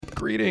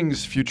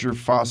Greetings, future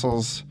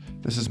fossils.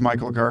 This is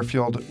Michael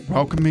Garfield,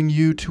 welcoming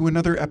you to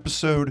another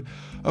episode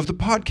of the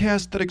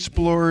podcast that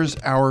explores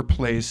our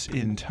place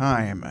in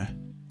time.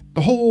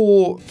 The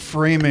whole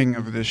framing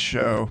of this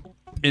show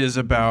is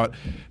about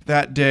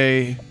that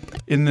day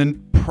in the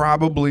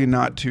probably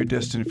not too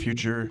distant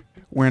future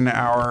when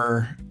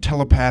our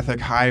telepathic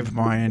hive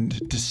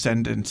mind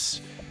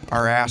descendants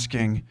are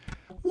asking,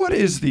 what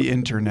is the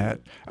internet?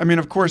 I mean,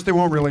 of course, they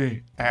won't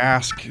really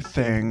ask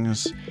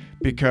things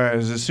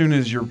because as soon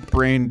as your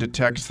brain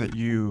detects that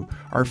you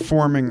are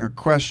forming a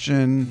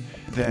question,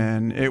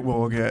 then it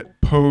will get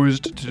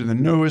posed to the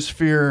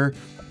noosphere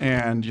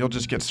and you'll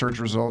just get search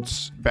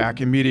results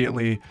back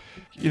immediately.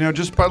 You know,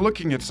 just by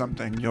looking at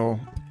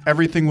something,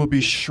 everything will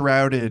be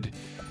shrouded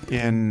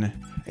in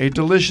a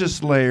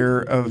delicious layer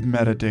of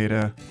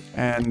metadata,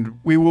 and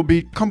we will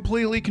be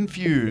completely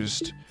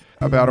confused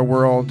about a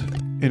world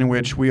in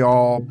which we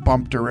all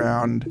bumped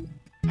around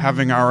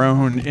having our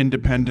own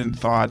independent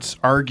thoughts,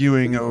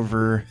 arguing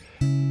over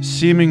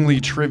seemingly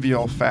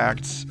trivial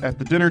facts at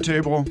the dinner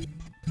table.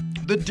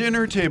 The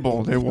dinner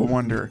table, they will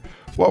wonder.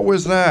 What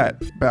was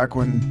that back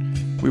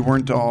when we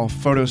weren't all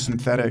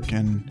photosynthetic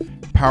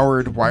and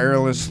powered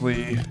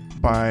wirelessly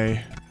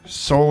by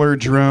solar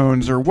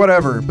drones or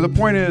whatever? But the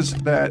point is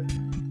that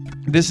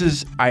this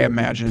is, I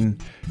imagine,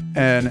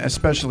 an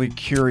especially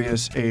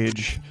curious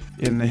age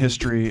in the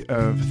history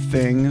of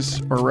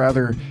things, or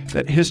rather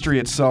that history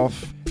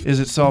itself is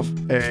itself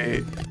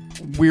a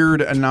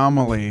weird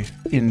anomaly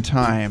in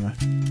time.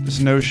 This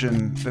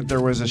notion that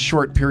there was a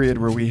short period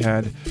where we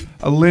had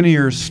a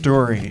linear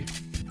story,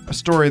 a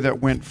story that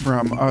went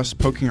from us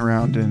poking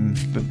around in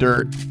the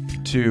dirt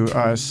to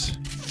us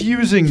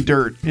fusing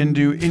dirt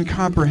into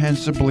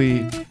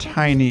incomprehensibly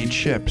tiny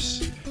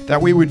chips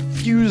that we would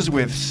fuse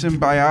with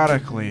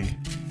symbiotically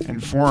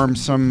and form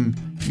some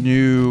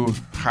new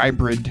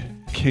hybrid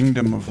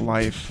kingdom of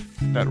life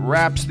that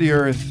wraps the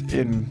earth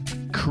in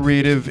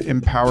creative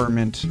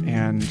empowerment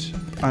and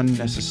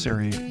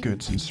unnecessary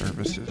goods and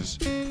services.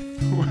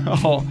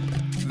 Well,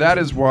 that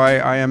is why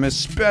I am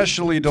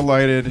especially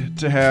delighted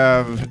to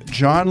have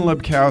John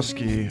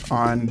Lebkowsky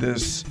on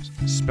this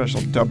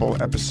special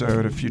double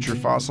episode of Future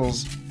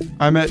Fossils.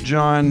 I met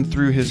John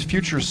through his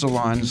Future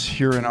Salons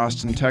here in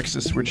Austin,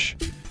 Texas, which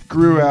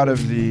grew out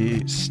of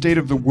the State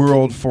of the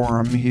World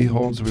forum he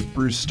holds with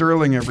Bruce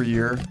Sterling every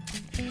year.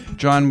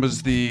 John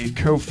was the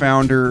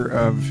co-founder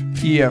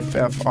of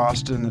EFF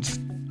Austin. That's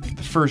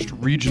the first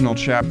regional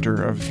chapter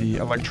of the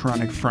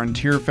Electronic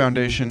Frontier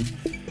Foundation.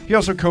 He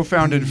also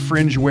co-founded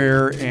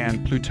Fringeware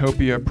and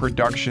Plutopia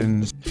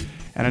Productions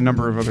and a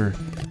number of other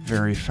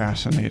very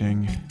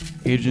fascinating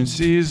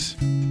agencies.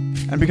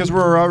 And because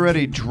we're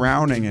already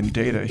drowning in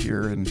data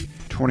here in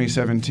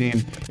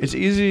 2017, it's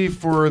easy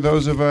for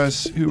those of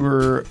us who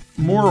were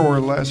more or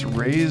less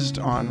raised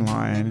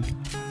online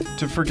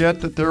to forget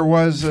that there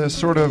was a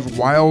sort of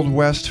Wild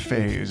West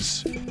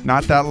phase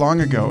not that long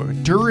ago,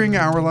 during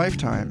our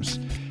lifetimes,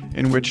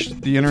 in which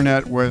the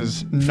internet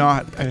was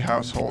not a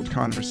household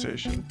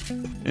conversation,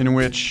 in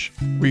which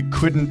we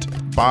couldn't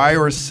buy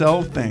or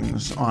sell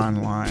things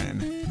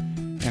online,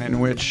 and in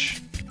which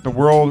the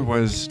world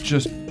was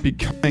just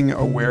becoming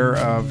aware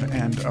of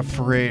and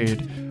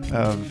afraid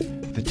of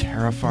the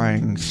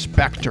terrifying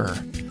specter,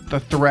 the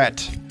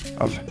threat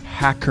of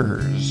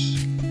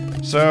hackers.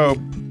 So,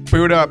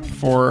 boot up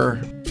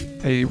for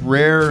a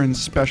rare and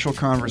special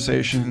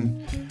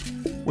conversation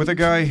with a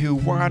guy who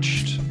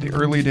watched the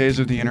early days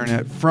of the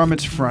internet from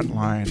its front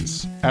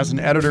lines as an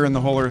editor in the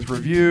Whole Earth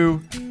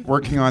Review,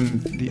 working on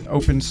the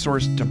Open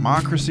Source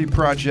Democracy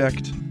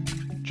Project.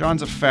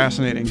 John's a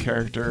fascinating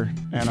character,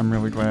 and I'm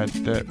really glad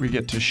that we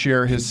get to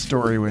share his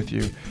story with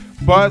you.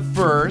 But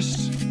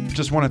first,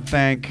 just want to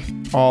thank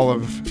all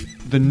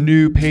of the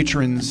new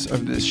patrons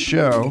of this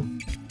show: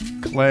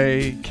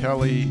 Clay,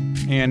 Kelly,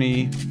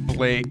 Annie,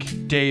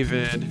 Blake,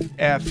 David,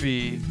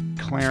 Effie,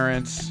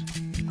 Clarence,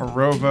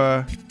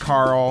 Arova,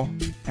 Carl,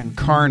 and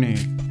Carney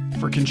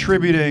for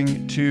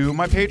contributing to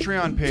my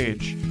Patreon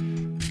page.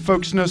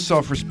 Folks, no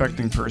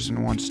self-respecting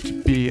person wants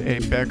to be a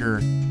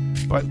beggar,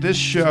 but this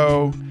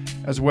show,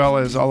 as well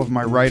as all of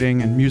my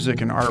writing and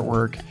music and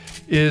artwork,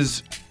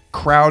 is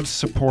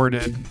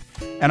crowd-supported,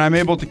 and I'm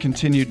able to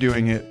continue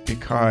doing it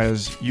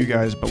because you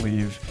guys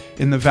believe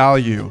in the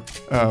value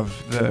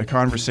of the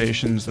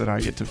conversations that I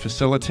get to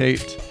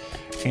facilitate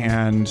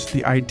and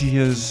the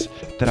ideas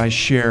that I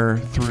share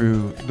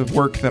through the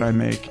work that I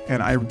make.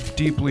 And I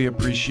deeply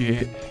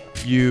appreciate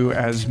you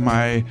as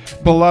my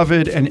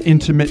beloved and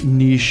intimate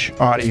niche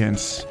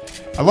audience.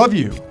 I love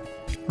you,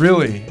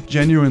 really,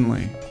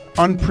 genuinely,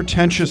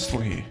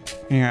 unpretentiously,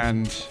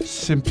 and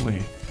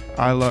simply.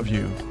 I love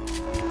you.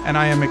 And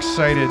I am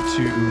excited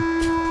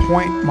to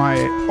point my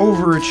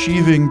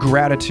overachieving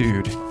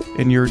gratitude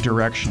in your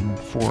direction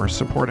for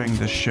supporting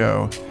this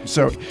show.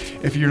 So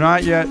if you're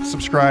not yet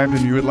subscribed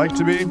and you would like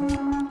to be,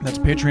 that's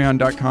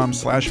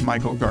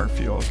patreon.com/Michael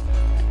Garfield.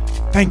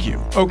 Thank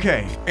you.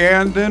 Okay,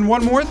 and then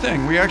one more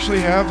thing. We actually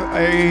have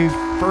a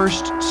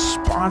first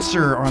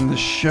sponsor on the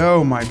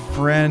show. My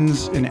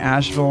friends in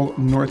Asheville,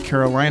 North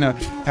Carolina,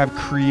 have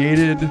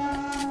created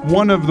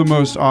one of the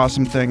most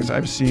awesome things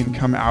I've seen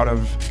come out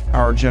of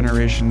our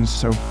generation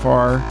so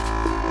far,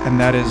 and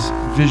that is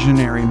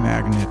visionary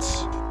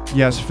magnets.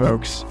 Yes,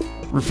 folks,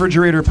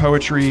 refrigerator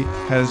poetry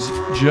has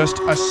just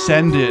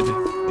ascended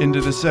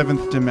into the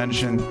 7th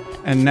dimension.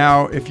 And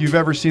now, if you've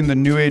ever seen the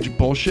New Age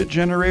bullshit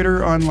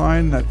generator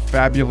online, that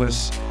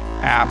fabulous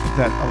app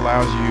that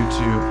allows you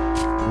to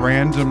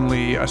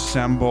randomly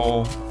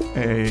assemble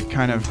a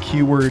kind of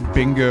keyword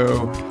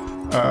bingo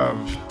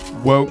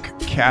of woke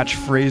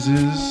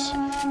catchphrases,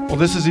 well,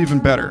 this is even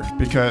better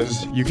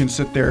because you can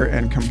sit there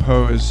and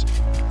compose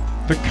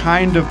the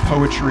kind of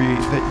poetry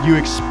that you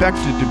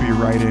expected to be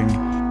writing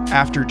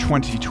after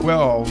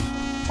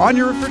 2012 on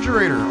your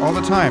refrigerator all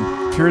the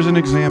time. Here's an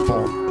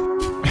example.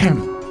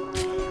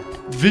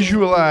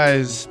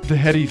 Visualize the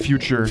heady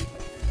future,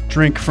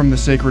 drink from the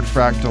sacred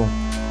fractal,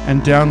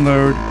 and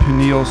download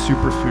pineal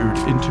superfood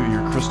into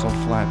your crystal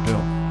flat bill.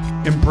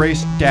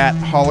 Embrace dat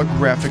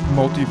holographic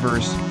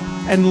multiverse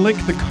and lick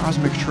the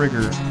cosmic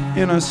trigger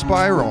in a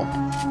spiral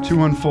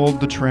to unfold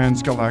the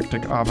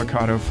transgalactic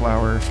avocado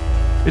flower,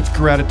 its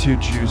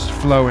gratitude juice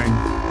flowing,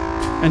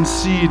 and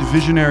seed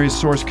visionary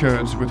source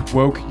codes with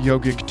woke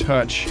yogic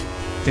touch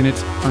in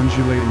its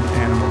undulating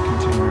animal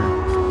container.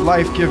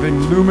 Life-giving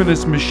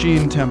luminous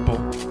machine temple,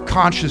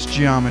 conscious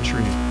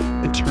geometry,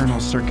 eternal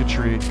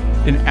circuitry,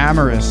 in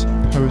amorous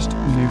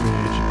post-New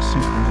Age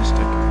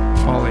synchronistic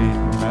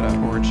poly-meta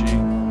orgy.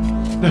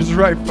 That's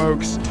right,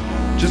 folks.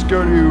 Just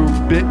go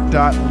to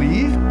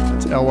bit.ly,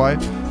 that's L-Y,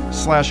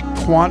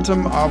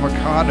 /quantum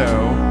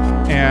avocado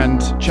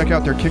and check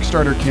out their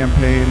Kickstarter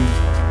campaign.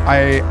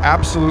 I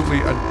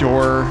absolutely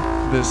adore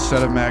this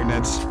set of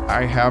magnets.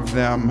 I have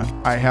them.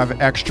 I have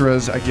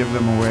extras. I give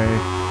them away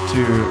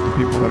to the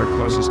people that are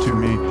closest to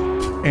me.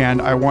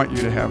 And I want you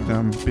to have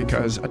them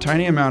because a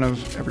tiny amount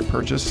of every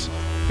purchase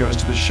goes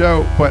to the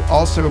show, but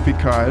also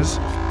because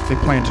they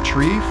plant a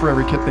tree for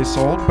every kit they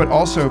sold, but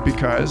also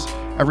because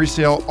every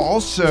sale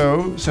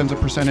also sends a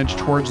percentage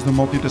towards the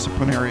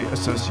Multidisciplinary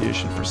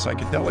Association for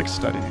Psychedelic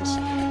Studies.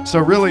 So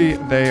really,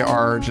 they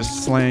are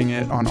just slaying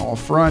it on all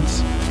fronts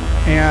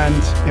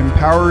and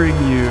empowering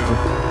you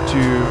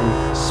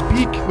to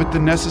speak with the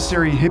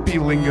necessary hippie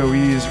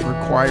lingoese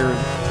required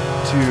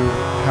to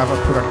have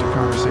a productive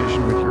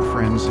conversation with your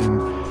friends in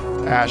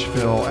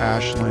Asheville,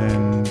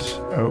 Ashland,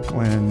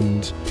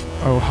 Oakland,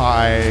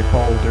 Ojai,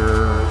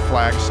 Boulder,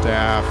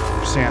 Flagstaff,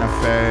 Santa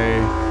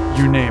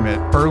Fe, you name it,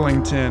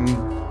 Burlington.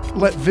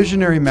 Let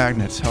visionary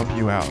magnets help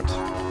you out,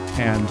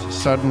 and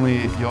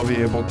suddenly you'll be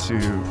able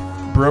to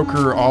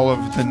broker all of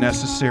the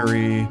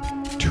necessary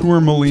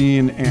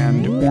tourmaline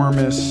and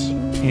ormus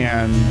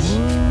and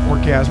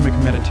orgasmic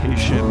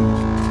meditation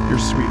your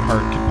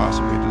sweetheart could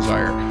possibly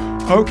desire.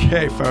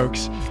 Okay,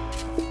 folks,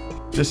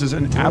 this is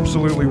an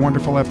absolutely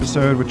wonderful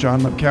episode with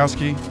John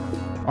Lebkowsky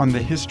on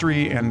the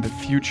history and the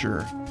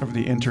future of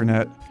the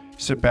internet.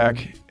 Sit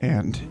back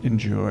and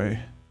enjoy.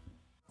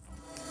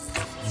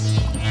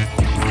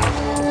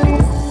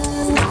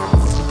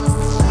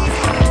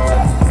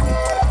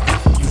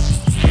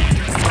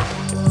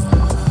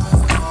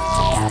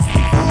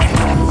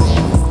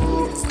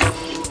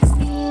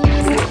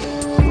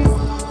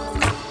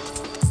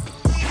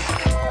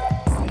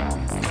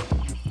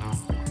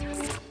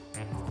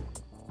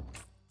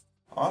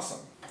 Awesome.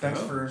 Thanks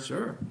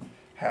for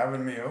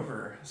having me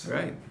over. So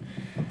right.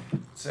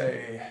 It's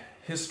a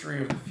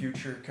history of the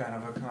future kind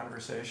of a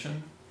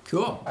conversation.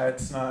 Cool.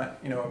 It's not,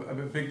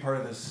 a big part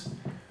of this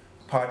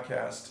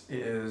podcast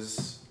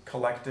is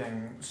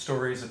collecting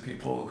stories of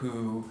people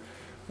who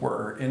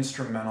were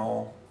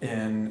instrumental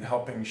in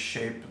helping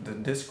shape the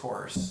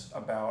discourse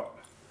about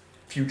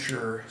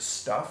future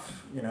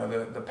stuff,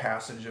 the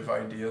passage of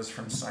ideas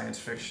from science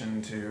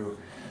fiction to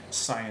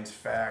science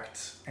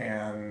fact,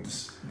 and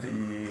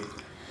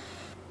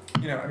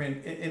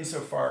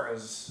insofar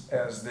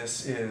as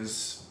this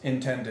is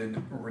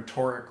intended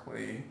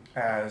rhetorically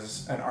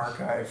as an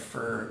archive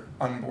for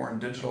unborn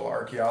digital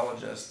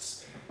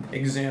archaeologists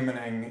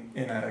examining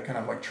in a kind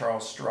of like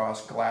Charles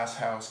Strauss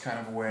glasshouse kind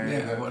of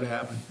way what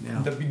happened?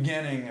 The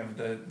beginning of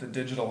the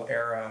digital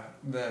era,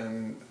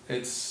 then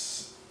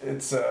it's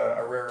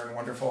a rare and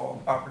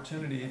wonderful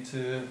opportunity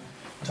to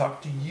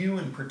talk to you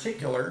in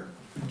particular,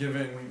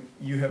 given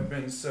you have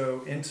been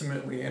so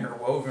intimately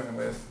interwoven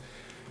with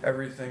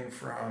everything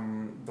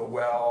from The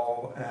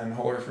Well and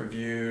Whole Earth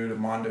Review to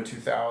Mondo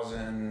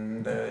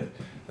 2000, the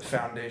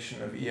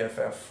foundation of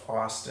EFF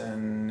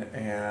Austin,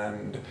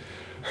 and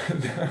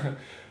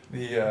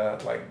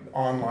the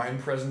online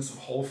presence of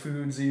Whole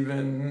Foods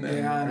even.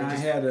 And I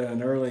had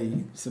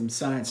some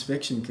science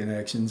fiction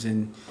connections,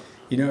 and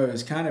it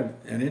was kind of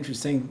an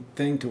interesting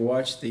thing to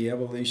watch the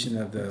evolution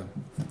of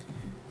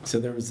so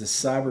there was the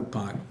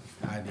cyberpunk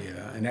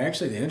idea, and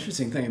actually the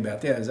interesting thing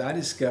about that is I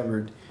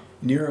discovered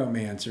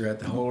Neuromancer at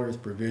the Whole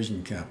Earth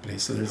Provision Company,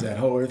 so there's that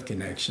Whole Earth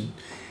connection,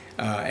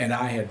 and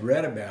I had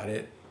read about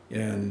it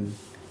in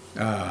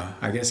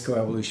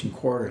Coevolution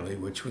Quarterly,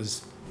 which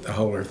was the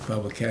Whole Earth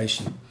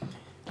publication,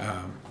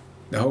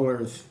 the Whole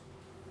Earth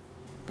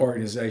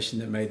organization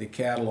that made the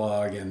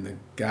catalog and the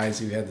guys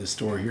who had the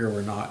store here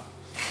were not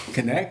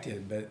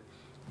connected,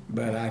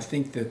 but I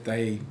think that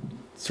they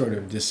sort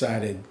of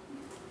decided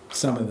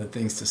some of the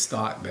things to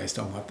stock based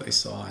on what they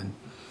saw in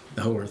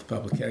the Whole Earth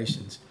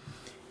publications.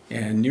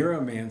 And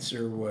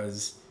Neuromancer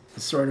was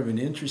sort of an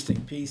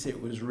interesting piece.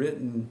 It was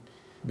written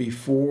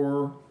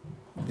before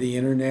the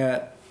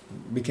internet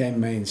became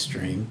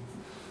mainstream.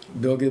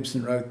 Bill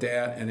Gibson wrote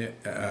that, and it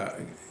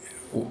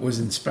was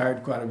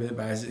inspired quite a bit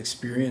by his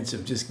experience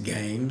of just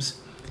games.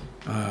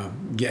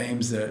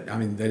 Games that, I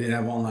mean, they didn't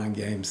have online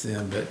games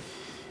then, but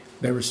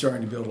they were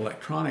starting to build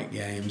electronic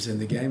games, and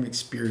the game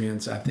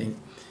experience, I think,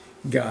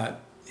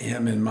 got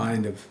him in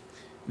mind of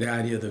the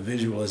idea of the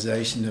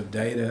visualization of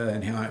data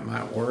and how it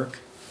might work,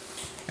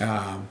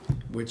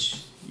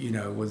 which, you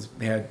know,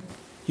 had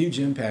huge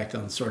impact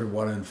on sort of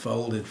what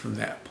unfolded from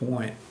that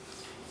point.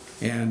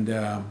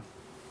 And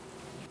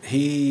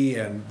he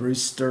and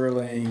Bruce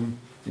Sterling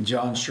and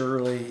John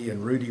Shirley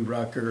and Rudy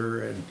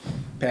Rucker and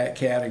Pat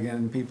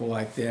Cadigan, people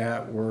like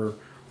that, were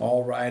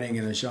all writing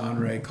in a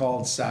genre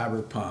called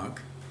cyberpunk.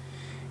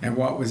 And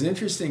what was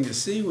interesting to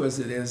see was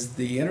that as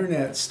the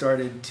internet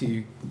started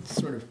to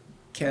sort of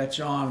catch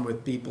on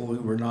with people who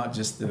were not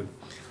just the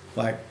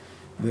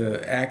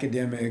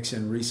academics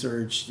and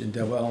research and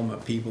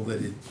development people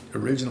that had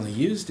originally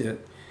used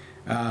it,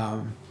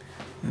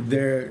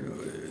 there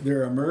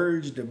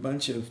emerged a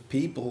bunch of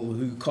people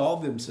who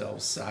called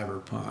themselves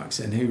cyberpunks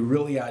and who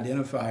really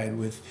identified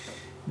with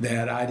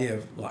that idea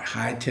of like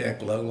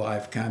high-tech,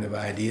 low-life kind of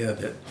idea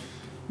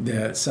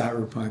that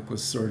cyberpunk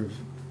was sort of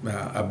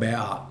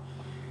about.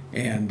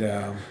 And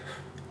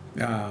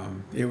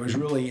it was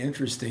really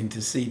interesting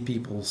to see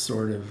people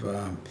sort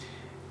of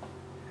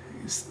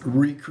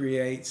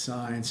recreate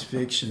science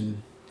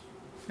fiction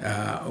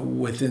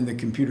within the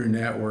computer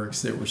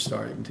networks that were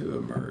starting to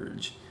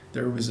emerge.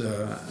 There was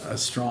a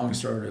strong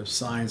sort of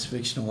science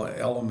fictional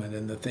element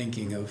in the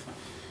thinking of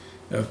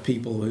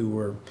people who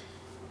were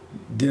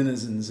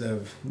denizens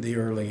of the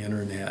early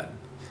internet.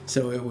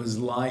 So it was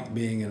like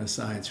being in a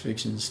science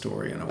fiction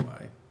story in a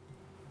way.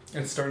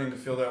 It's starting to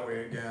feel that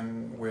way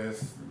again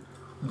with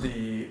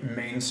the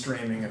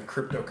mainstreaming of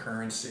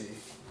cryptocurrency,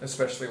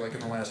 especially like in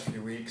the last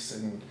few weeks,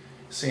 and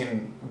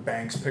seeing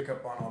banks pick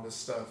up on all this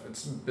stuff.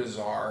 It's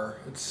bizarre.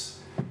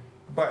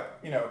 But,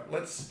 you know,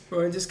 Well,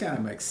 it just kind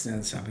of makes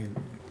sense. I mean,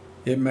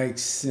 it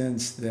makes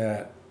sense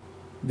that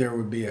there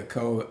would be a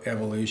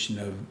co-evolution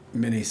of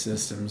many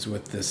systems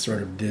with this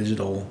sort of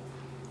digital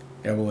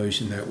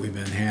evolution that we've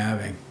been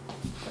having.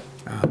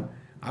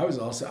 I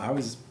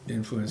was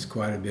influenced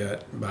quite a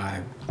bit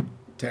by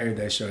Teilhard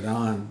de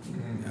Chardin.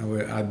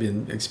 Mm-hmm. I'd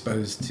been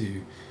exposed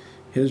to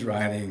his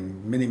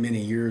writing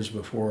many years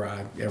before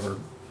I ever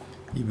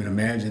even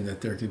imagined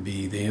that there could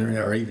be the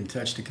internet or even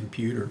touched a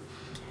computer.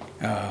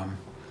 And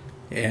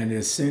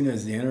as soon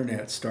as the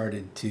internet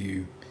started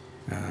to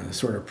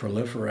sort of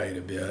proliferate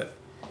a bit,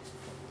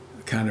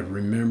 kind of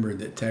remembered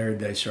that Teilhard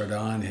de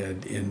Chardin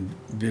had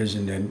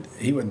envisioned, and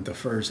he wasn't the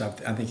first. I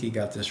think he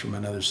got this from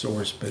another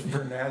source, but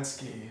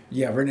Vernadsky.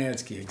 Yeah,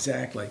 Vernadsky,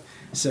 exactly.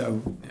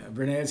 So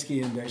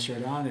Vernadsky and de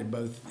Chardin had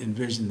both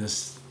envisioned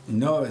this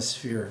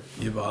noosphere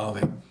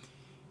evolving,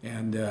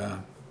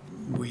 and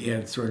we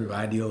had sort of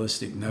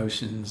idealistic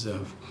notions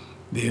of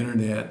the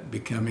internet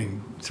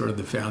becoming sort of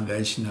the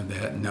foundation of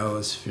that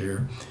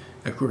noosphere.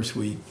 Of course,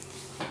 we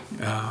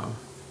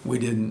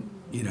didn't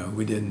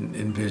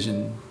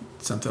envision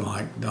something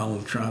like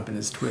Donald Trump and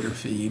his Twitter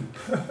feed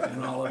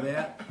and all of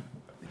that.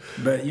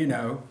 But, you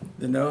know,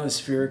 the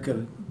noosphere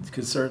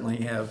could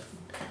certainly have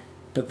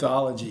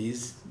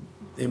pathologies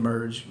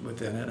emerge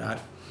within it.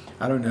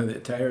 I don't know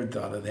that Teilhard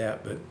thought of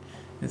that, but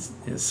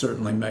it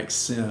certainly makes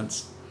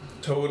sense.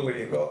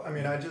 Totally. Well, I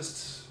mean, I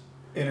just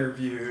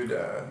interviewed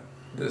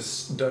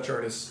this Dutch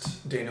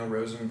artist, Daniel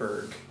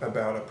Rosenberg,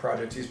 about a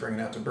project he's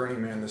bringing out to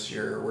Burning Man this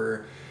year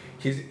where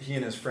he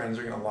and his friends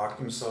are going to lock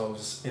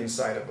themselves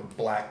inside of a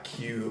black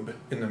cube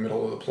in the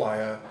middle of the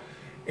playa,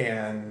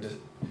 and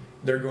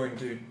they're going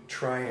to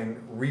try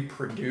and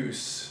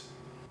reproduce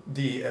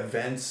the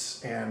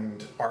events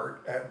and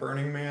art at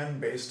Burning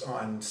Man based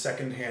on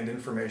secondhand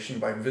information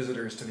by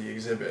visitors to the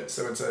exhibit.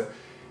 So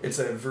it's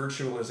a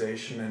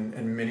virtualization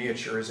and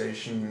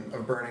miniaturization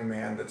of Burning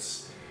Man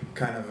that's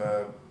kind of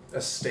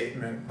a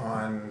statement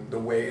on the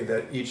way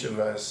that each of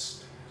us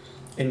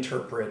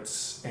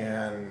interprets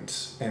and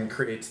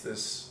creates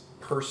this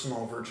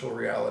personal virtual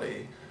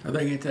reality. Are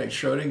they going to take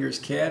Schrodinger's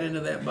cat into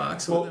that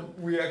box with them?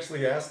 We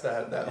actually asked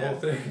that whole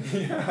thing.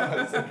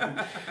 Yeah, it's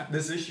like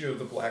this issue of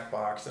the black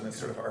box and its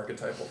sort of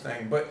archetypal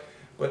thing. But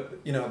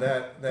you know,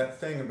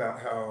 that thing about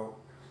how,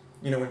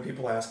 you know, when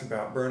people ask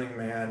about Burning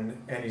Man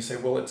and you say,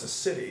 well, it's a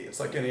city. It's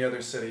like any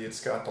other city.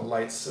 It's got the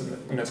lights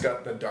and it's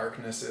got the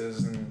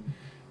darknesses, and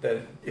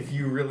that if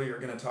you really are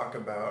going to talk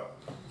about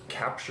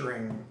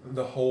capturing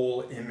the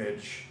whole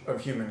image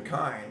of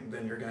humankind,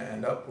 then you're going to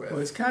end up with. Well,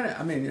 it's kind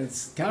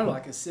of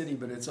like a city,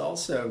 but it's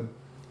also,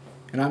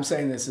 and I'm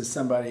saying this as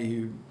somebody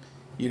who,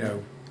 you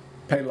know,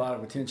 paid a lot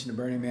of attention to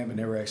Burning Man, but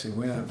never actually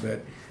went.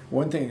 But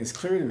one thing that's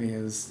clear to me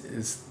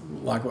is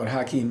like what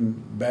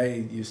Hakeem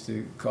Bey used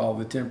to call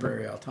the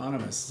temporary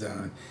autonomous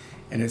zone,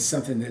 and it's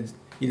something that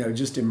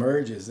just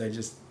emerges.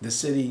 The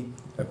city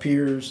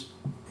appears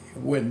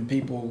when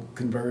people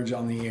converge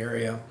on the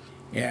area,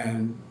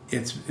 and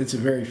it's a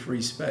very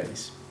free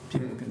space.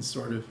 People can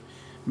sort of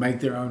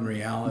make their own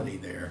reality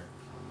there.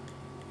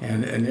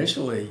 And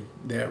initially,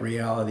 that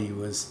reality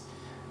was,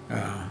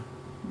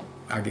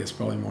 I guess,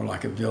 probably more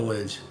like a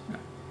village.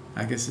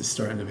 I guess it's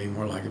starting to be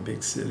more like a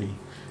big city.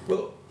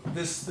 Well,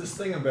 this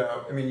thing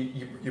about, I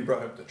mean, you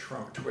brought up the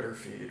Trump Twitter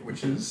feed,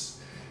 which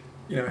is,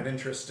 an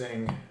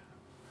interesting,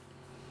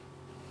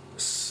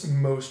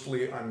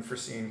 mostly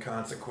unforeseen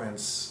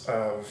consequence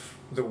of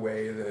the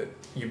way that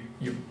you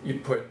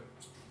put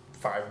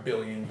 5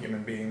 billion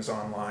human beings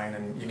online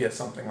and you get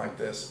something like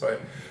this.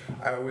 But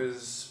I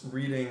was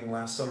reading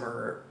last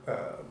summer,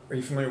 are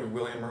you familiar with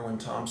William Irwin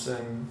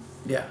Thompson?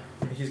 Yeah.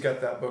 He's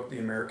got that book, The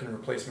American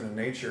Replacement of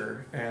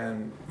Nature,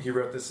 and he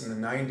wrote this in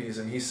the 90s,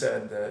 and he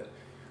said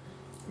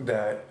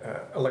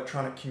that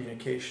electronic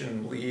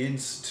communication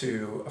leads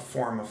to a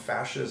form of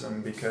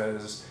fascism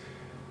because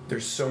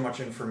there's so much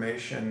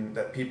information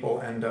that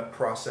people end up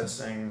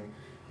processing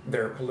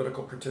their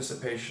political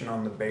participation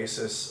on the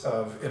basis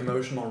of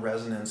emotional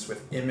resonance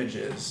with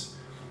images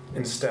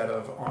instead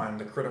of on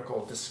the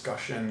critical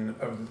discussion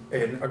of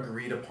an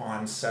agreed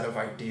upon set of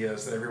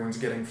ideas that everyone's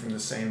getting from the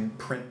same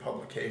print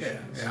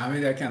publications. Yeah, I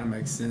mean, that kind of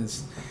makes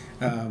sense.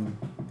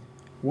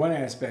 One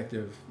aspect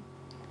of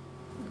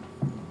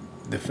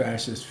the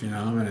fascist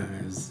phenomenon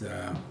is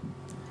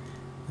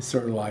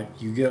sort of like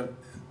you get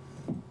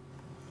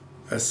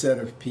a set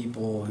of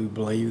people who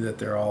believe that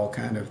they're all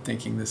kind of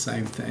thinking the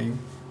same thing.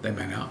 They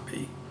may not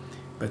be,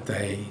 but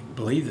they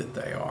believe that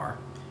they are.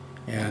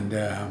 And,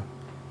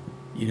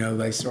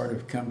 they sort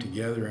of come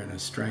together in a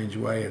strange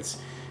way.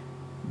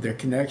 Their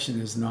connection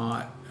is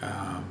not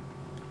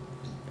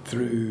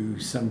through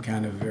some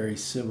kind of very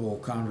civil,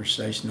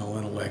 conversational,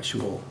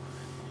 intellectual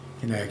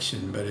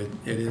connection, but it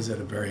is at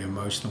a very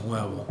emotional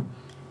level.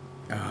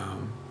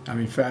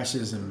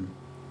 Fascism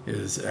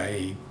is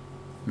a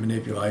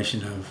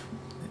manipulation of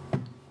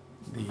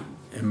the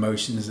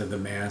emotions of the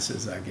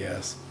masses, I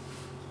guess.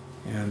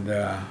 And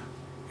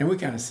we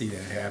kind of see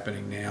that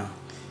happening now.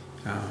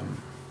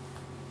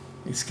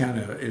 It's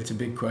a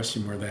big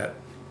question where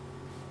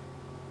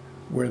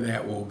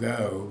that will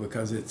go,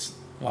 because it's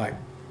like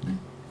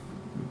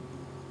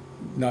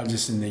not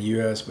just in the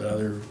U.S. but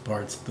other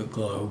parts of the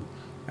globe,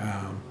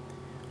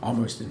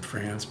 almost in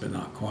France but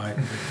not quite.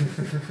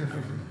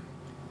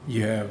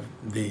 You have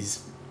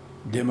these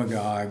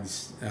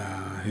demagogues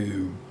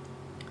who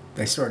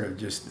they sort of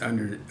just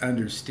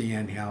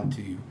understand how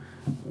to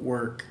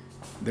work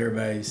their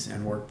base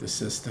and work the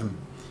system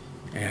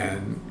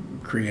and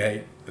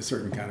create a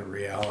certain kind of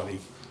reality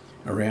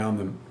around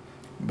them.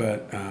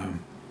 But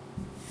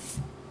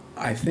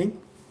I think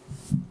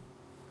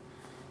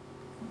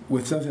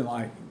with something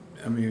like,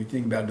 you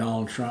think about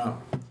Donald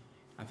Trump,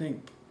 I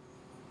think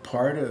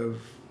part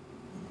of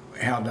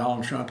how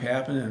Donald Trump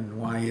happened and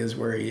why he is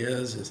where he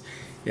is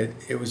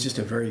it was just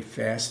a very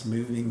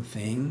fast-moving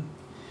thing.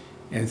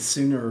 And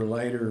sooner or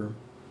later,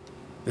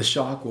 the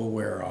shock will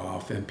wear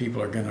off and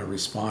people are going to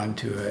respond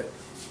to it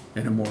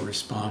in a more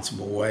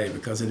responsible way,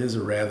 because it is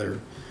a rather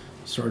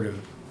sort of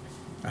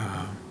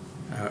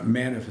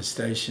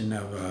manifestation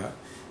of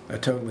a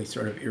totally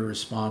sort of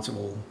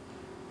irresponsible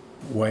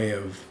way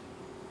of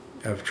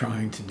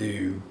trying to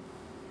do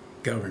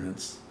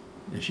governance,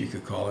 if you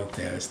could call it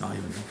that. It's not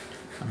even,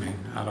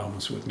 I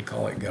almost wouldn't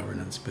call it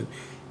governance, but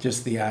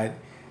just the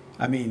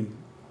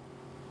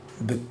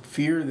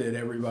fear that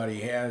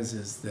everybody has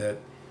is that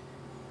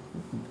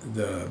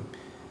the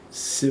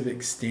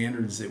civic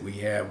standards that we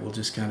have will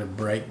just kind of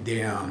break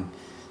down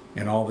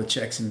and all the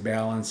checks and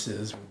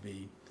balances will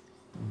be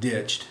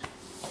ditched,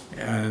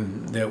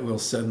 and that we'll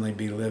suddenly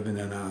be living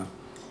in a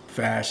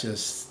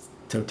fascist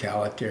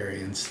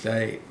totalitarian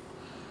state.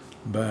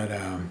 But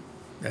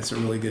that's a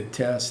really good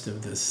test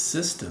of the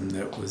system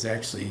that was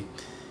actually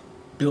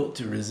built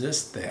to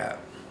resist that.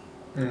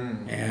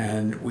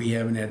 And we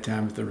haven't had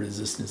time for the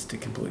resistance to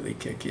completely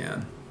kick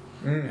in.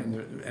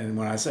 And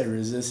when I say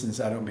resistance,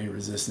 I don't mean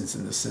resistance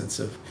in the sense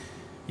of,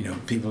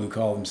 people who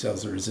call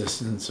themselves the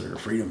resistance or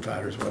freedom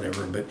fighters,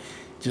 whatever, but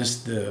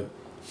just the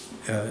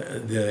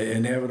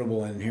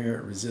inevitable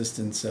inherent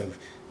resistance of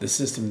the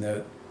system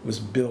that was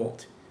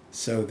built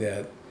so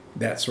that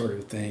that sort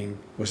of thing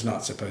was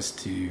not supposed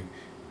to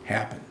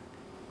happen.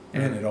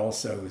 And it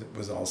also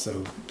was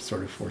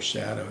sort of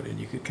foreshadowed,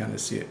 and you could kind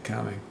of see it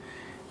coming.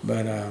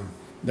 But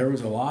there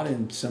was a lot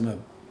in some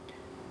of,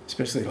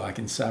 especially like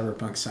in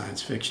cyberpunk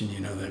science fiction,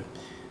 that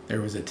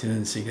there was a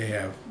tendency to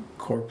have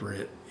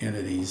corporate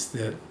entities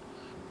that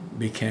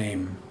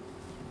became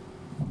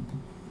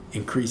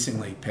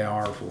increasingly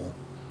powerful,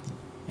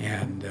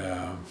 and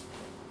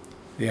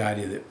the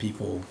idea that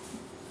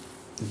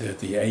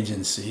the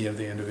agency of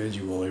the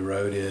individual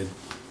eroded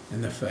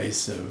in the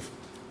face of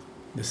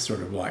this sort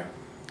of like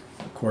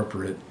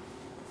corporate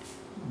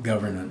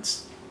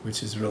governance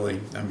which is really,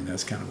 I mean,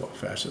 that's kind of what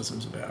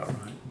fascism's about,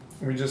 right?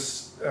 We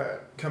just,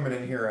 coming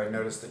in here, I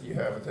noticed that you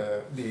have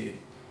the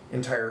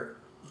entire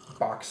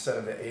box set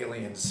of the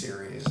Alien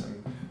series,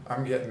 and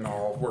I'm getting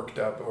all worked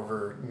up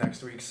over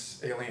next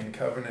week's Alien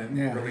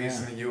Covenant release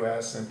in the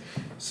U.S. And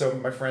so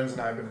my friends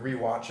and I have been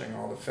rewatching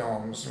all the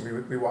films.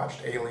 We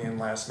watched Alien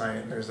last night,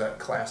 and there's that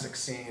classic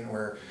scene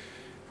where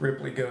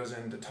Ripley goes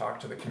in to talk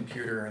to the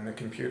computer, and the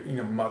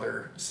computer,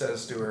 Mother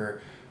says to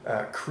her,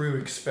 crew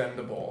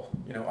expendable,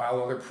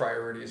 all other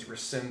priorities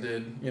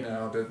rescinded,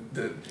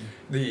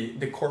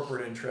 the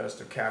corporate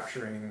interest of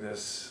capturing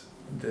this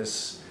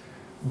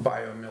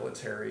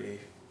biomilitary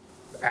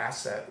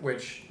asset,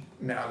 which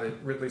now that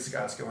Ridley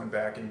Scott's going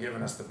back and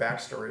giving us the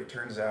backstory, it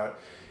turns out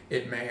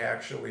it may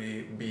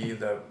actually be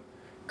the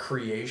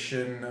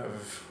creation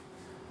of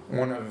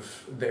one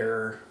of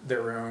their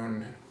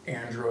own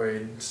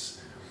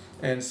androids.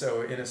 And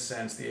so in a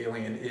sense, the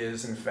alien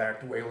is in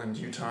fact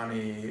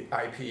Weyland-Yutani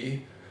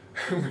IP.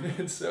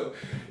 And so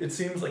it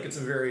seems like it's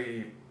a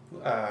very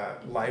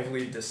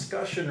lively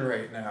discussion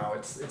right now.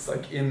 It's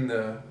like in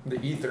the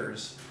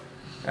ethers,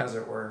 as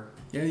it were.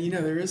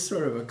 Yeah, there is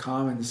sort of a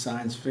common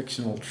science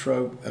fictional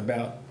trope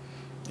about,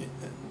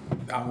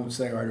 I won't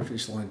say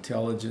artificial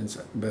intelligence,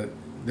 but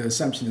the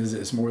assumption is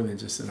it's more than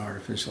just an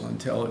artificial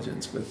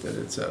intelligence, but that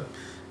it's a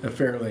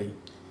fairly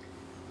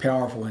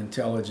powerful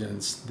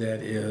intelligence that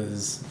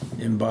is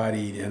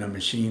embodied in a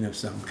machine of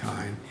some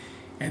kind,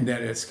 and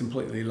that it's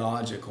completely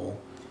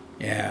logical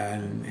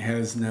and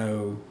has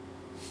no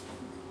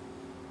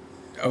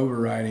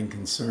overriding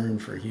concern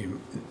for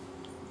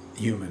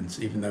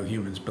humans, even though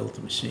humans built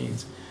the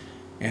machines.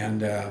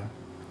 And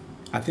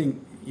I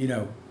think,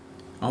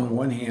 on the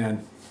one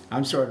hand,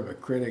 I'm sort of a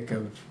critic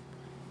of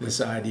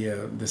this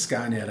idea, the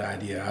Skynet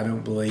idea. I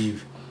don't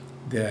believe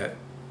that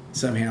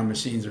somehow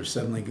machines are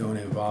suddenly going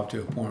to evolve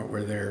to a point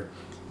where they're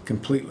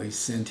completely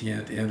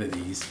sentient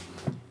entities.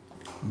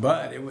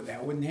 But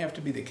that wouldn't have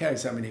to be the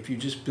case. I mean, if you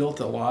just built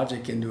the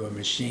logic into a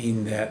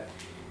machine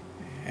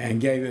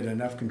and gave it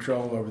enough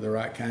control over the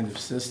right kind of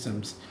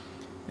systems,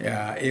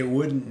 it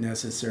wouldn't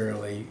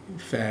necessarily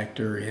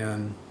factor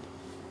in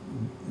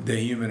the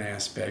human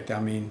aspect. I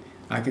mean,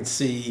 I could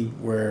see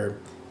where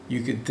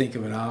you could think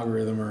of an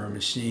algorithm or a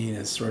machine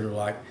as sort of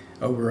like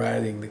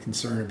overriding the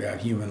concern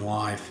about human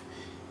life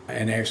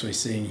and actually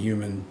seeing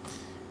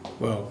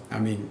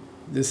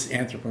this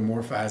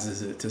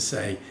anthropomorphizes it to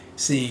say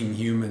seeing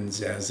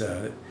humans as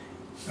a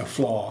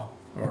flaw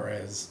or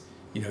as,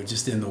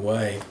 just in the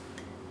way.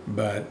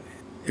 But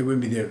it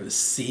wouldn't be there to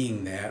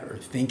seeing that or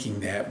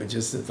thinking that, but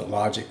just that the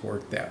logic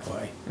worked that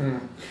way.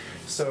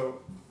 So,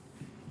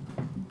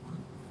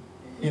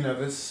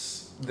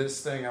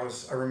 this thing,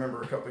 I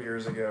remember a couple of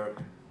years ago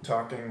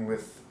talking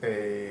with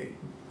a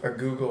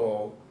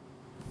Google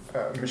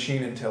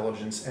machine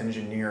intelligence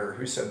engineer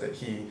who said that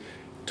he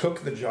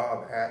took the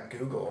job at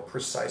Google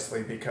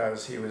precisely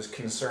because he was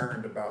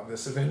concerned about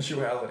this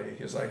eventuality.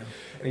 He's like,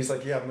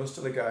 most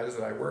of the guys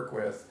that I work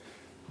with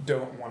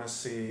don't want to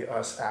see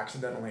us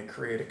accidentally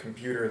create a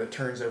computer that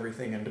turns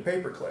everything into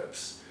paper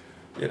clips.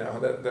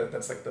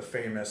 That's like the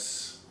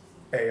famous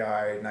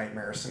AI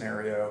nightmare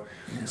scenario.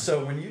 Yeah.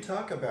 So when you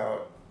talk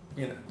about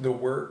the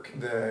work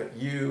that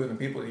you and the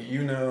people that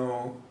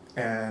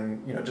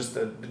and just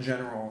the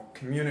general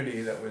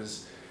community that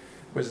was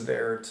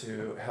there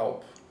to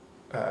help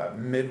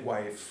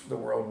midwife the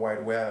World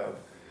Wide Web,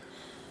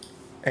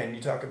 and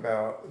you talk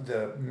about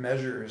the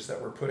measures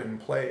that were put in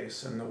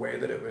place and the way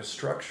that it was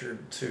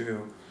structured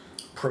to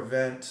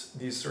prevent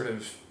these sort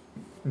of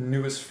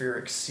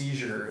noospheric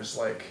seizures,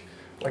 like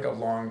a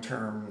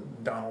long-term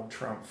Donald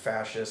Trump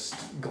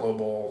fascist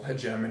global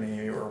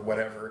hegemony or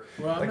whatever.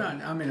 Well, I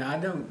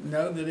don't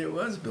know that it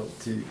was built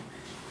to.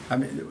 I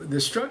mean, the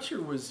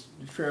structure was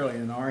fairly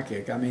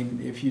anarchic. I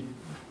mean, if you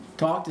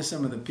talk to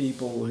some of the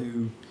people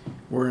who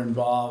were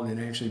involved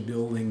in actually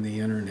building the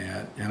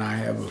internet, and I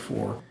have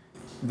before,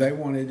 they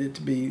wanted it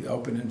to be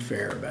open and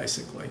fair,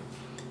 basically.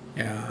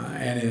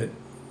 And it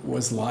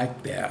was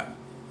like that.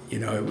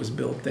 It was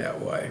built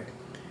that way.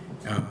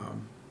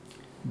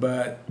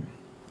 But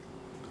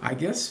I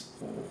guess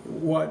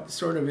what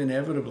sort of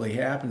inevitably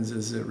happens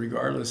is that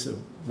regardless of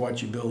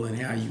what you build and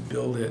how you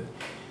build it,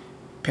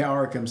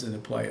 power comes into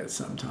play at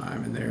some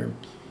time, and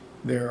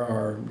there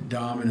are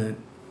dominant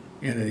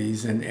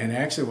entities. And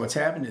actually what's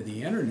happened to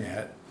the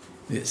internet,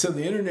 so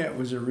the internet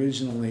was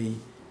originally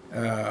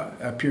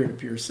a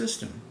peer-to-peer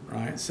system,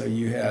 right? So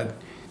you had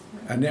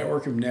a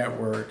network of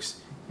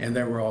networks, and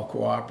they were all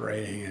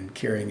cooperating and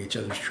carrying each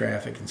other's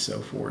traffic and so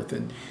forth.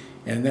 And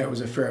that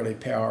was a fairly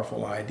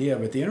powerful idea,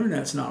 but the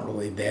internet's not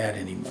really that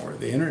anymore.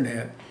 The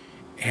internet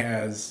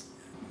has,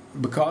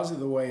 because of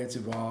the way it's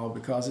evolved,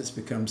 because it's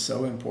become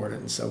so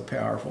important and so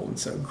powerful and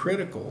so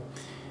critical,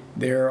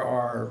 there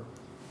are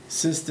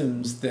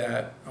systems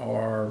that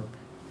are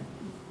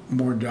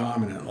more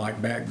dominant,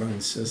 like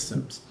backbone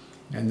systems,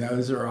 and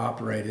those are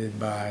operated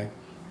by,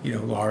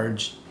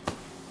 large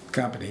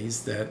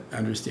companies that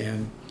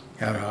understand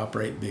how to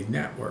operate big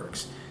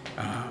networks.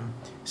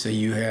 So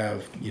you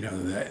have,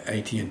 the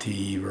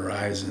AT&T,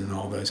 Verizon,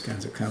 all those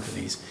kinds of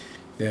companies,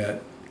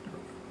 that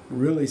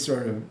really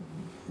sort of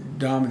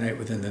dominate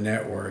within the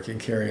network and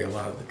carry a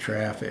lot of the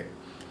traffic.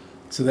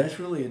 So that's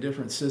really a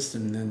different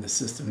system than the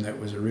system that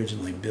was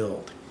originally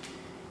built.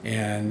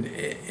 And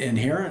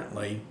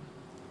inherently,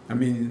 I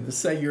mean, let's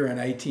say you're an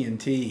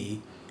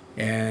AT&T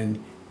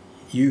and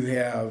you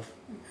have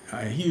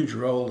a huge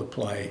role to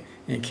play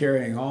in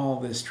carrying all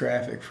this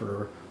traffic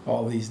for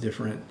all these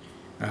different,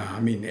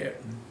 the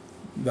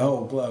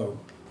whole globe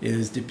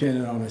is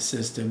dependent on a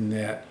system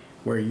that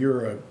where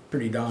you're a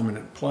pretty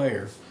dominant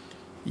player.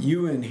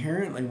 You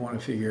inherently want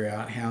to figure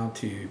out how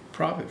to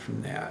profit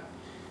from that.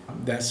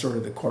 That's sort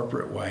of the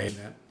corporate way.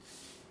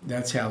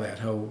 That's how that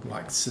whole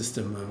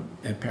system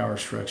and power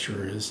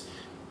structure is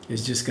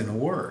just going to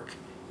work,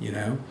 you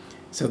know.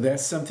 So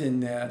that's something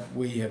that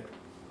we've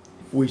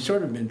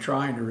sort of been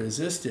trying to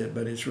resist it,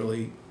 but it's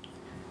really,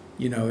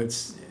 you know,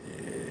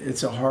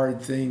 it's a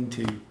hard thing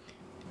to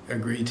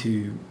agree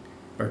to,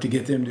 or to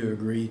get them to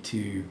agree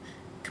to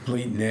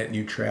complete net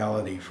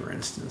neutrality, for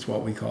instance,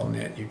 what we call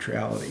net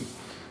neutrality.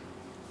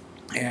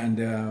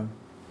 And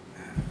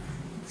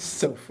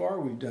so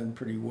far we've done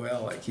pretty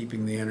well at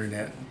keeping the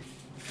internet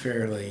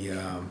fairly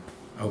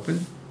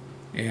open.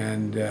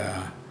 And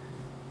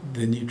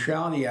the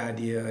neutrality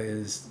idea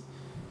is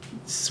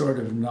sort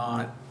of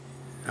not,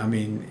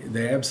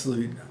 the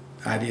absolute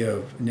idea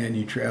of net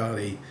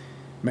neutrality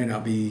may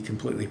not be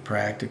completely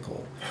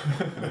practical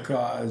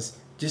because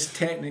just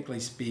technically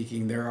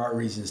speaking, there are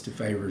reasons to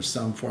favor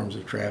some forms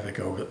of traffic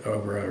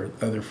over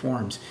other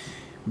forms.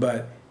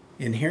 But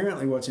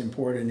inherently what's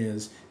important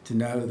is to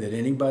know that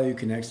anybody who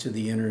connects to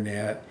the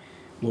internet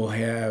will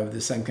have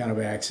the same kind of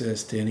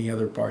access to any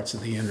other parts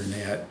of the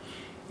internet,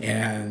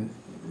 and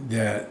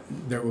that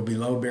there will be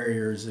low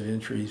barriers of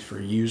entry for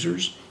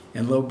users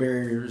and low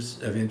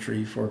barriers of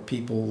entry for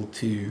people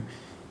to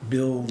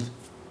build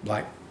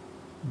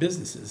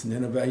businesses and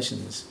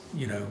innovations,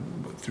 you know,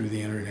 through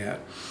the internet.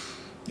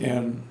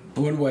 And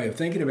one way of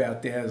thinking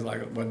about that is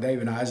like what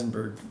David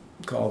Eisenberg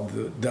called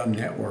the dumb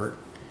network,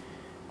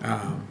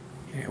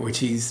 which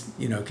he's,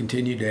 you know,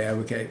 continued to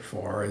advocate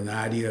for. And the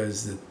idea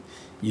is that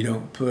you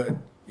don't put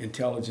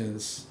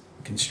intelligence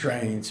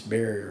constraints,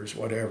 barriers,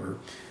 whatever,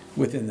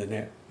 within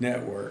the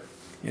network.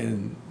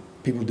 And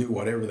people do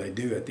whatever they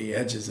do at the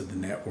edges of the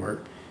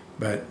network.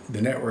 But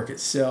the network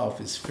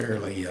itself is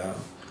fairly,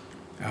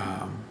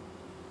 I'm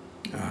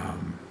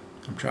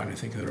trying to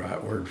think of the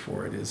right word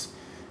for it, is,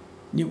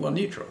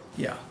 neutral.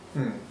 Yeah.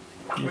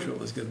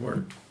 Neutral is a good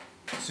word.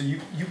 So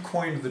you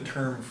coined the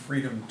term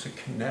freedom to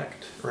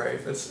connect, right?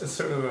 It's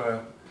sort of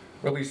a,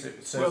 or at least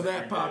it says. Well,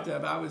 that popped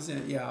up. I was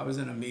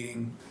in a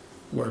meeting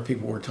where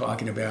people were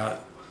talking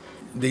about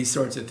these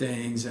sorts of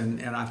things,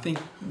 and I think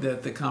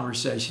that the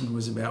conversation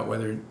was about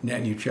whether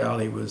net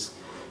neutrality was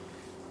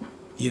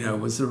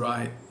the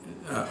right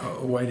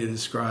way to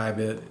describe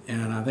it.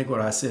 And I think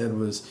what I said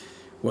was,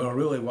 well,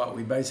 really what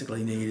we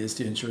basically need is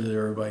to ensure that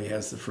everybody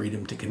has the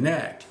freedom to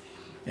connect.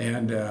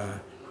 And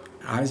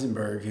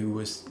Eisenberg, who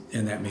was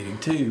in that meeting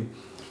too,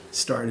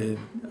 started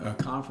a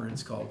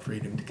conference called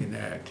Freedom to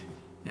Connect.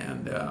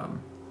 And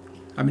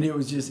it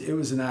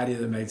was an idea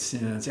that made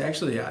sense.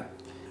 Actually,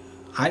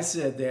 I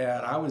said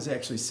that. I was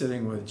actually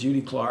sitting with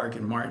Judy Clark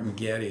and Martin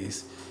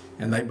Geddes,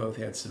 and they both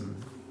had some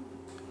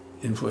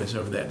influence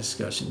over that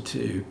discussion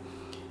too.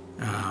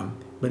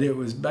 But it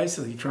was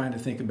basically trying to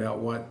think about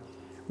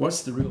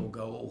what's the real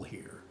goal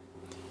here.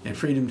 And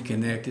Freedom to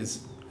Connect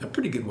is a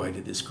pretty good way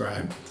to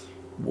describe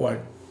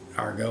what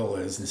our goal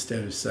is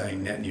instead of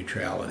saying net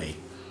neutrality,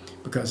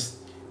 because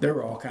there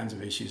were all kinds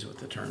of issues with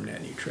the term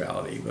net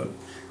neutrality, but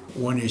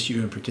one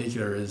issue in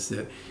particular is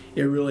that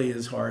it really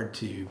is hard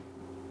to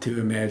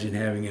imagine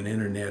having an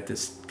internet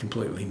that's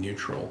completely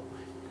neutral.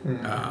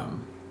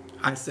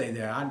 I say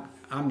that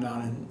I'm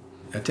not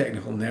a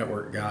technical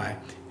network guy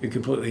who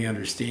completely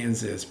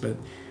understands this, but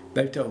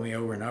they've told me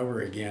over and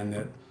over again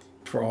that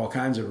for all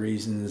kinds of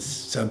reasons,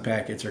 some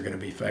packets are going to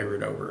be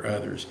favored over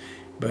others.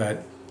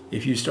 But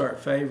if you start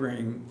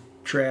favoring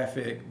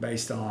traffic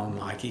based on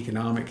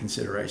economic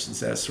considerations,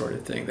 that sort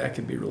of thing, that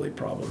could be really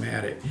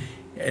problematic,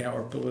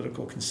 or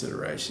political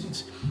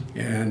considerations.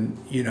 And,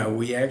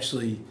 we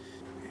actually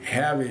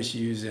have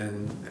issues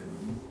in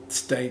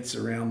states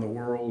around the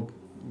world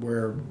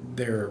where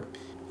there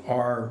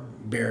are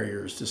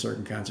barriers to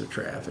certain kinds of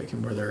traffic,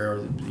 and where they've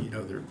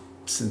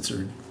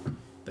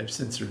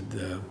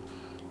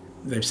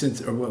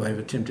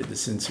attempted to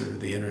censor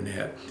the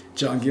internet.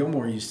 John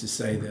Gilmore used to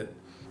say that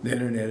the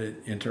internet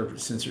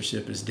interprets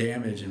censorship as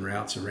damage and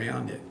routes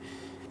around it.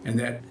 And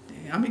that,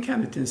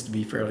 kind of tends to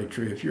be fairly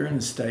true. If you're in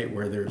a state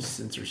where there's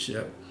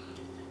censorship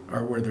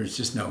or where there's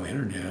just no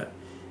internet,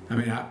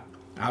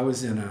 I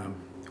was in an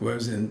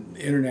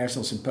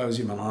international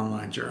symposium on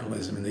online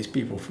journalism, and these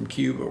people from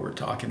Cuba were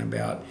talking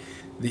about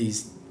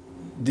these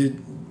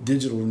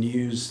digital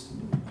news.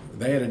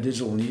 They had a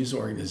digital news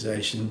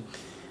organization.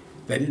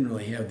 They didn't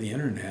really have the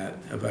internet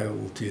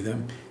available to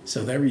them,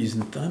 so they were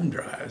using thumb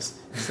drives.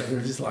 So they're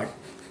just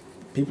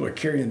people are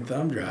carrying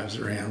thumb drives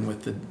around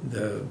with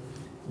the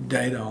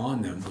data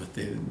on them, with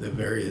the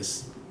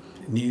various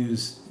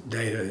news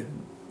data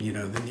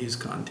the news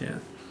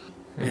content.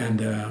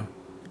 And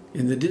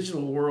in the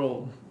digital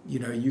world,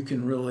 you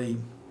can route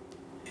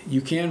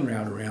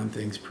around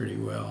things pretty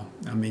well.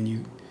 I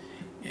mean,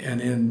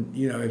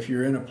 if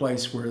you're in a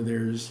place where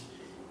there's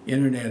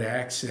internet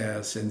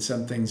access and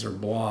some things are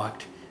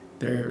blocked,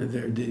 there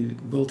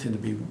will tend to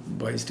be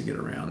ways to get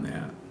around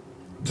that.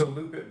 To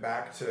loop it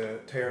back to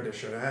Théo de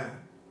Chardin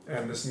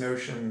and this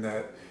notion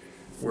that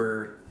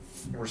we're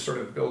sort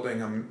of building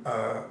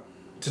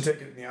to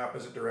take it in the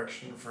opposite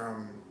direction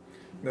from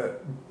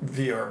that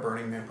VR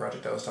Burning Man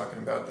project I was talking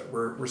about, that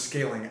we're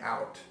scaling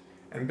out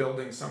and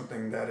building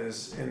something that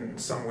is in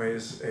some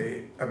ways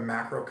a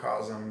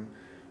macrocosm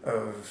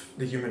of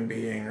the human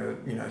being, or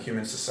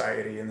human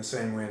society, in the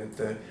same way that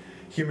the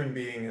human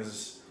being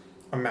is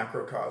a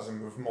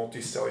macrocosm of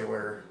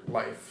multicellular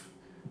life,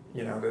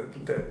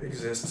 that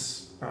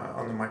exists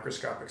on the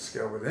microscopic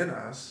scale within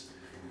us.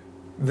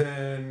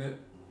 Then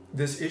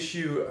this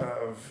issue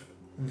of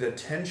the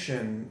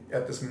tension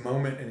at this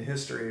moment in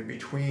history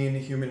between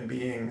human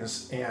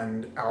beings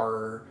and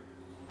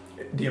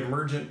the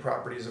emergent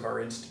properties of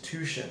our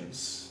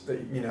institutions,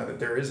 that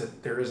there is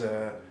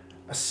a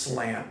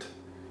slant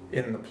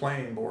in the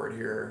playing board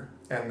here,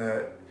 and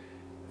that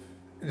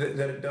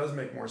it does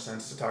make more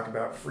sense to talk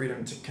about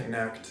freedom to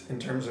connect in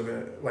terms of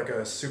a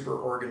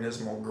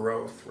superorganismal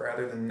growth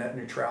rather than net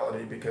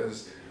neutrality,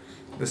 because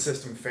the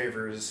system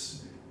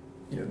favors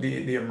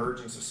the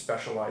emergence of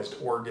specialized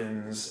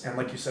organs and,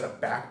 like you said, a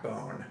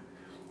backbone.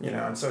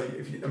 And so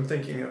I'm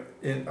thinking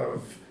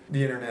of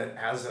the internet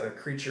as a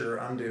creature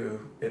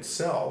unto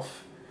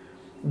itself,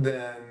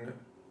 then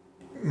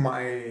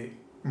my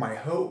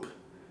hope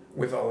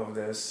with all of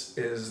this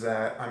is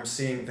that I'm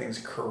seeing things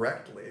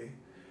correctly,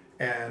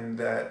 and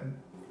that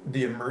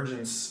the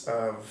emergence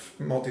of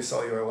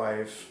multicellular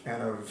life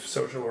and of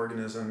social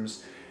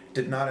organisms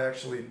did not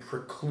actually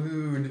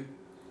preclude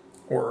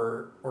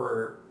or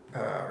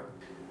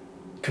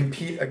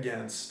compete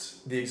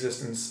against the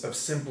existence of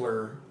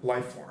simpler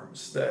life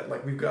forms. That,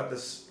 like, we've got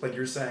this, like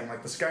you're saying,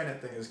 like the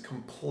Skynet thing is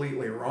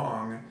completely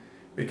wrong,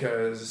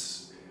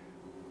 because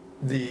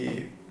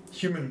the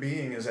human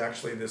being is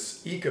actually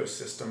this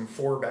ecosystem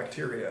for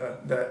bacteria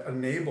that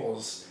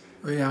enables.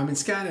 Well, yeah, I mean,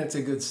 Skynet's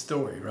a good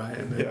story, right?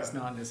 But it's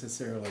not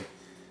necessarily.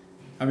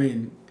 I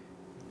mean,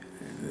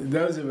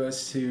 those of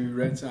us who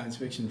read science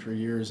fiction for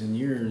years and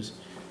years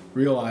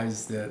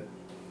realize that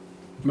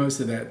most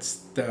of that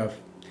stuff.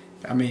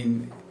 I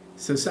mean,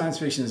 so science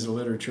fiction is a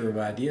literature of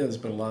ideas,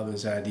 but a lot of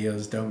those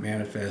ideas don't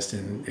manifest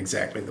in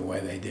exactly the way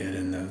they did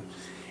and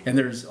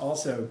there's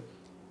also,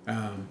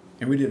 and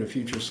we did a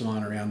future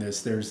salon around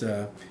this.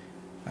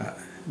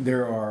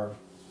 There are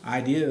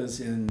ideas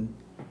in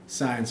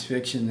science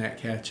fiction that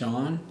catch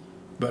on,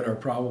 but are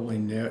probably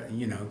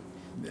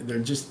they're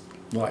just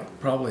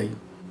probably,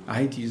 I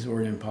hate to use the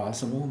word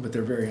impossible, but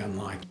they're very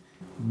unlikely.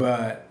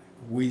 But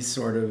we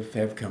sort of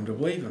have come to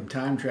believe them.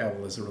 Time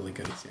travel is a really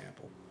good example.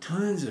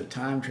 Tons of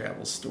time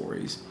travel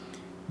stories,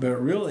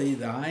 but really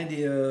the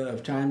idea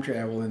of time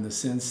travel in the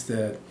sense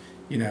that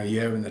you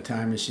have in the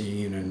time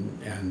machine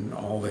and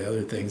all the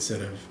other things that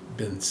have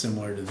been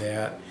similar to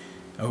that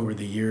over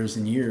the years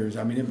and years.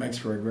 I mean, it makes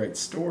for a great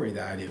story,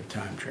 the idea of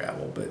time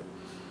travel, but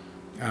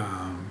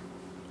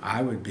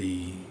I would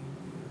be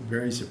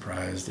very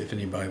surprised if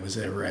anybody was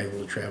ever able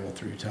to travel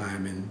through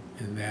time in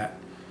that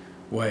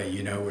way,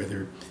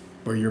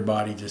 where your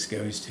body just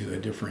goes to a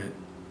different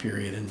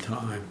period in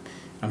time.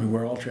 I mean,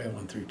 we're all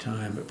traveling through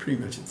time, but pretty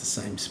much at the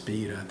same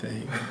speed, I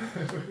think.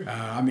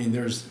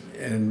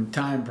 And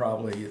time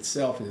probably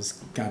itself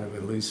is kind of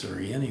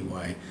illusory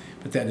anyway,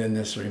 but that doesn't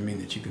necessarily mean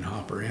that you can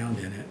hop around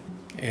in it.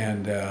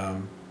 And,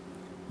 the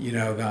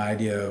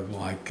idea of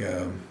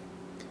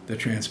the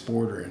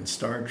transporter in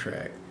Star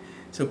Trek.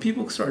 So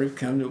people sort of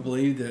come to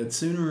believe that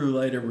sooner or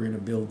later we're going to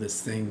build this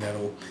thing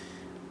that'll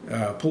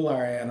pull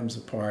our atoms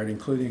apart,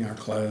 including our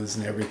clothes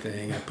and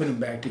everything, and put them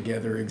back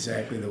together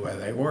exactly the way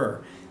they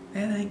were.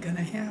 That ain't going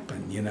to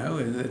happen,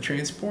 The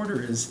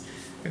transporter is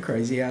a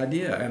crazy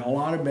idea, and a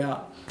lot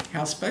about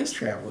how space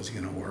travel is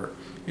going to work.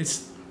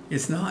 It's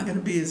not going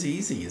to be as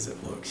easy as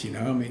it looks,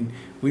 I mean,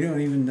 we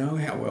don't even know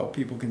how well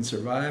people can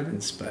survive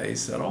in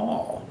space at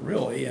all,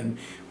 really, and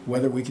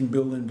whether we can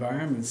build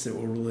environments that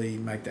will really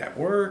make that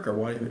work, or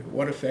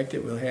what effect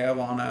it will have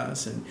on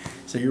us. And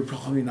so you're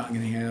probably not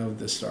going to have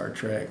the Star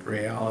Trek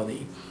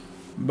reality.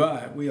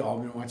 But we all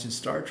been watching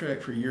Star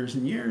Trek for years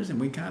and years,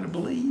 and we kind of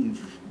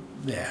believe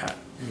that,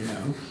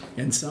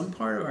 In some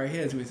part of our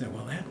heads, we think,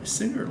 well,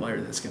 sooner or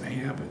later that's going to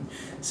happen.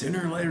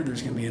 Sooner or later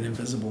there's going to be an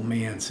invisible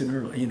man.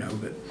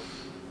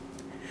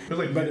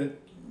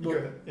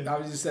 But I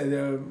was just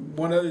saying,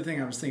 one other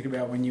thing I was thinking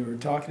about when you were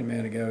talking a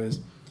minute ago is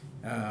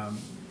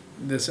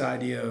this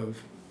idea of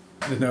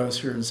the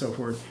noosphere and so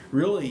forth.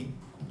 Really,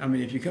 I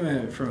mean, if you come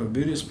at it from a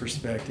Buddhist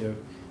perspective,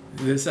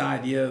 this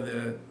idea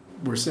that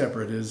we're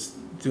separate is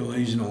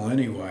delusional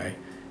anyway.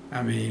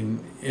 I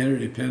mean,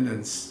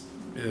 interdependence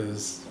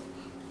is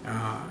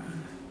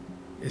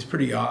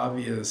pretty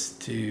obvious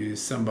to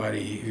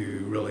somebody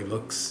who really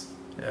looks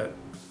at.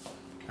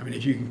 I mean,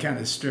 if you can kind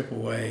of strip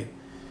away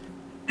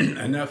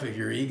enough of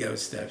your ego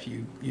stuff,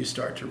 you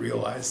start to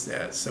realize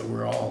that. So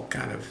we're all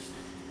kind of,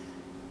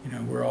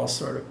 we're all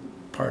sort of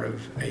part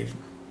of a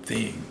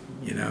theme,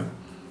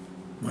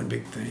 one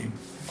big theme.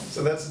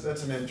 So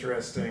that's an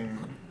interesting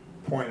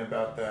point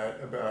about that,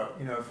 about,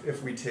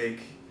 if we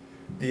take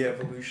the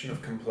evolution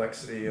of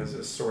complexity as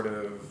a sort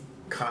of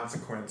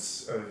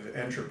consequence of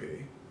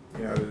entropy,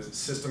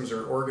 systems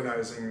are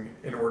organizing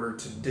in order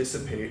to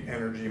dissipate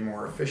energy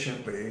more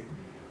efficiently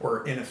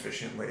or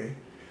inefficiently,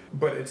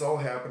 but it's all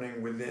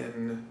happening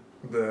within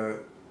the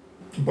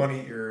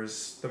bunny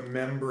ears, the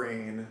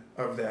membrane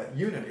of that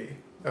unity,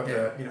 of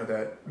that,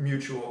 that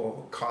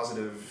mutual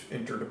causative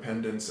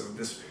interdependence of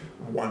this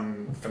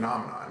one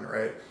phenomenon,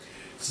 right?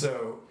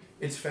 So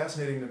it's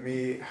fascinating to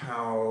me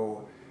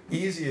how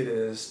easy it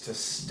is to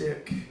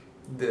stick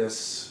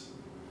this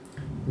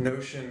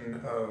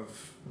notion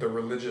of the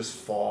religious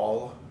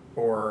fall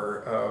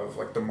or of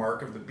like the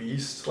mark of the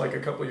beast, like a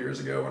couple of years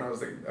ago when I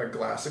was a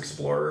glass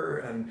explorer,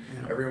 and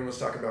everyone was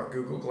talking about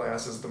Google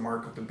Glass as the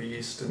mark of the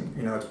beast, and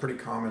it's pretty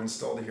common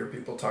still to hear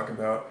people talk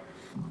about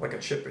like a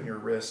chip in your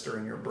wrist or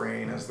in your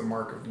brain as the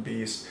mark of the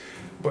beast.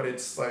 But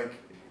it's like,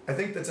 I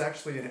think that's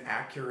actually an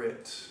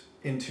accurate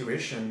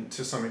intuition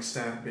to some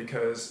extent,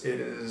 because it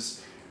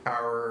is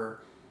our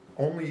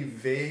only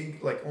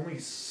vague, like only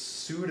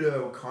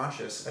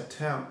pseudo-conscious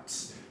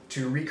attempts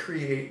to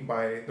recreate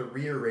by the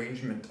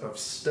rearrangement of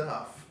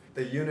stuff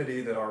the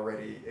unity that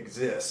already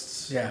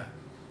exists. Yeah.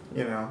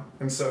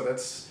 And so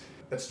that's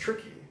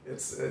tricky.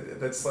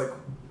 That's like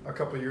a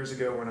couple of years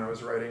ago when I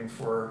was writing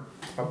for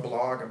a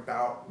blog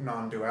about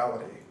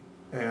non-duality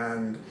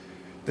and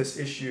this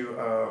issue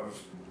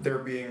of there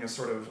being a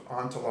sort of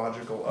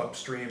ontological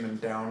upstream and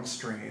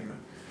downstream,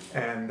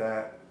 and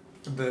that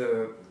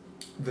the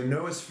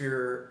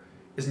noosphere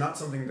is not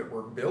something that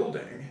we're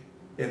building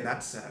in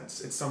that sense.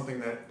 It's something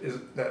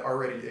that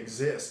already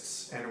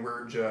exists, and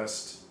we're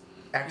just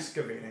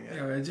excavating it.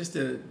 It's just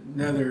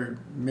another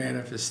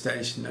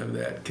manifestation of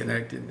that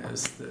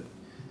connectedness that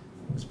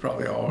was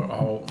probably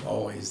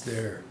always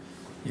there,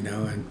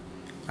 and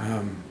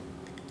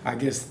I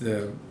guess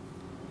the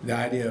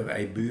idea of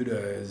a Buddha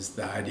is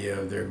the idea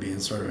of there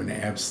being sort of an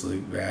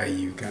absolute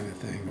value kind of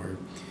thing,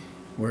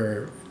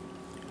 where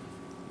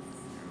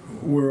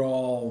we're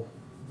all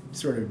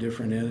sort of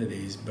different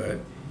entities, but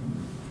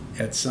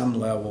at some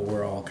level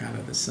we're all kind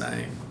of the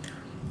same.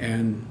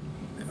 And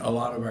a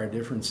lot of our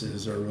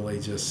differences are really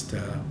just,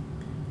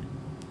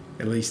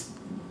 at least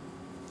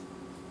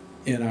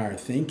in our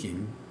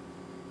thinking,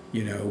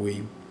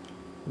 we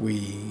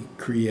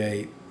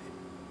create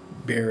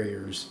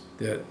barriers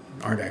that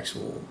aren't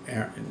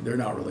they're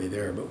not really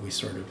there, but we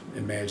sort of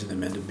imagine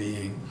them into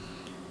being,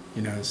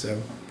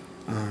 so,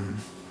 and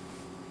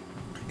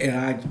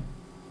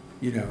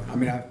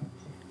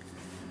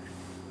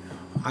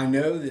I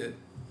know that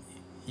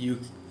you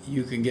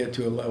can get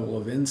to a level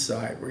of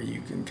insight where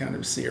you can kind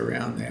of see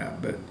around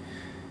that, but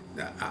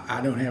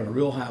I don't have a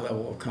real high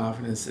level of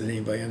confidence that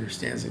anybody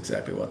understands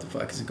exactly what the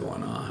fuck is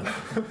going on.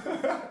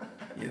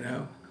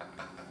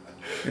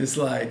 It's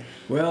like,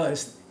 well,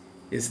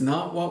 it's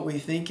not what we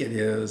think it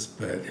is,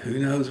 but who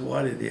knows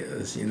what it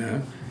is,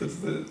 It's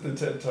the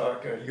TED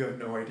Talk, you have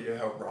no idea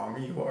how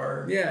wrong you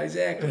are. Yeah,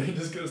 exactly. And he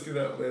just goes through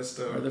that list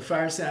of... Or the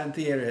Fireside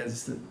Theater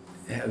has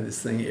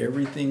this thing,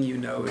 everything you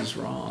know is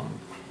wrong.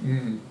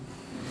 Mm.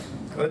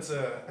 That's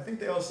I think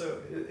they also,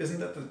 isn't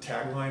that the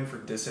tagline for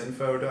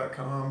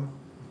disinfo.com?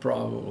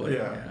 Probably,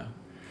 yeah.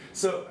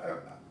 So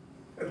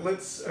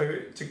let's,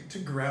 to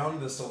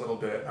ground this a little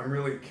bit, I'm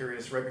really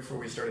curious, right before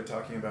we started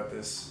talking about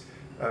this,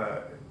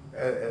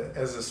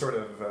 as a sort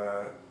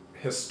of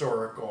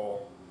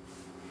historical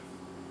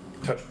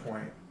touch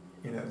point,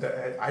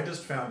 that I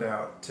just found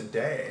out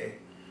today,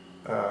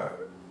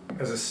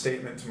 as a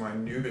statement to my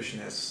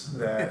noobishness,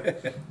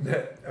 that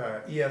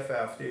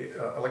EFF,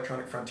 the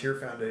Electronic Frontier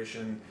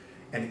Foundation,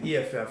 and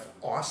EFF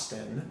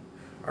Austin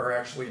are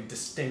actually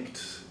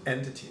distinct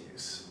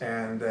entities,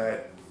 and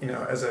that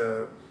as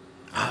a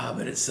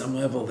but at some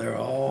level they're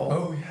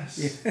all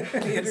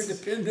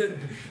interdependent.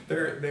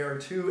 They are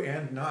two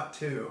and not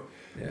two.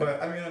 Yeah.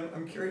 But I mean,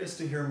 I'm curious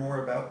to hear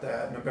more about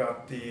that and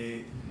about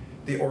the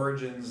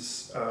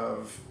origins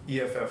of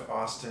EFF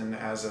Austin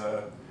as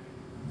an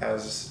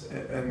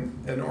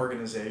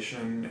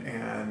organization,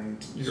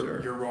 and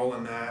your role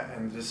in that,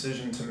 and the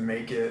decision to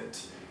make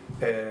it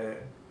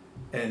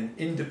an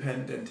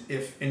independent,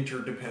 if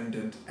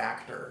interdependent,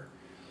 actor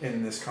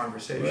in this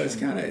conversation. Well,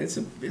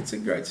 it's a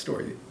great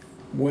story.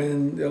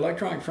 When the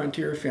Electronic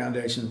Frontier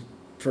Foundation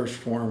first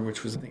formed,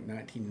 which was I think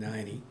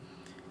 1990,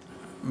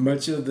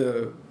 much of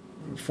the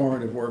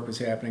formative work was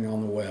happening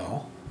on the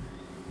well.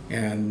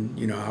 And,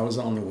 I was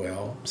on the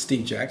well.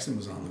 Steve Jackson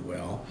was on the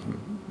well.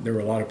 There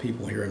were a lot of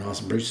people here in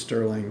Austin. Bruce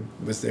Sterling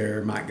was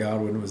there. Mike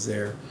Godwin was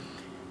there.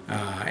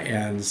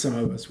 And some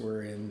of us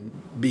were in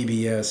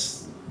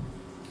BBS,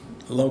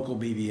 local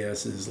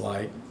BBSs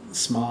like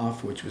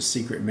SMOF, which was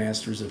Secret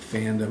Masters of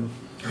Fandom.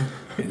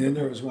 And then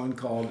there was one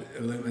called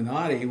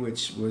Illuminati,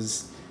 which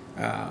was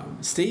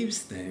Steve's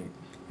thing.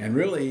 And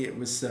really it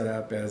was set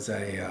up as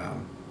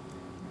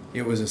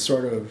it was a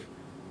sort of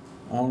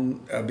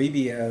on a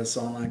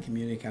BBS online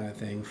community kind of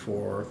thing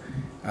for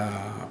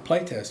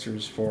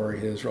playtesters for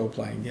his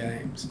role-playing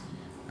games.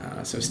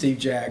 So Steve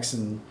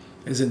Jackson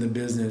is in the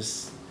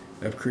business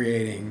of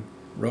creating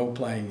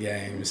role-playing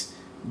games,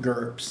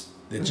 GURPS,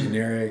 the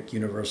generic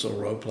universal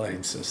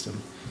role-playing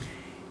system.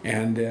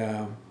 And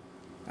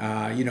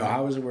I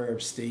was aware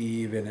of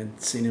Steve and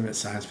had seen him at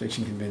science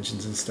fiction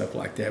conventions and stuff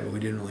like that, but we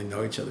didn't really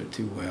know each other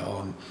too well.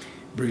 And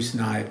Bruce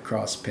and I had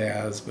crossed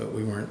paths, but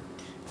we weren't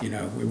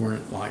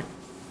like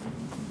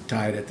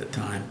tied at the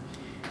time.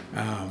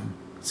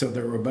 So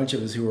there were a bunch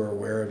of us who were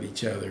aware of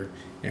each other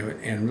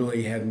and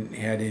really hadn't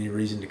had any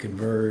reason to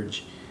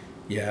converge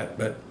yet.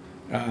 But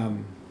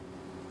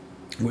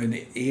when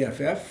the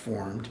EFF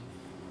formed,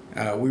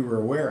 we were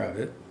aware of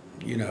it.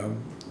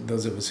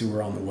 Those of us who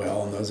were on the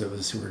well and those of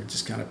us who were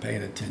just kind of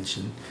paying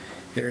attention.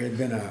 There had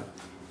been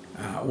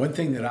one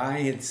thing that I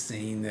had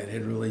seen that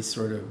had really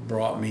sort of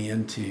brought me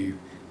into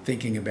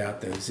thinking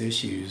about those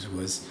issues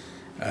was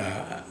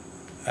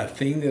a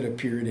thing that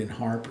appeared in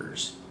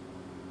Harper's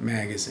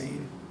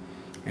magazine.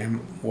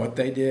 And what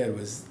they did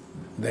was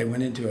they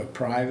went into a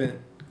private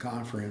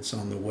conference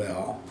on the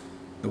well.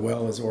 The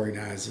well is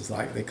organized as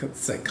they could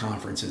say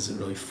conferences and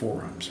really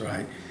forums,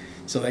 right?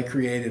 So they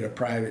created a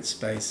private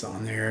space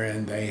on there,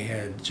 and they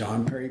had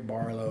John Perry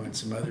Barlow and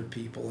some other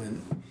people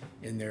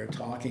in there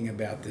talking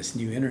about this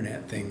new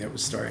internet thing that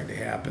was starting to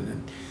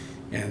happen,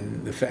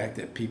 and the fact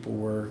that people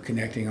were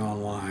connecting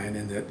online,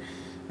 and that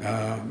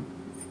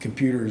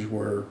computers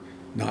were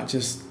not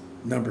just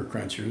number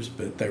crunchers,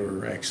 but they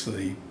were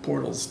actually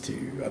portals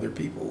to other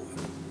people.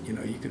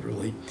 You could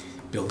really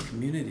build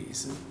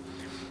communities,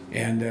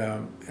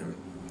 and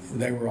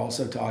they were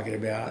also talking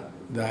about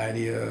the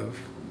idea of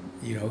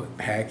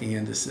hacking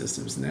into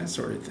systems and that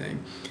sort of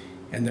thing.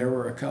 And there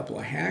were a couple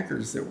of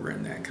hackers that were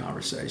in that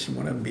conversation.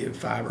 One of them being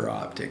Fiber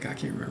Optic. I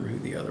can't remember who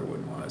the other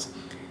one was.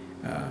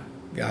 A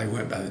guy who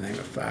went by the name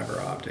of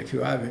Fiber Optic,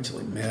 who I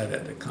eventually met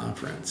at the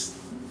conference.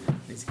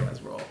 These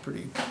guys were all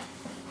pretty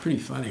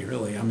funny,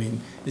 really. I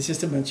mean, it's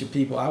just a bunch of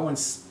people. I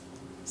once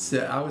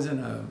said, I was in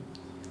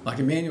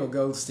Emmanuel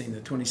Goldstein, the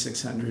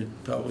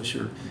 2600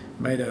 publisher,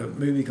 made a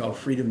movie called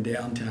Freedom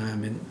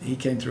Downtime, and he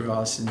came through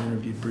Austin and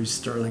interviewed Bruce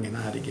Sterling and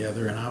I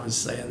together, and I was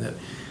saying that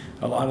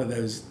a lot of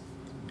those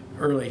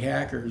early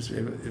hackers,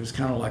 it was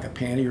kind of like a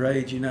panty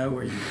raid,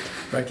 where you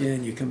break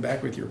in, you come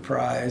back with your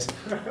prize.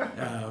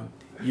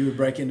 You would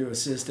break into a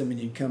system and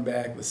you'd come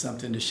back with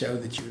something to show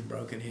that you had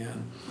broken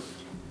in.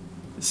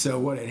 So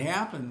what had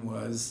happened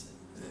was,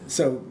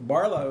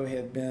 Barlow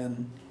had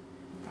been,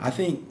 I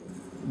think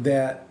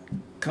that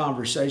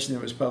conversation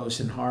that was published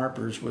in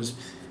Harper's was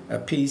a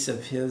piece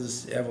of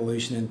his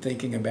evolution in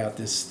thinking about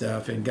this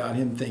stuff, and got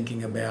him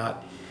thinking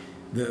about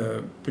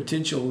the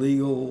potential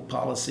legal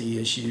policy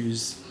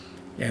issues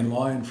and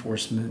law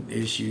enforcement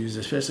issues,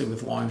 especially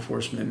with law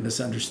enforcement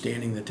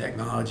misunderstanding the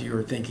technology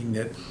or thinking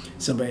that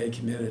somebody had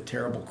committed a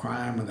terrible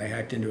crime when they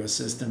hacked into a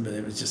system, but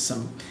it was just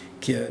some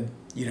kid,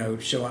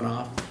 showing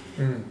off.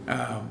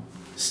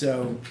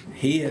 So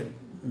he had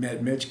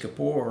met Mitch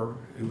Kapoor,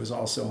 who was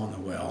also on the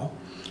well,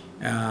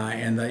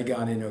 and they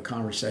got into a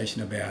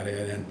conversation about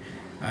it. And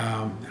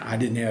I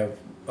didn't have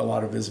a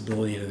lot of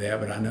visibility into that,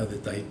 but I know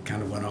that they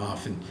kind of went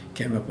off and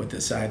came up with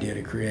this idea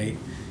to create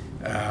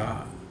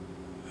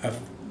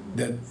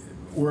that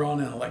we're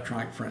on an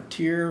electronic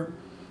frontier,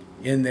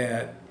 in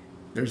that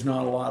there's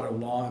not a lot of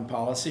law and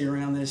policy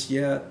around this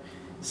yet.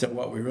 So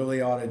what we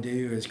really ought to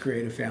do is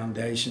create a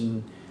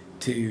foundation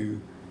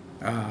to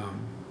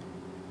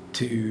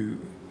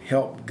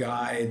help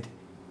guide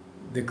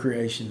the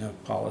creation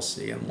of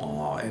policy and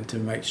law, and to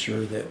make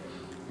sure that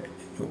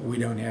we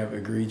don't have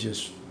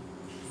egregious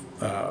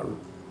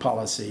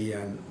policy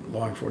and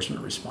law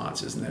enforcement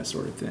responses and that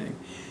sort of thing.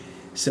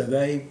 So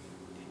they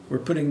were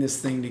putting this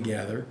thing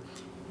together,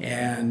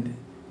 and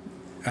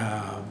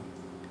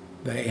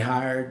they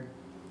hired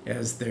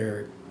as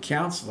their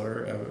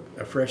counselor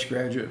a fresh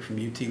graduate from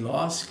UT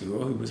Law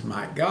School who was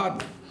Mike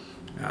Godwin,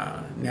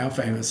 now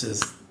famous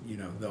as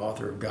the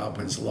author of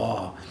Godwin's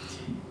Law.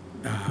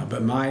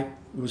 But Mike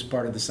was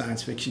part of the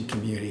science fiction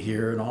community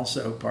here, and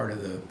also part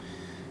of the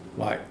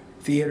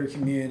theater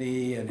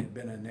community, and had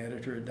been an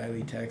editor at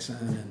Daily Texan,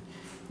 and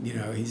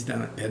he's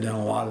had done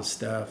a lot of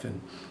stuff,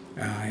 and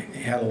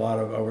had a lot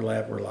of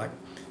overlap where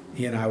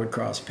he and I would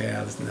cross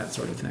paths and that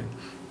sort of thing.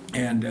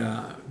 And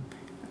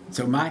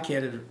so Mike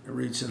had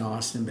roots in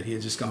Austin, but he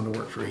had just gone to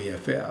work for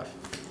EFF.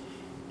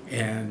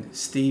 And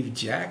Steve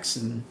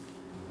Jackson,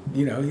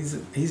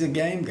 he's a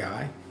game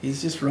guy.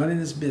 He's just running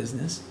his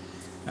business.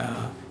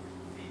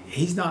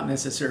 He's not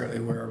necessarily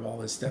aware of all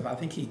this stuff. I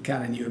think he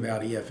kind of knew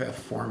about EFF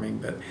forming,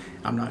 but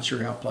I'm not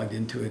sure how plugged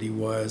into it he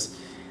was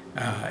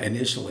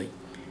initially.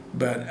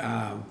 But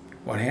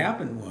what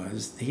happened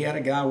was he had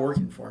a guy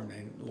working for him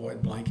named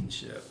Lloyd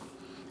Blankenship.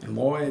 And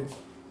Lloyd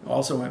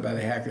also went by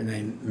the hacker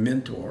named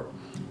Mentor,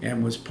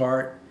 and was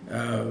part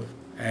of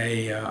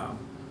a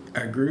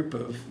group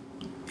of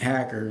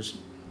hackers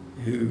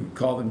who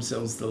called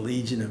themselves the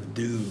Legion of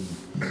Doom.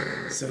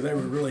 So they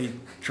were really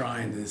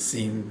trying to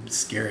seem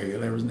scary.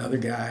 There was another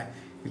guy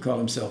He called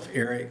himself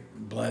Eric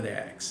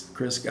Bloodaxe,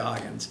 Chris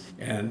Goggins.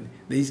 And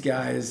these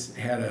guys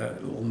had a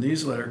little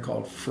newsletter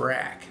called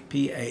FRAC,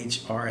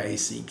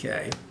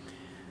 Phrack.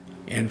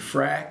 And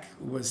FRAC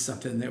was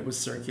something that was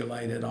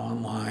circulated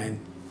online,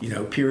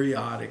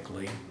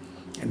 periodically.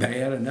 And they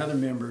had another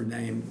member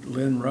named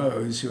Lynn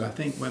Rose, who I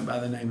think went by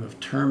the name of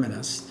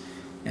Terminus.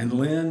 And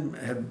Lynn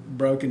had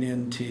broken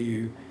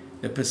into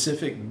the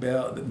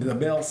the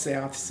Bell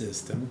South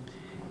system,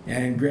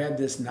 and grabbed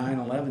this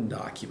 9/11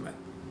 document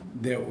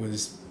that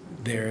was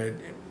there.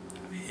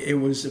 It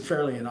was a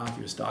fairly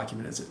innocuous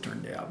document, as it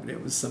turned out, but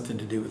it was something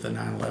to do with the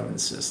 9/11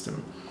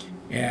 system.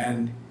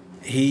 And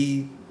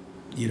he,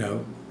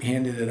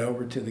 handed it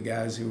over to the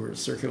guys who were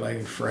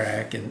circulating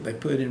FRAC, and they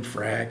put it in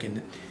FRAC,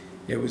 and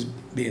it was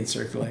being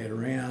circulated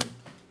around.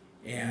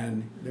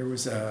 And there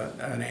was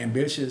an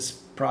ambitious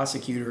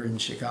prosecutor in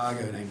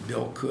Chicago named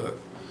Bill Cook,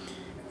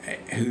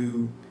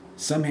 who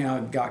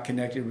somehow got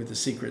connected with the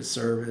Secret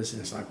Service,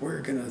 and it's like,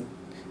 we're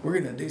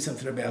gonna do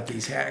something about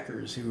these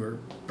hackers who are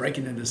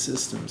breaking into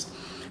systems.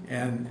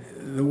 And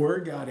the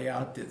word got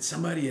out that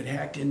somebody had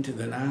hacked into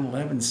the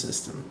 9/11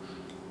 system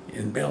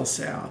in Bell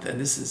South, and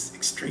this is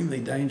extremely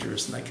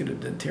dangerous, and they could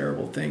have done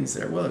terrible things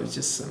there. Well, it was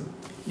just some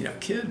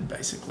kid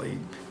basically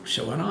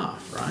showing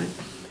off, right?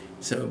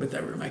 So, but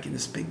they were making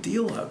this big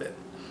deal of it.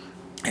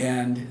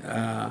 And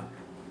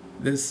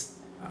this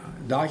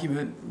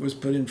document was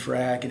put in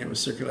FRAC, and it was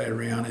circulated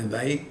around, and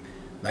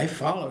they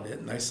followed it,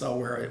 and they saw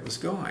where it was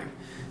going.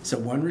 So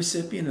one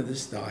recipient of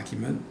this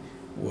document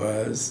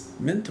was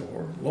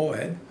Mentor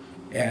Lloyd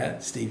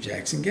at Steve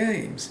Jackson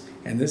Games.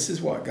 And this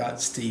is what got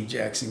Steve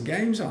Jackson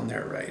Games on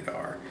their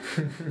radar.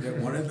 That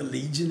one of the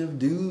Legion of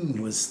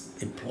Doom was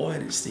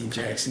employed at Steve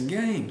Jackson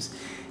Games.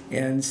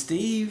 And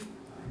Steve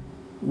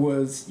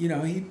was,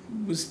 he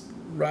was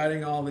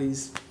writing all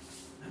these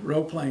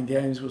role-playing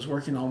games, was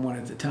working on one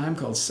at the time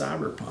called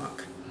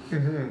Cyberpunk.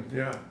 Mm-hmm,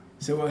 yeah.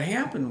 So what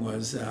happened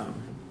was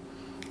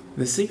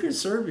the Secret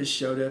Service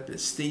showed up at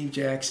Steve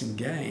Jackson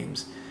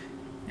Games,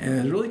 and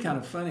it was really kind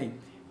of funny.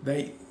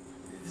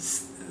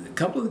 A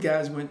couple of the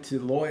guys went to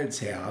Lloyd's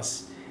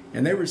house,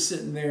 and they were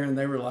sitting there, and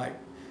they were like,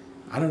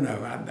 I don't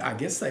know, I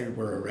guess they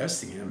were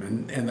arresting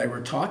him, and they were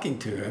talking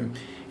to him,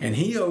 and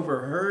he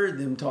overheard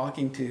them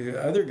talking to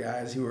other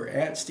guys who were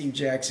at Steve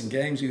Jackson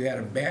Games who had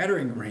a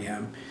battering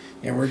ram,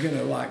 and were going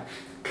to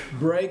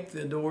break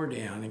the door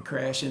down and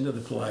crash into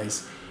the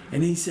place.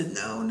 And he said,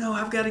 no,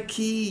 I've got a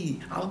key.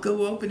 I'll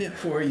go open it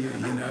for you,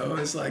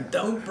 It's like,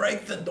 don't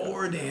break the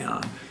door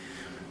down.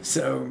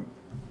 So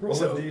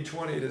roll a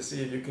D20 to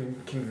see if you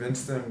can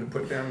convince them to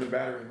put down the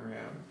battering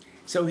ram.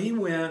 So he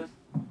went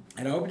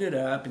and opened it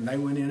up, and they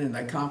went in and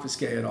they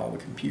confiscated all the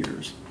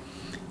computers.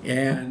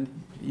 And,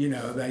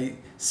 they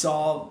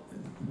saw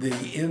the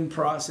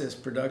in-process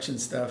production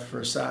stuff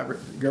for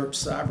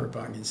GURPS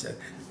Cyberpunk and said,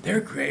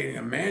 they're creating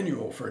a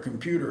manual for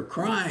computer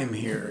crime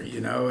here,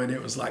 and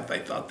it was like they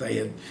thought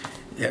they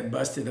had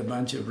busted a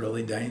bunch of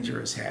really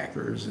dangerous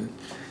hackers. And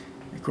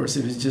of course,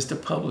 it was just a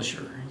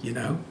publisher,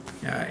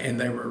 and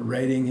they were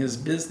raiding his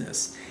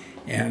business.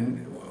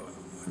 And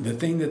the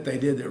thing that they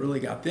did that really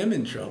got them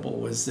in trouble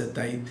was that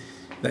they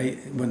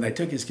when they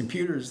took his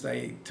computers,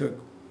 they took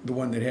the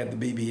one that had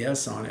the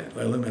BBS on it,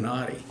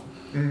 Illuminati.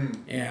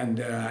 Mm-hmm. And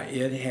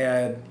it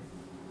had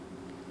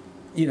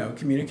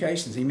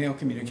communications, email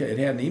communication. It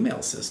had an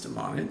email system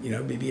on it.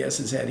 BBS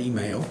has had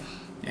email,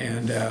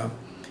 and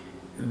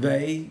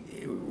they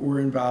were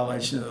in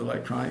violation of the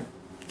Electronic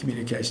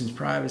Communications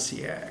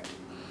Privacy Act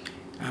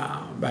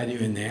by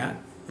doing that,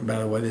 by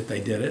the way that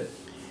they did it.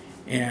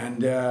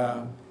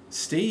 And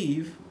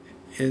Steve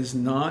is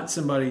not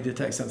somebody to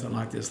take something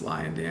like this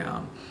lying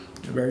down.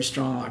 A very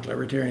strong,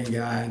 libertarian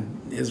guy,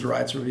 and his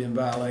rights were being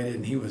violated,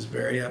 and he was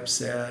very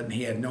upset, and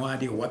he had no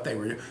idea what they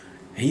were doing.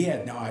 He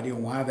had no idea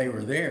why they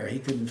were there. He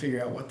couldn't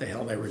figure out what the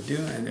hell they were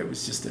doing. It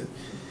was just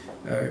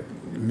a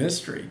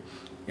mystery.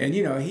 And,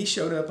 he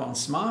showed up on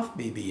SMOF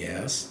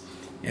BBS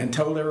and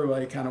told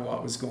everybody kind of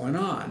what was going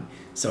on.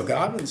 So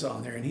Godwin's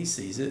on there and he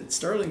sees it.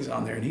 Sterling's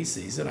on there and he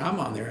sees it. I'm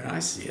on there and I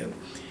see it.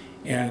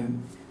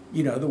 And,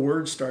 the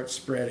word starts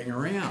spreading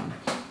around.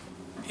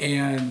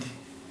 And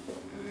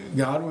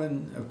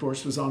Godwin, of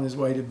course, was on his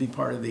way to be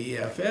part of the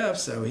EFF,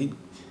 so he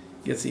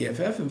gets the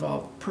EFF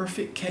involved.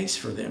 Perfect case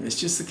for them. It's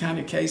just the kind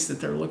of case that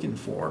they're looking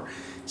for.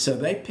 So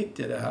they picked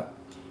it up,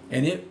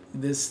 and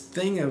this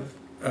thing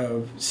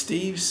of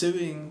Steve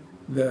suing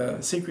the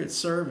Secret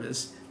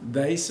Service,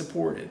 they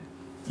supported.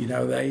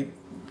 They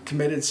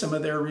committed some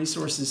of their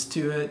resources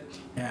to it,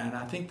 and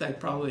I think they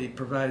probably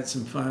provided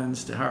some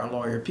funds to hire a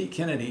lawyer. Pete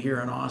Kennedy here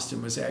in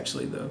Austin was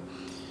actually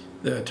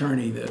the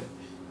attorney that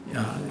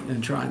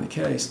in trying the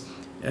case.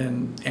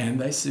 And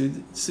they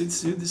sued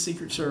the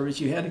Secret Service.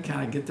 You had to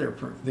kind of get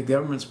the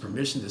government's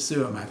permission to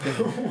sue them, I think.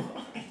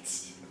 What?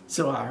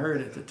 So I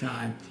heard at the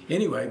time.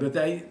 Anyway,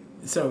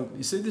 so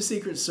you sued the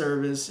Secret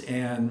Service,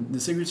 and the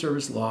Secret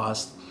Service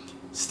lost.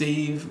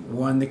 Steve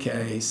won the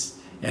case,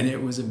 and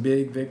it was a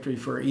big victory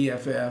for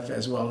EFF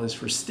as well as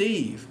for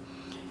Steve.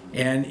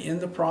 And in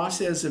the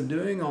process of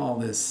doing all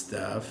this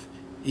stuff,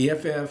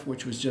 EFF,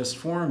 which was just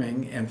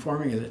forming as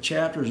a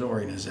chapters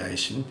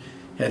organization,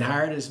 had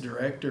hired as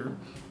director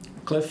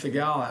Cliff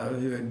Figallo,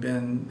 who had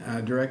been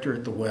director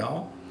at the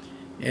Well,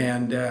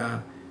 and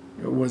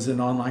was an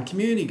online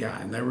community guy.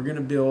 And they were going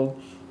to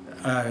build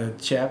a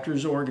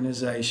chapters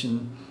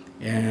organization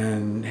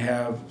and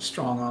have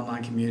strong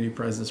online community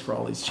presence for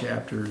all these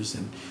chapters.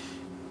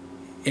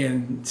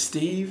 And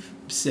Steve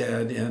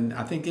said, and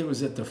I think it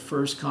was at the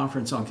first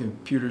conference on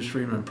computers,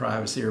 freedom, and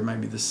privacy, or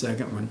maybe the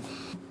second one,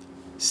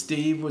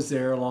 Steve was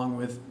there along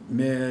with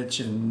Mitch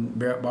and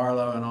Barrett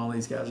Barlow and all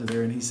these guys are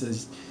there, and he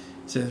says,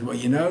 well,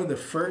 you know, the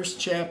first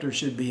chapter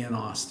should be in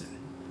Austin.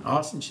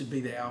 Austin should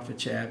be the alpha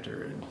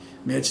chapter. And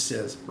Mitch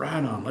says,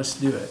 right on, let's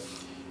do it.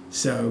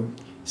 So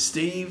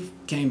Steve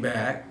came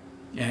back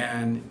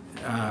and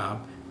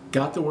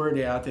got the word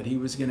out that he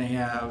was going to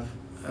have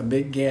a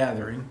big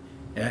gathering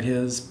at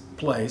his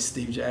place,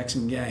 Steve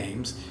Jackson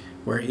Games,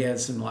 where he had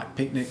some like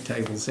picnic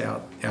tables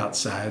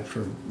outside for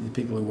the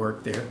people who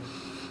worked there.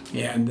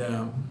 And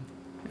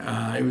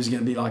it was going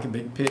to be like a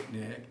big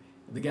picnic.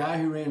 The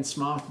guy who ran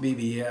Smoff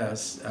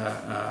BBS,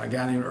 a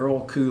guy named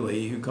Earl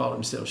Cooley, who called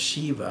himself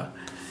Shiva.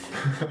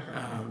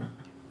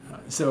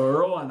 So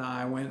Earl and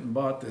I went and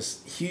bought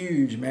this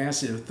huge,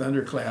 massive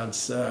Thundercloud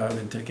sub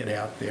and took it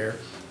out there.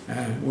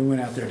 We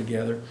went out there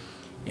together.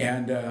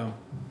 And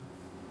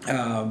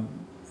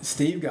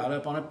Steve got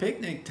up on a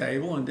picnic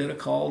table and did a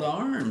call to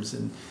arms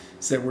and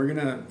said, we're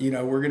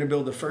gonna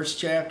build the first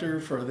chapter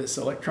for this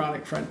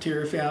Electronic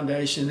Frontier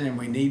Foundation, and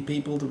we need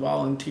people to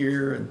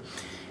volunteer.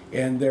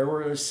 And there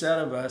were a set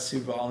of us who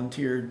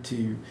volunteered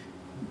to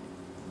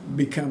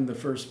become the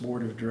first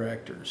board of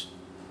directors.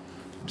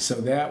 So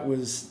that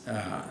was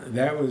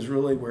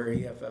really where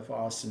EFF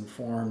Austin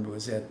formed,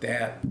 was at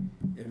that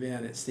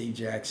event at Steve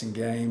Jackson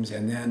Games.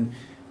 And then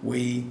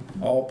we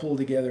all pulled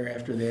together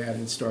after that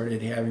and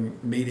started having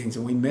meetings.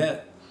 And we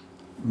met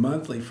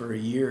monthly for a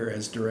year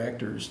as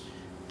directors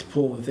to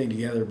pull the thing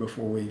together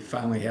before we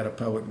finally had a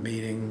public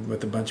meeting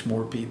with a bunch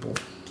more people.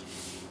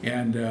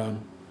 And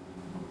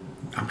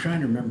I'm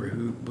trying to remember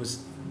who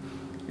was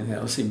in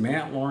that. Let's see,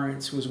 Matt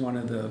Lawrence was one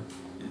of the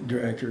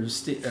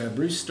directors.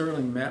 Bruce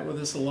Sterling met with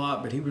us a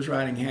lot, but he was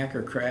writing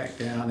Hacker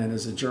Crackdown, and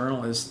as a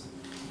journalist,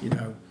 you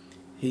know,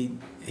 he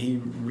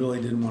really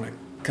didn't want to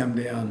come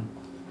down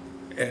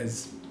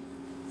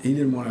he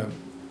didn't want to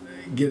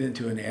get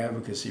into an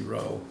advocacy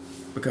role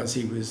because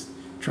he was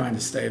trying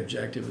to stay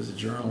objective as a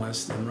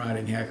journalist and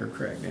writing Hacker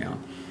Crackdown,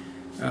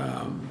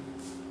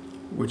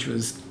 which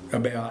was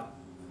about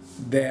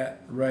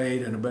that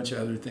raid and a bunch of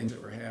other things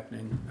that were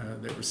happening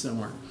that were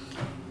similar.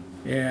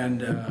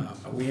 And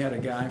we had a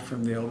guy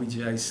from the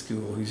LBJ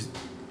school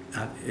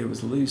it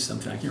was Lou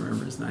something, I can't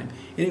remember his name.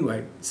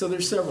 Anyway, so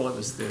there's several of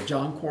us there.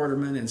 John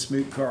Quarterman and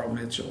Smoot Carl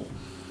Mitchell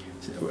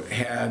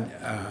had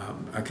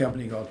a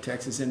company called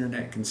Texas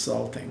Internet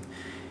Consulting.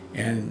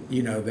 And,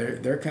 you know,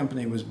 their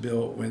company was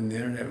built when the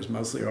internet was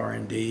mostly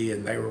R&D,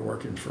 and they were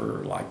working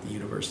for, like, the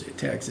University of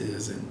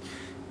Texas and,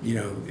 you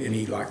know,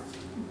 any, like,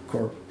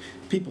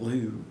 people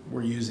who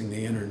were using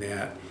the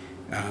internet.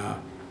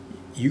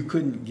 You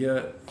couldn't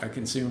get a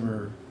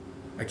consumer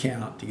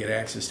account to get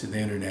access to the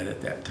internet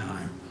at that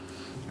time.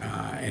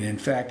 And in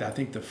fact, I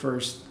think the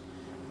first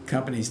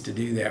companies to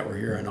do that were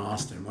here in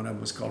Austin. One of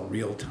them was called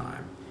Real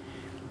Time.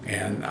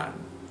 And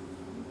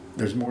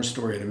there's more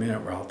story in a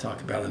minute where I'll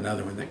talk about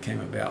another one that came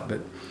about.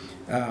 But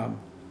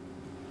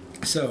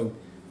so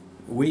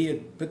we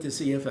had put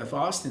this EFF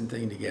Austin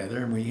thing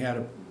together, and we had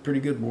a pretty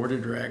good board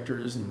of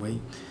directors, and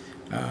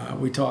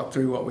we talked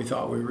through what we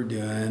thought we were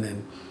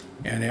doing,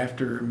 and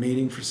after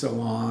meeting for so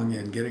long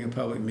and getting a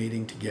public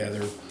meeting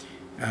together,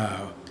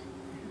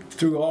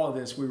 through all of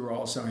this, we were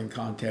also in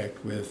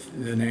contact with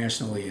the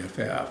National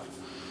EFF,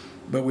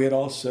 but we had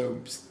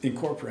also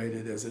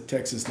incorporated as a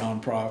Texas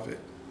nonprofit.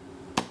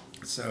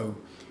 So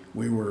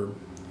we were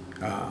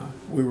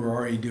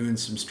already doing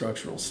some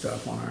structural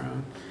stuff on our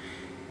own.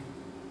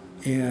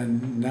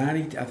 In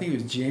I think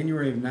it was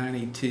January of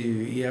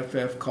 '92,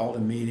 EFF called a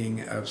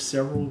meeting of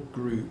several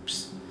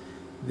groups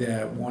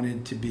that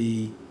wanted to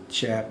be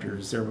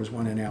chapters. There was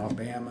one in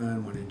Alabama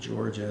and one in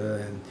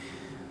Georgia,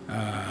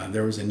 and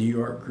there was a New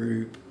York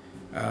group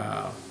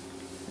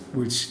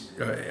which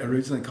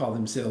originally called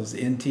themselves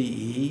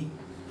NTE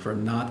for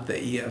Not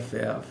the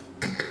EFF.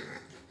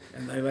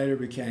 And they later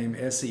became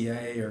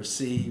SEA or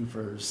C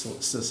for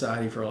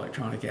Society for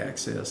Electronic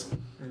Access.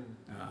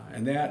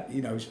 And that,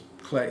 you know,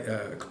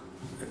 Shabir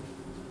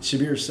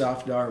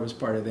Safdar was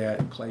part of that,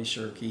 and Clay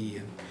Shirky,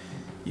 and,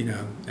 you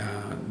know,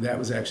 that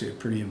was actually a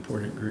pretty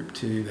important group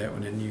too, that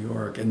one in New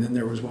York. And then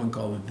there was one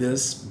called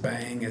This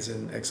Bang as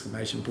an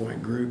exclamation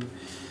point group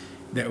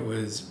that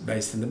was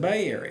based in the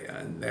Bay Area.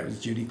 And that was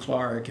Judy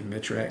Clark and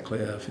Mitch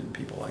Ratcliffe and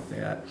people like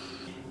that.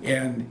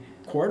 And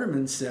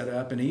Quarterman set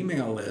up an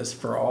email list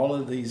for all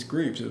of these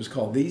groups. It was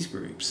called These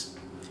Groups.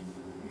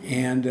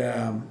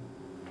 And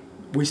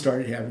we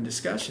started having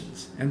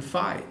discussions and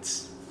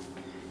fights.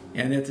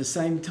 And at the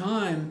same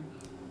time,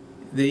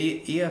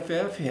 the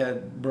EFF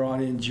had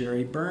brought in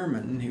Jerry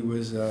Berman, who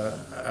was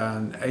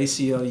an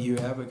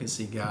ACLU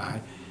advocacy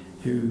guy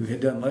who had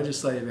done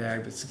legislative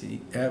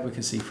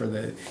advocacy for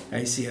the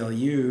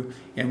ACLU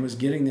and was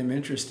getting them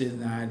interested in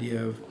the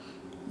idea of,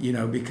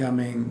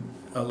 becoming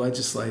a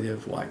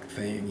legislative like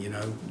thing,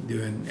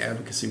 doing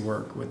advocacy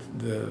work with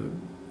the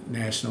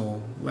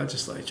national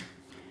legislature.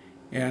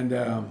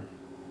 And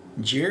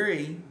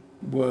Jerry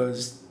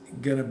was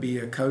going to be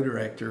a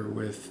co-director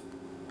with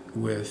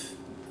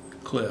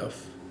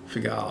Cliff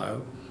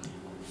Figallo.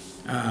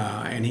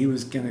 And he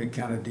was going to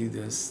kind of do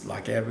this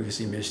like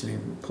advocacy mission,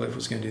 and Cliff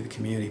was going to do the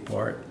community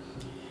part.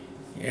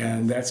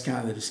 And that's kind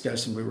of the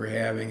discussion we were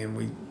having. And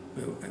we,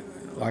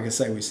 like I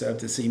say, we set up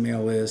this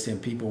email list,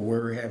 and people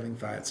were having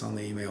fights on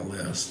the email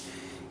list.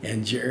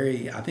 And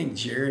I think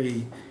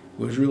Jerry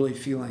was really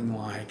feeling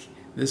like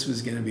this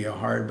was going to be a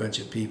hard bunch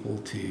of people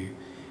to,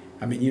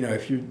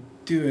 if you're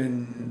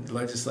doing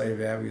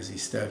legislative advocacy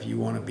stuff, you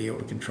want to be able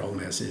to control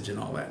message and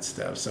all that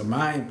stuff. So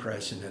my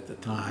impression at the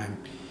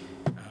time,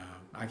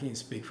 I can't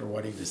speak for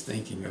what he was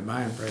thinking, but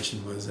my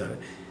impression was that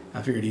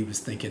I figured he was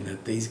thinking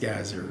that these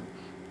guys are,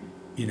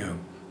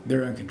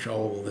 they're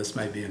uncontrollable. This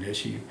may be an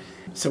issue.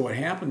 So what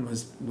happened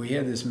was we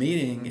had this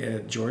meeting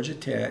at Georgia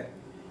Tech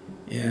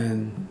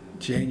in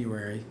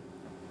January,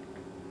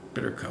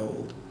 bitter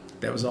cold.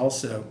 That was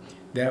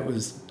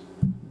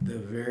the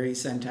very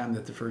same time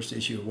that the first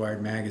issue of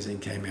Wired magazine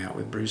came out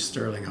with Bruce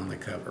Sterling on the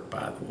cover,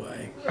 by the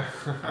way.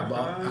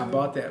 I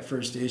bought that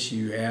first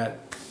issue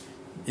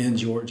in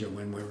Georgia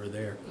when we were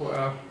there.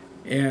 Wow.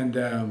 And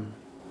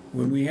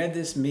when we had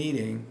this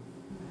meeting,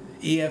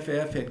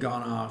 EFF had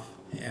gone off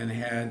and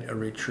had a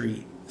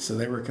retreat. So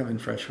they were coming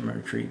fresh from a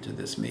retreat to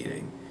this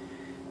meeting.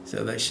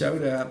 So they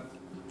showed up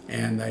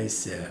and they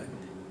said,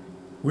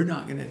 we're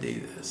not going to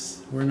do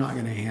this. We're not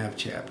going to have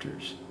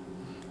chapters.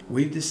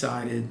 We've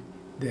decided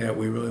that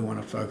we really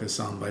want to focus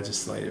on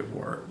legislative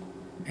work.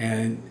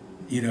 And,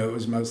 it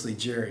was mostly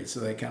Jerry. So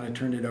they kind of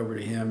turned it over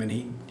to him, and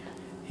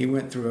he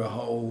went through a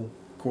whole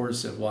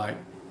course of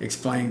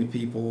explaining to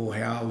people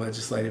how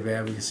legislative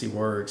advocacy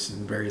works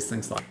and various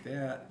things like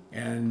that.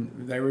 And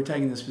they were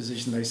taking this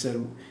position. They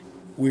said,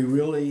 we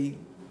really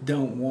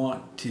don't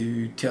want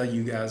to tell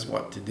you guys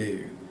what to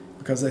do,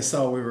 because they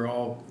saw we were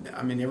all,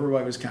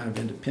 everybody was kind of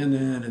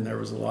independent, and there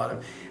was a lot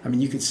of,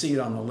 you could see it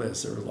on the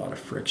list. There was a lot of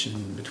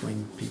friction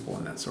between people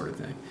and that sort of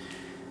thing.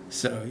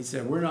 So he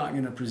said, we're not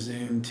going to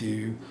presume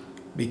to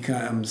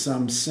become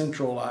some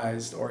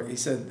centralized, or he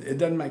said, it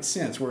doesn't make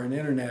sense. We're an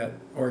internet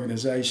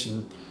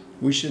organization.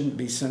 We shouldn't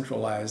be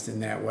centralized in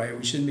that way.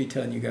 We shouldn't be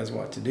telling you guys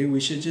what to do. We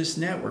should just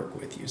network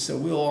with you. So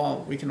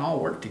we can all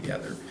work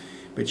together.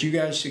 But you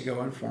guys should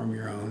go and form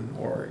your own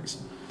orgs.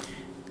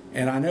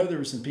 And I know there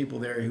were some people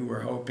there who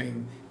were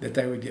hoping that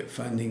they would get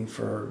funding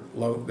for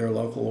their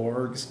local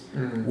orgs.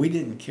 Mm. We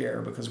didn't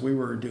care, because we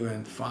were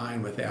doing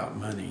fine without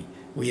money.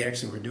 We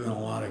actually were doing a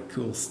lot of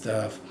cool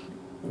stuff.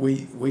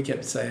 We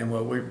kept saying,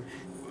 well,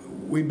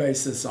 we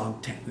base this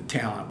on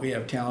talent. We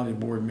have talented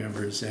board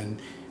members,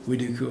 and we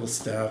do cool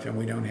stuff, and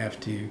we don't have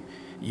to,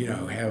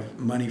 have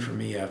money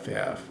from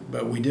EFF.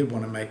 But we did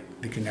want to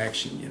make the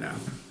connection,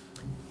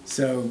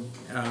 So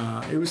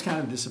it was kind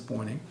of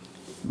disappointing.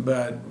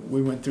 But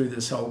we went through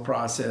this whole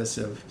process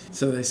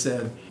so they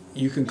said,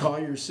 you can call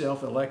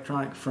yourself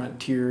Electronic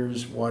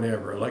Frontiers,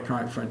 whatever,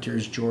 Electronic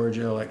Frontiers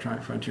Georgia,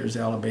 Electronic Frontiers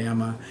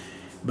Alabama,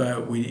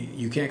 but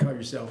you can't call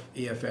yourself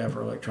EFF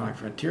or Electronic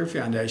Frontier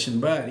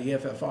Foundation, but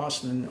EFF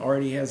Austin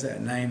already has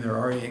that name. They're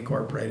already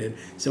incorporated,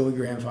 so we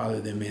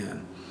grandfathered them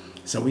in.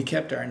 So we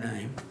kept our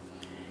name,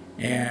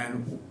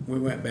 and we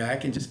went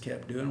back and just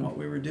kept doing what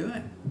we were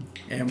doing.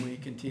 And we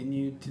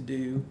continued to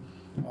do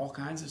all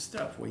kinds of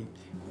stuff.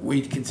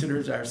 We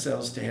considered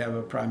ourselves to have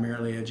a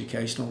primarily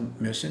educational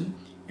mission,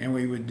 and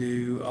we would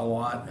do a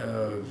lot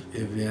of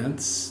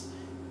events.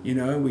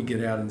 We'd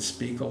get out and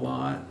speak a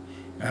lot.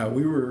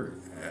 We were,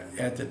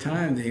 at the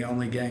time, the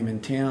only game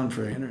in town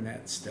for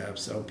internet stuff,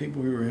 so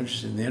people who were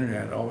interested in the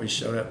internet always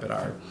showed up at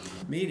our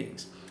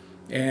meetings.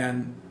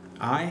 And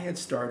I had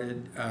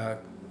started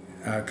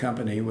a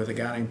company with a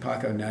guy named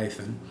Paco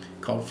Nathan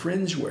called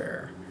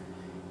Fringeware.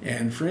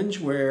 And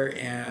Fringeware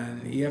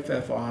and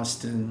EFF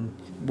Austin,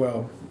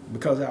 well,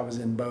 because I was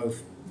in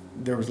both,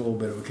 there was a little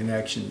bit of a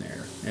connection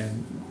there.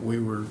 And we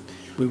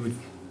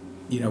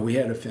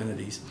had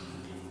affinities.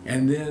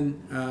 And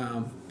then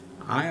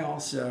I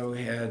also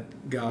had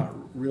got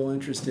real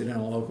interested in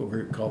a local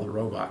group called the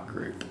Robot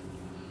Group.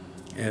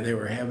 And they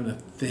were having a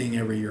thing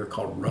every year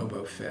called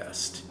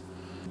RoboFest.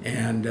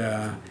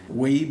 And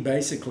we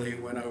basically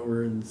went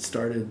over and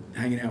started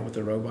hanging out with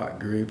the Robot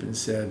Group and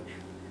said,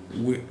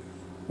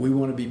 we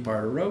want to be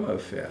part of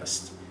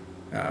RoboFest.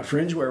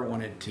 Fringeware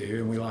wanted to,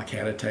 and we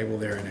had a table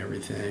there and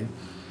everything.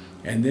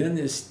 And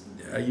then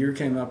a year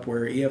came up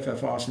where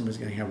EFF Austin was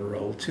going to have a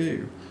role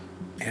too.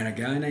 And a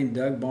guy named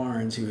Doug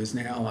Barnes, who is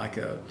now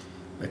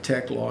a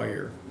tech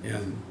lawyer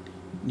in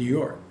New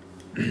York,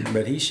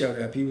 but he showed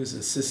up. He was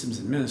a systems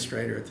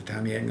administrator at the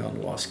time. He hadn't gone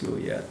to law school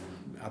yet.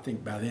 I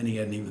think by then he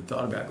hadn't even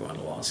thought about going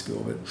to law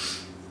school, but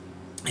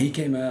he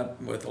came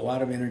up with a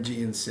lot of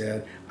energy and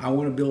said, I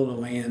want to build a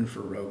land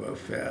for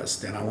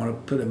RoboFest, and I want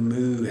to put a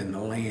moo in the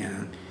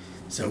land,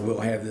 so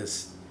we'll have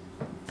this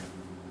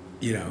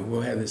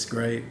we'll have this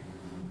great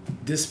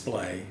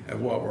display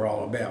of what we're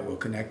all about. We'll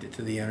connect it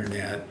to the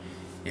internet,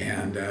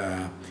 and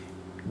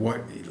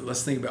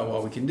let's think about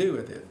what we can do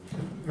with it.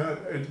 No,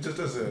 just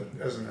as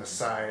an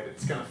aside,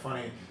 it's kind of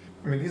funny.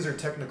 I mean, these are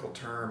technical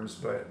terms,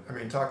 but I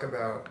mean, talk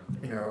about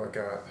like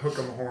a hook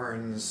 'em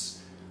horns,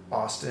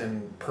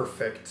 Austin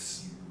perfect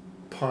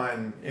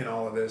pun in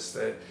all of this.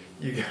 That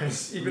you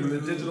guys, even in the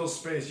digital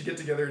space, you get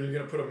together and you're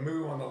going to put a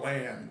moo on the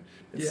land.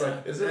 It's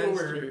like, is it a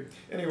weird?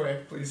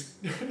 Anyway, please.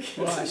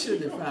 Well, I should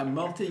define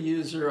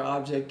multi-user,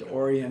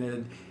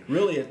 object-oriented,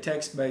 really a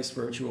text-based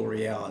virtual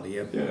reality,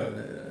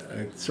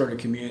 a sort of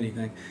community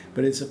thing.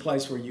 But it's a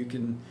place where you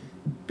can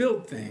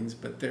build things,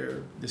 but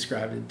they're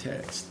described in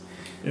text.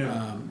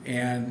 Yeah.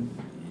 And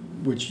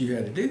which you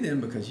had to do then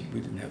because we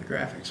didn't have the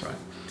graphics, right?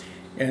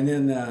 And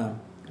then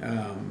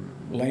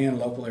LAN,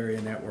 local area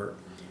network,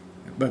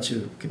 a bunch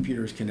of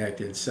computers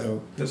connected.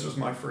 So this was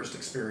my first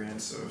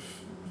experience of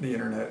the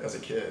internet as a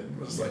kid.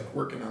 Was like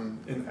working on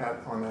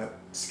that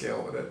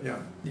scale with it. Yeah.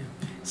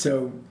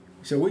 So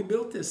we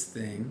built this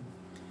thing,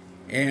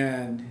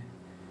 and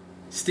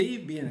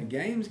Steve, being a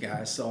games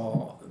guy,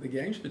 saw the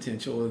games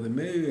potential of the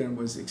Moo and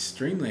was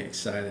extremely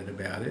excited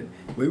about it.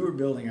 We were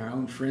building our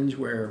own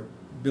fringeware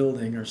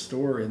building or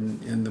store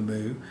in the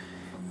Moo.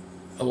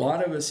 A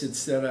lot of us had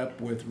set up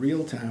with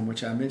real time,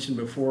 which I mentioned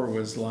before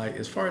was like,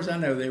 as far as I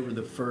know, they were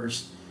the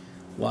first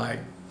like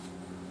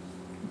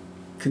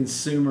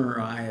consumer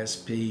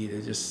ISP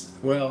to just,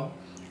 well,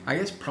 I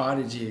guess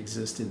Prodigy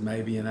existed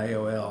maybe in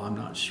AOL, I'm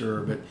not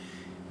sure,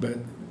 but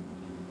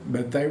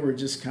they were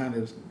just kind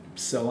of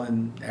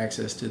selling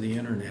access to the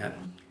internet,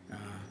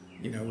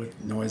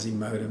 with noisy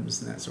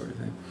modems and that sort of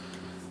thing.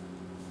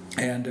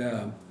 And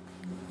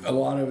a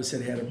lot of us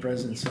had a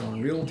presence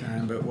on real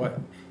time, but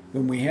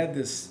when we had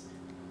this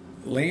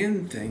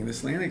LAN thing,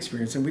 this LAN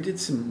experience, and we did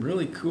some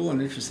really cool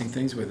and interesting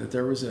things with it.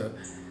 There was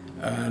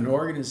an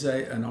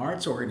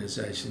arts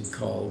organization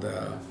called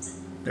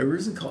they were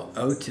originally called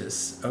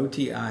Otis,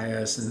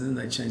 O-T-I-S, and then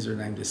they changed their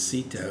name to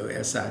CITO,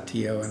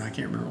 S-I-T-O, and I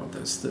can't remember what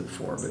those stood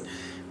for, but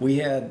we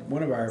had,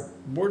 one of our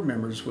board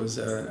members was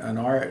an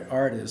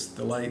artist,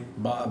 the late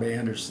Bob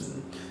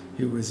Anderson,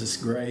 who was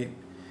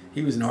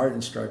he was an art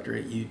instructor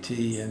at UT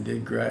and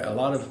did great,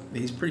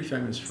 he's pretty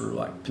famous for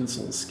like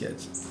pencil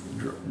sketch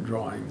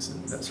drawings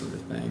and that sort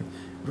of thing,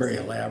 very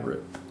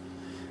elaborate.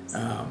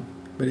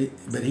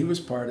 But he was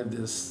part of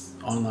this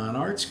online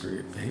arts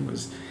group.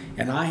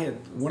 And I had,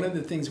 one of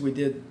the things we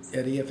did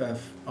at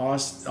EFF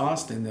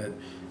Austin that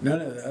none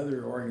of the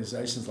other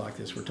organizations like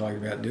this were talking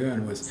about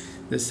doing was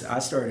this. I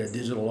started a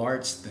digital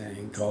arts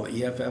thing called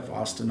EFF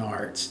Austin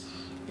Arts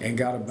and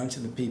got a bunch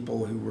of the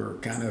people who were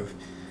kind of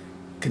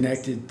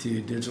connected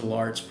to digital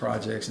arts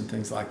projects and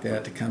things like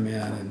that to come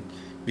in and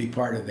be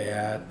part of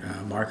that.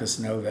 Marcus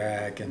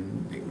Novak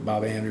and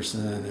Bob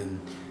Anderson,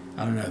 and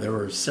I don't know, there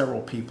were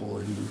several people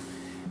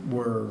who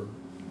were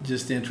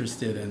just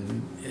interested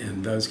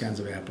in those kinds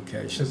of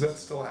applications. Is that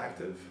still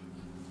active?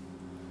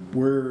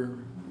 We're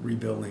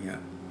rebuilding it.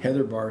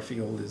 Heather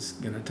Barfield is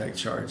going to take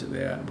charge of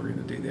that. We're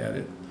going to do that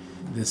at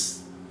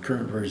this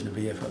current version of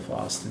EFF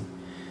Austin.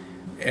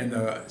 And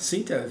the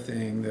CITO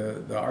thing,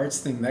 the arts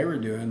thing they were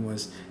doing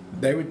was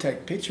they would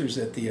take pictures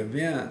at the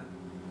event.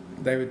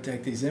 They would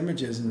take these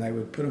images and they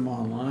would put them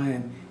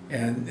online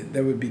and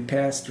they would be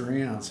passed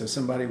around. So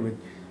somebody would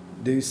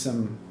do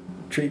some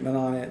treatment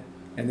on it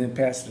and then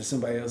pass it to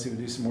somebody else who would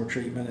do some more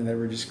treatment, and they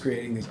were just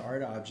creating these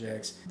art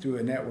objects through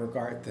a network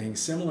art thing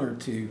similar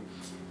to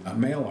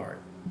mail art.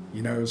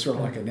 It was sort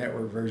of like a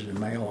network version of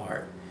mail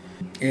art.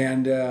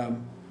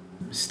 And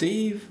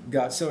Steve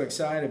got so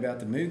excited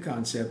about the Moo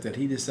concept that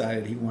he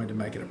decided he wanted to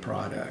make it a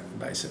product,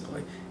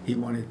 basically. He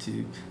wanted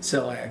to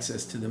sell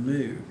access to the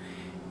Moo.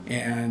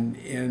 And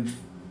in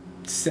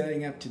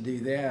setting up to do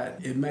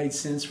that, it made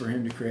sense for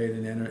him to create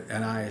an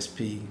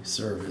ISP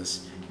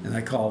service, and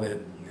they called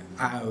it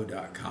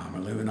IO.com,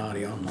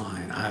 Illuminati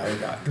Online,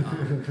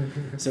 IO.com.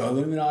 So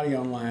Illuminati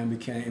Online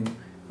became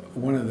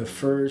one of the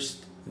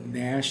first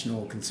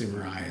national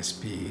consumer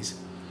ISPs.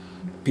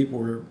 People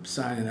were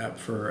signing up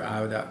for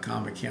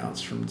IO.com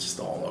accounts from just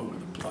all over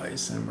the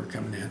place and were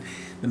coming in.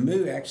 The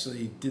Moo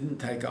actually didn't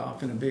take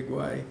off in a big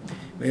way.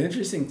 But an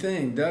interesting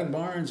thing, Doug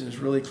Barnes is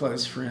really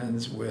close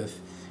friends with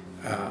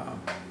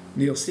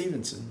Neil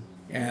Stephenson,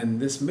 and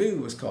this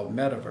Moo was called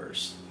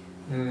Metaverse,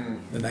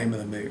 the name of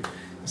the Moo.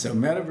 So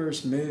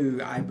Metaverse Moo,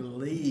 I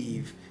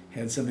believe,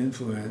 had some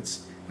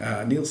influence.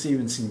 Neil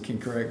Stephenson can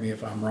correct me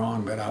if I'm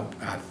wrong, but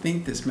I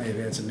think this may have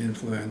had some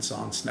influence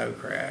on Snow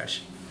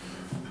Crash,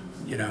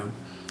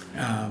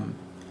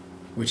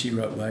 which he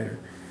wrote later.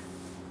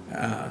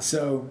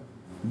 So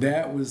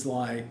that was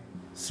like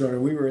sort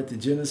of, we were at the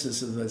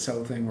genesis of this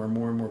whole thing where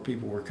more and more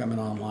people were coming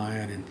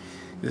online, and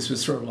this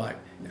was sort of like,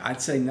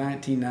 I'd say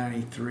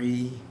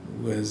 1993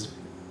 was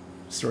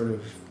sort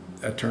of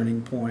a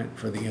turning point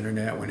for the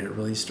internet when it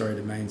really started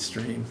to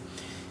mainstream.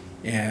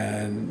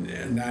 And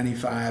in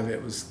 95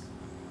 it was,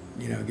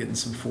 getting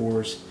some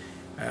force.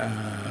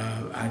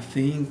 I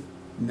think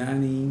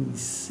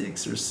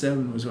 96 or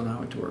 7 was when I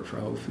went to work for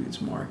Whole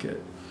Foods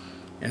Market,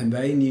 and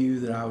they knew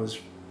that I was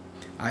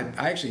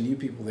I actually knew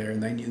people there,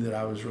 and they knew that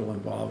I was real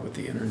involved with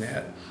the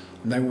internet,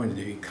 and they wanted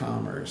to do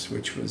e-commerce,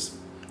 which was,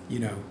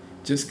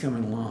 just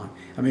coming along.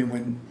 I mean,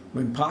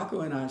 when Paco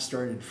and I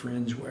started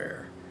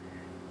Fringeware,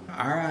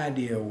 our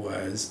idea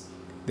was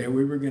that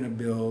we were going to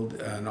build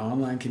an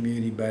online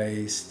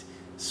community-based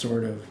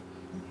sort of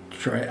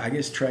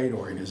trade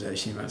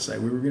organization, you might say.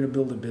 We were going to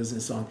build a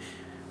business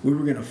we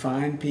were going to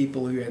find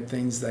people who had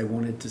things they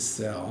wanted to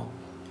sell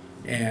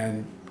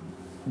and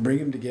bring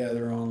them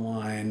together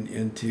online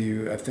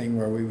into a thing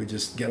where we would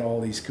just get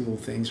all these cool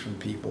things from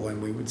people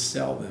and we would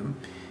sell them.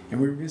 And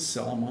we were going to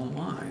sell them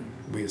online,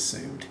 we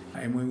assumed.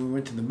 And when we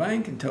went to the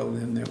bank and told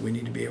them that we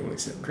need to be able to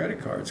accept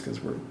credit cards because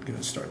we're going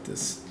to start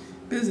this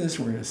business,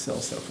 we're going to sell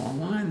stuff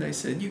online, they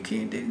said, you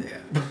can't do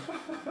that.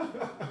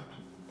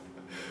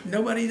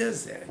 Nobody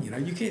does that.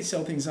 You can't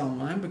sell things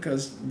online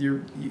because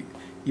there's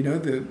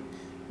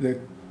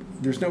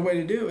no way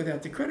to do it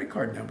without the credit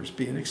card numbers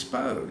being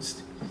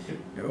exposed.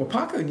 Well,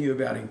 Paco knew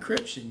about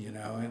encryption,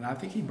 and I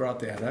think he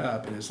brought that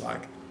up, and it's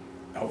like,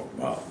 oh,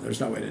 well, there's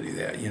no way to do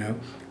that,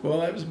 Well,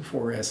 that was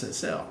before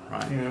SSL,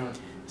 right? Yeah.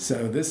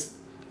 So this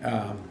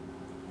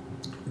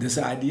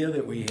idea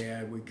that we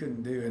had, we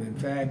couldn't do. And in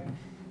fact,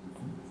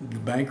 the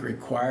bank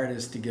required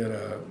us to get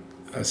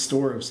a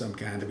store of some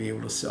kind to be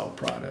able to sell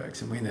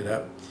products. And we ended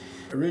up,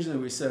 originally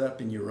we set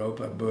up in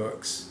Europa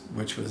Books,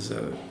 which was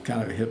a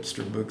kind of a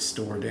hipster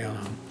bookstore down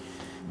on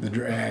the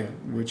Drag,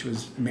 which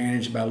was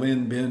managed by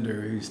Lynn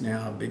Bender, who's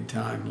now a big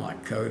time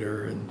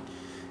coder and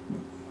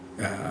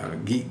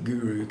geek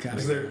guru kind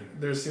of.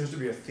 There seems to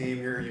be a theme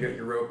here. You got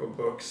Europa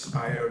Books,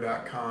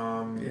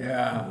 IO.com.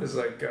 Yeah. It's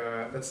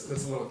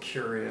that's a little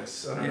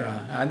curious. I don't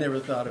know. I never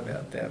thought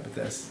about that, but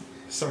that's.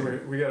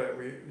 Maybe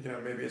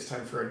it's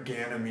time for a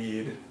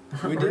Ganymede.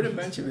 We did a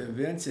bunch of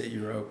events at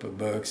Europa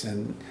Books,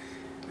 and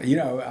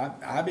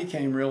I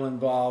became real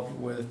involved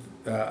with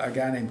a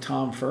guy named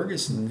Tom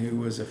Ferguson, who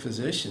was a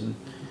physician,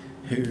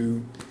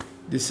 who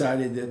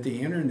decided that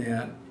the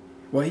internet.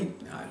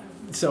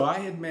 So I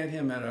had met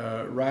him at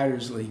a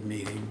Writers League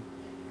meeting,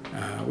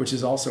 which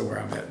is also where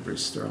I met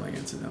Bruce Sterling,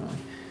 incidentally.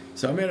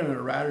 So I met him at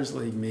a Writers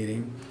League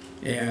meeting,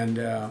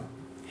 and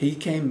he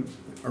came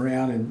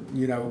around,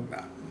 and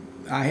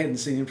I hadn't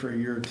seen him for a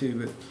year or two,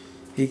 but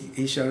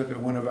he showed up at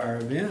one of our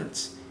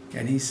events,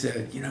 and he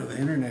said, the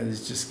internet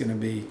is just going to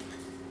be,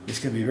 it's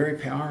going to be very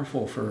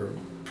powerful for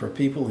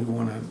people who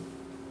want to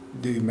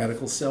do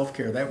medical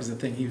self-care. That was the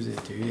thing he was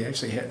into. He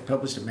actually had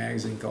published a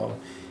magazine called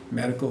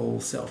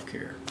Medical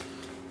Self-Care.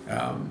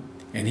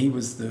 And he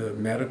was the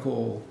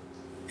medical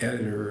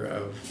editor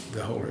of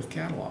the Whole Earth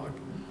Catalog.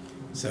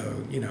 So,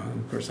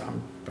 of course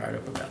I'm fired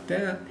up about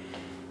that.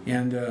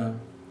 And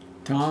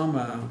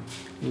Tom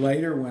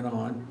later went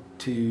on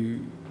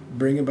to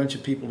bring a bunch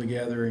of people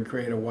together and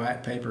create a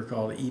white paper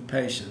called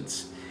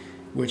ePatients,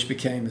 which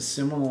became a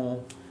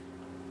seminal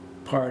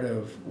part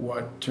of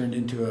what turned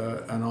into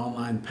an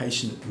online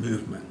patient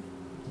movement,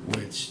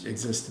 which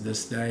exists to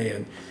this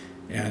day.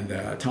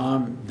 And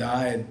Tom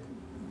died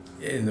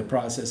in the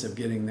process of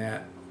getting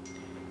that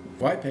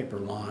white paper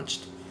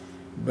launched,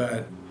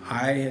 but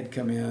I had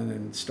come in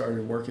and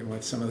started working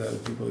with some of the other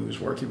people he was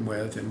working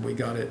with, and we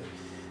got it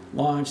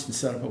launched and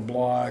set up a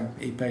blog,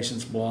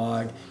 ePatients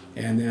blog,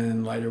 and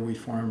then later we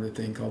formed a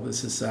thing called the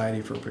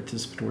Society for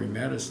Participatory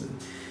Medicine.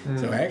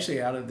 So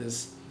actually out of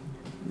this,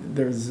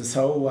 there's this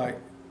whole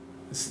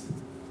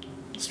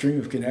stream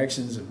of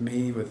connections of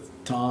me with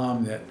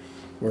Tom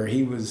where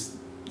he was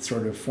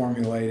sort of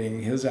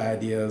formulating his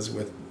ideas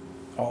with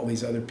all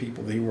these other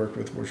people that he worked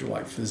with, which were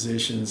like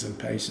physicians and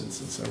patients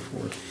and so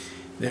forth,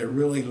 that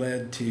really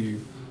led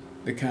to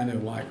the kind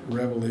of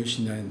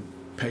revolution in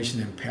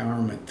patient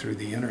empowerment through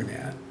the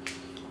internet.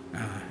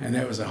 And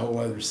that was a whole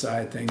other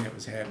side thing that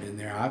was happening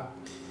there.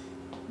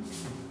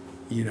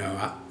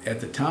 At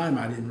the time,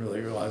 I didn't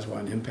really realize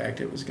what an impact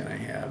it was going to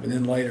have. And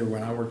then later,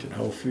 when I worked at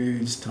Whole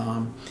Foods,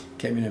 Tom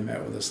came in and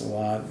met with us a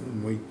lot,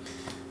 and we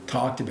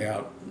talked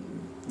about,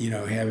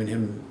 having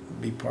him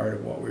be part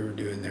of what we were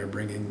doing there,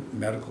 bringing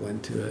medical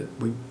into it.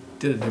 We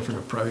did a different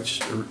approach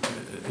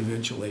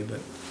eventually, but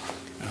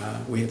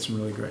we had some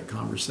really great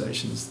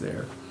conversations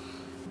there.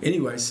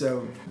 Anyway,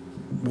 so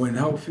when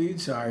Whole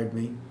Foods hired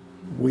me,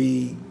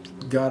 we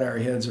got our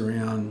heads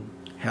around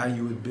how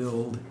you would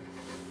build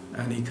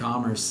an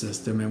e-commerce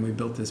system, and we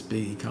built this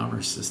big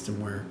e-commerce system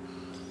where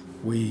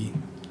we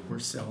were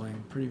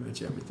selling pretty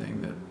much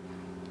everything that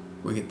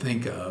we could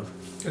think of.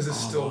 Is this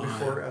still online.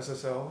 before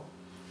SSL?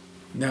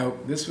 No,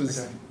 this was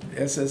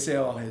Okay.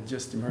 SSL had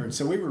just emerged.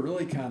 So we were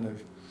really kind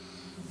of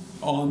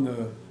on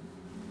the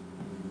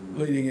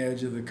leading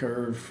edge of the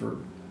curve for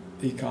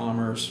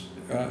e-commerce.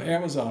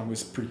 Amazon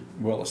was pretty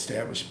well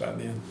established by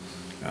then,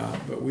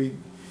 but we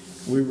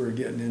were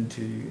getting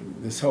into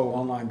this whole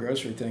online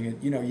grocery thing.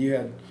 And, you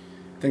had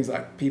things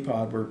like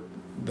Peapod where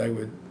they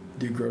would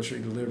do grocery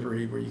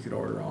delivery where you could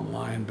order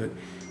online, but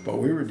what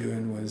we were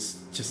doing was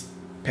just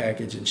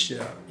package and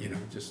ship,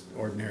 just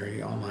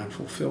ordinary online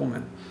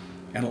fulfillment.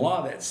 And a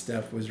lot of that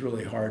stuff was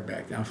really hard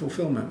back then.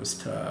 Fulfillment was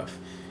tough.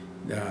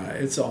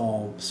 It's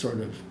all sort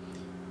of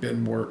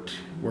been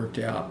worked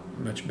out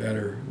much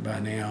better by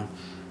now.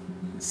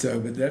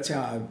 But that's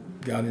how I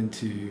got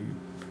into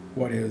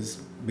what has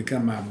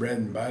become my bread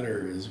and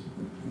butter is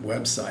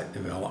website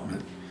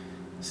development.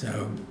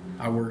 So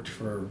I worked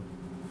for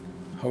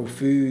Whole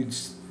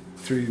Foods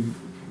through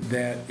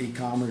that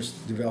e-commerce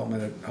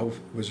development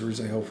was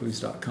originally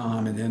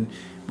WholeFoods.com, and then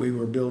we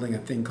were building a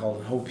thing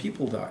called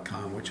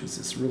WholePeople.com, which was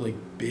this really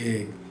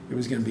big, it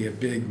was going to be a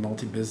big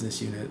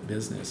multi-business unit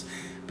business.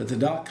 But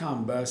the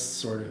 .com bust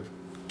sort of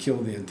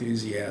killed the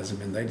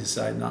enthusiasm, and they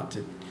decided not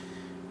to.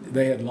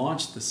 They had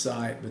launched the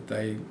site, but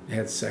they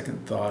had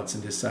second thoughts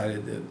and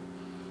decided that,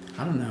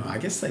 I don't know, I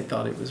guess they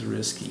thought it was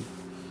risky.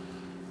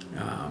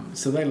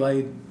 So they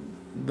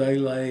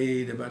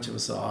laid a bunch of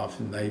us off,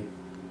 and they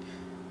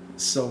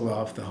sold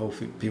off the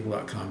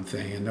WholePeople.com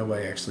thing, and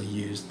nobody actually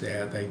used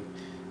that.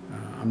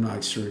 I'm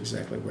not sure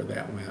exactly where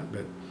that went,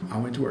 but I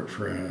went to work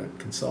for a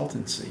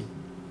consultancy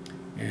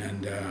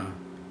and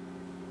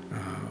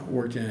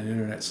worked in an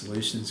internet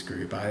solutions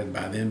group. I had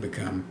by then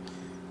become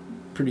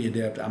pretty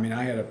adept. I mean,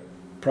 I had a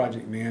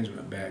project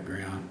management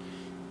background,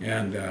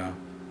 and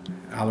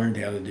I learned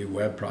how to do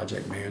web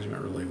project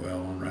management really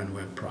well and run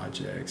web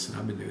projects, and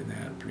I've been doing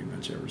that pretty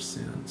much ever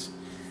since.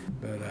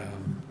 But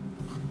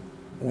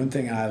one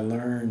thing I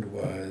learned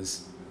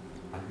was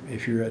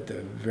if you're at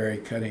the very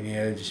cutting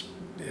edge,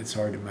 it's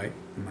hard to make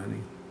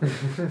money.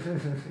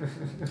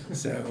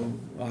 So,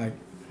 like,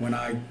 when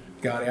I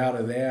got out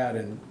of that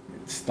and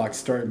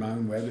started my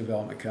own web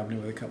development company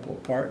with a couple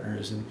of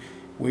partners, and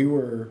we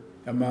were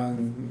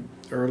among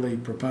early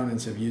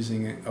proponents of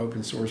using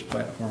open source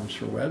platforms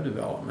for web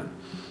development.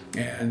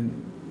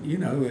 And,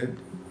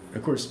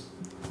 of course,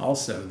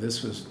 also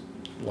this was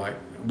like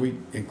we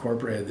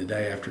incorporated the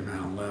day after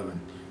 9/11.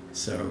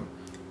 So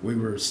we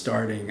were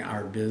starting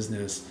our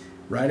business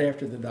right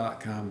after the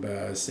 .com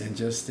bust, and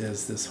just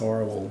as this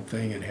horrible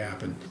thing had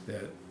happened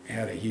that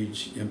had a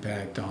huge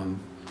impact on,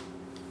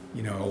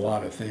 a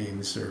lot of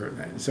things.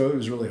 So it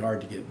was really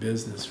hard to get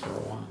business for a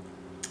while.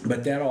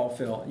 But that all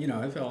felt,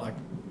 it felt like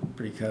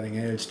pretty cutting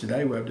edge.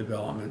 Today, web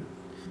development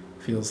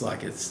feels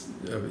like it's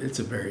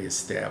a very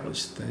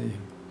established thing.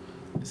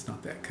 It's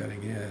not that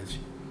cutting edge.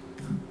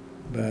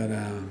 But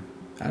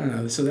I don't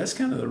know. So that's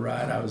kind of the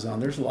ride I was on.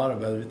 There's a lot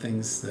of other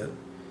things that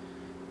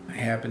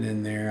happened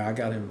in there. I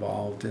got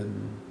involved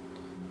in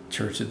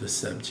Church of the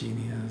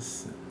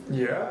Subgenius.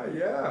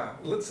 Yeah.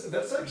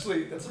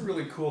 That's a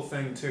really cool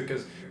thing too,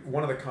 because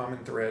one of the common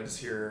threads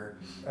here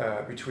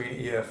between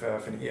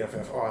EFF and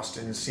EFF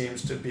Austin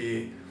seems to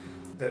be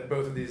that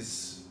both of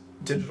these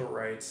digital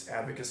rights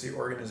advocacy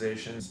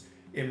organizations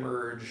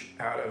emerge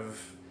out of,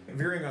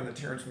 veering on the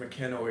Terence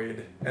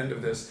McKennoid end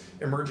of this,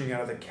 emerging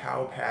out of the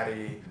cow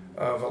patty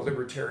of a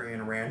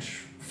libertarian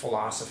ranch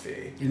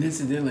philosophy. And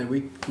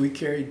incidentally, we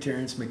carried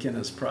Terence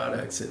McKenna's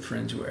products at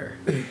Fringeware.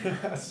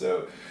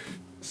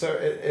 So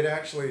it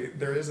actually,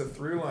 there is a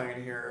through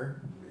line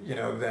here,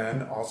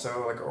 then also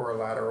or a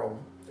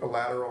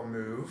lateral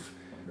move,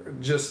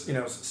 just,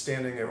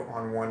 standing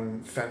on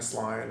one fence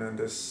line and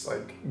this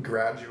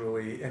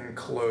gradually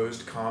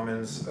enclosed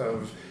commons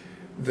of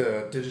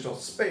the digital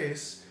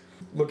space,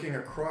 looking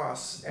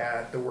across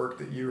at the work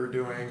that you were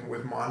doing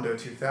with Mondo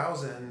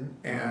 2000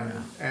 and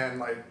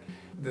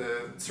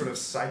the sort of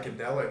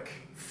psychedelic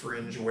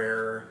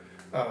fringeware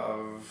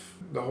of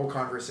the whole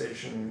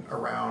conversation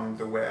around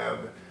the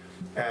web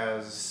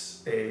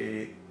as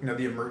the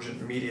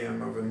emergent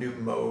medium of a new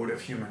mode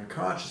of human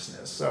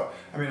consciousness. So,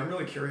 I'm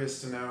really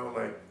curious to know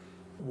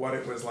what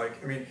it was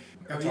like.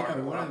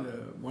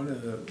 One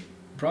of the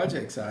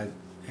projects I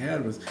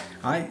had was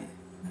I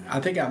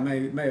think I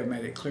may have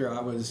made it clear I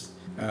was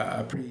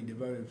a pretty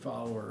devoted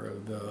follower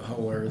of the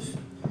Whole Earth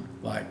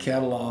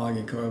catalog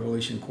and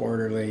Coevolution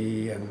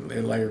Quarterly, and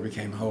it later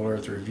became Whole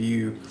Earth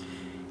Review.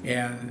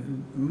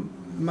 And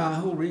my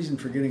whole reason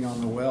for getting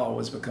on the well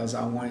was because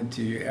I wanted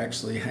to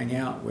actually hang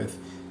out with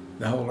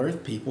the Whole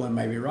Earth people and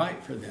maybe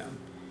write for them.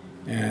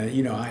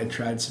 And, I had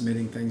tried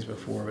submitting things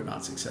before, but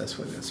not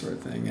successfully, that sort of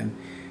thing. And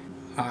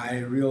I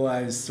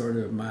realized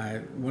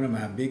one of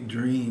my big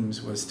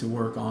dreams was to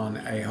work on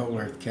a Whole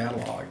Earth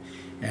catalog.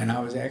 And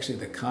I was actually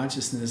the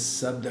consciousness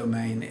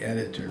subdomain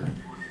editor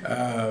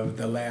of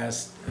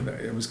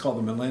it was called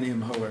the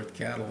Millennium Whole Earth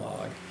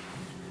Catalog.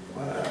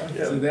 Wow.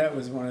 Yeah. So that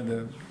was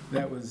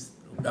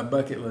a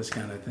bucket list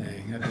kind of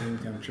thing, a dream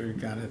come true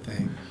kind of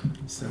thing.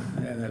 So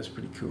that was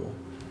pretty cool.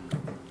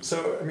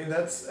 So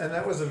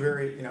that was a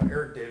very,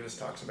 Eric Davis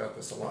talks about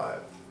this a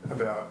lot,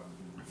 about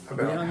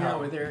we hung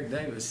out with Eric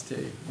Davis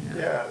too.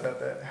 Yeah,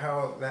 about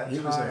how that he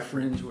was a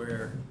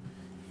Fringeware.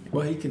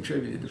 Well, he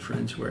contributed to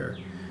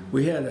Fringeware.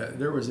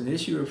 There was an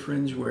issue of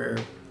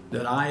Fringeware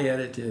that I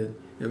edited.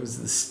 It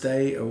was the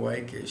Stay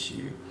Awake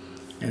issue,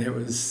 and it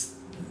was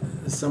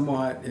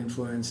somewhat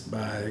influenced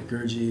by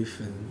Gurdjieff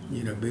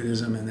and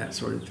Buddhism and that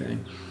sort of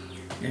thing.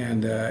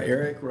 And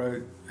Eric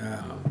wrote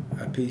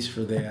a piece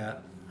for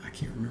that. I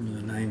can't remember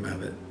the name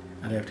of it.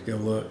 I'd have to go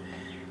look.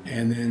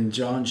 And then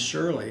John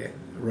Shirley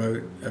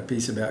wrote a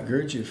piece about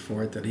Gurdjieff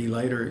for it that he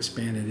later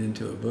expanded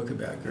into a book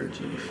about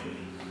Gurdjieff.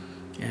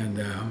 And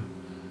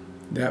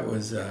that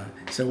was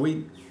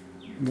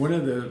one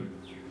of the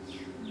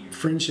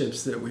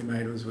friendships that we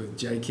made was with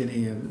Jay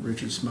Kinney and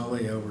Richard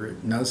Smalley over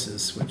at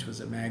Gnosis, which was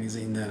a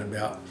magazine then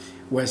about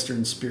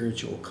Western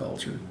spiritual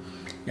culture.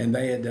 And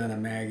they had done a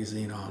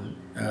magazine on,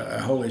 a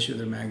whole issue of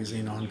their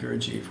magazine on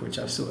Gurdjieff, which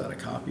I've still got a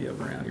copy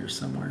of around here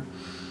somewhere.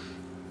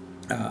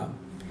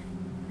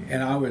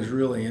 And I was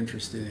really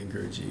interested in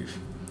Gurdjieff.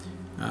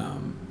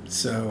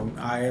 So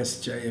I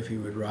asked Jay if he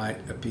would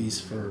write a piece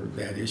for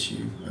that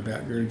issue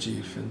about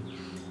Gurdjieff. And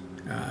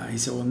he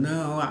said, well,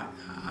 no,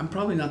 I'm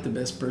probably not the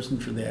best person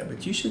for that,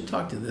 but you should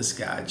talk to this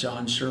guy,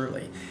 John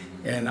Shirley.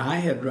 And I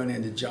had run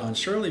into John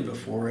Shirley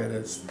before at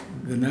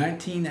the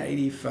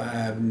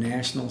 1985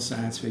 National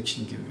Science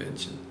Fiction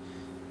Convention.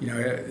 You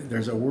know,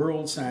 there's a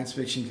World Science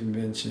Fiction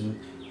Convention,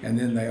 and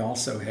then they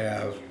also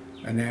have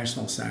a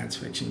National Science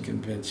Fiction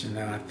Convention.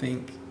 And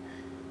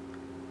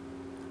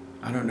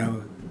I don't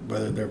know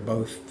whether they're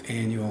both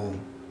annual,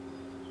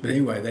 but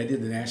anyway, they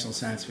did the National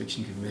Science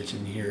Fiction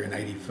Convention here in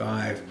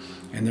 '85,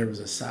 and there was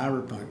a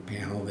cyberpunk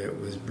panel that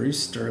was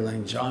Bruce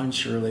Sterling, John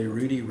Shirley,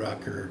 Rudy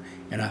Rucker,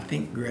 and I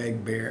think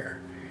Greg Bear.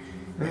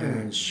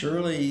 And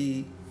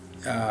Shirley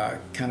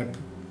kind of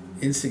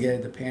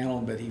instigated the panel,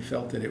 but he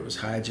felt that it was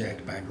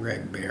hijacked by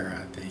Greg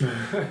Bear, I think.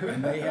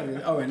 And they had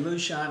and Lou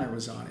Shiner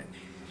was on it,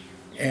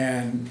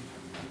 and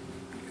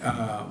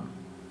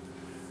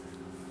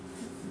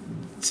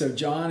so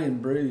John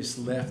and Bruce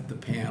left the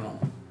panel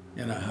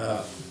in a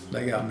huff.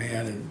 They got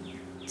mad and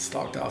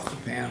stalked off the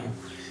panel,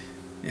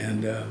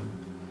 and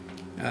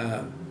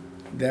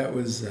that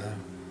was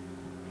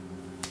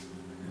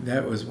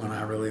when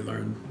I really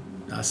learned.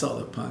 I saw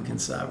the punk and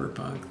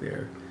cyberpunk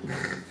there.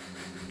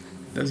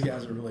 Those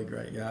guys are really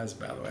great guys,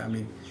 by the way. I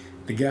mean,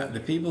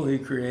 the people who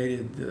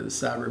created the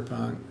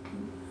cyberpunk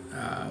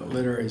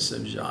literary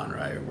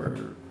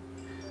subgenre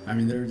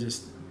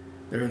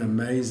they're an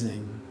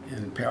amazing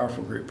and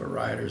powerful group of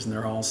writers, and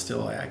they're all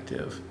still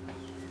active.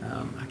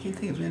 I can't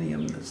think of any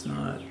of them that's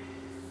not.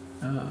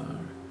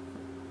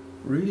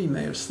 Rudy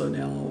may have slowed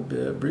down a little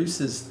bit. Bruce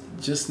is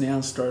just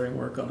now starting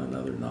work on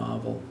another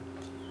novel.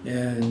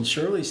 And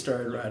Shirley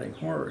started writing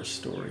horror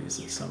stories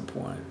at some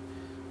point.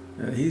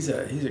 He's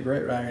a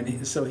great writer,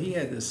 and so he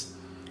had this.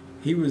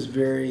 He was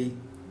very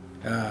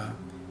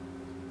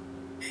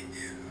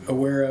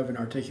aware of and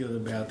articulate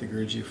about the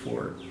Gurdjieff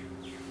work.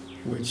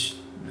 Which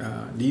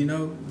do you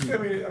know? I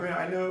mean,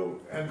 I know,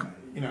 and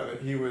you know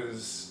that he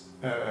was.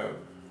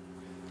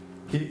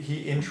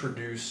 He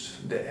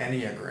introduced the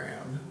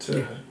Enneagram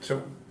to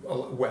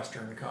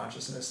Western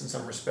consciousness in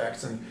some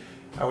respects, and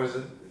I was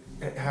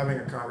having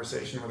a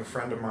conversation with a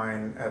friend of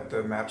mine at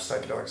the MAPS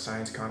Psychedelic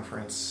Science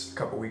Conference a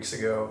couple weeks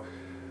ago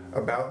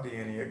about the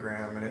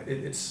Enneagram, and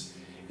it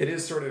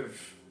is sort of,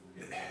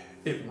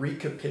 it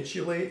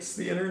recapitulates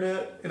the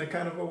internet in a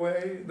kind of a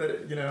way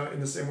that in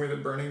the same way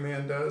that Burning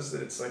Man does,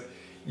 that it's like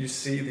you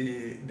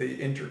see the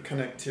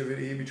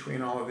interconnectivity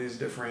between all of these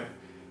different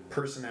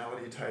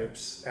personality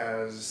types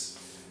as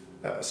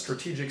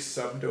strategic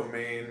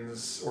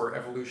subdomains or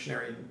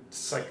evolutionary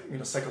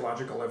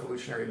psychological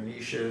evolutionary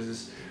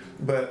niches.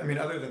 But I mean,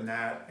 other than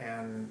that,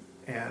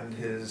 and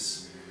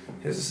his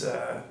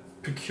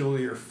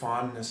peculiar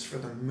fondness for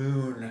the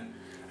moon,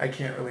 I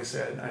can't really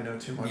say I know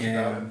too much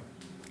about him.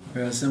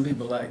 Well, some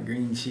people like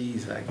green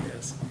cheese, I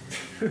guess.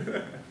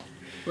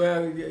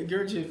 Well,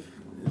 Gurdjieff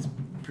is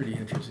pretty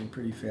interesting,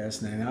 pretty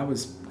fascinating.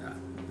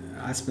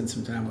 I spent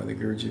some time with the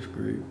Gurdjieff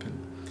group,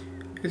 and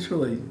it's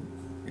really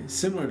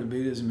similar to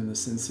Buddhism in the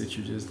sense that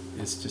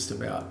it's just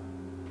about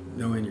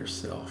knowing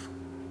yourself,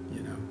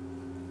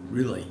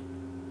 really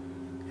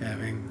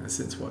having a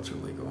sense of what's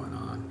really going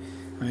on.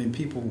 I mean,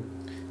 people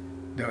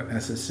don't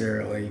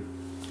necessarily,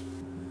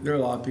 there are a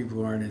lot of people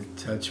who aren't in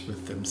touch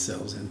with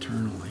themselves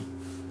internally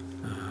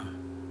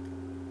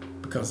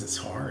because it's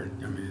hard.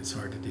 I mean, it's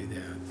hard to do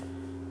that.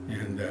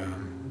 And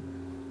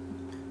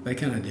they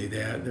kind of do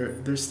that.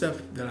 There's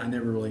stuff that I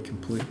never really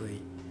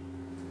completely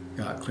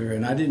got clear.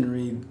 And I didn't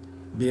read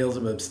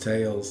Beelzebub's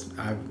Tales.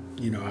 I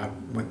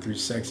went through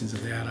sections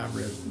of that. I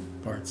read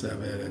parts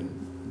of it, and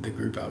the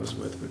group I was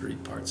with would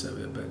read parts of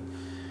it, but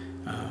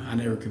I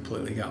never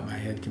completely got my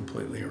head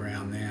completely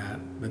around that.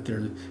 But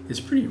it's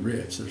pretty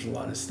rich. There's a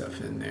lot of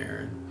stuff in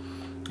there,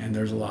 and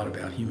there's a lot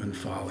about human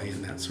folly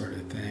and that sort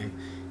of thing.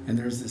 And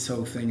there's this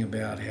whole thing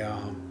about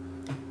how,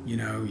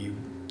 you,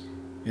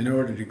 in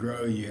order to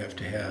grow, you have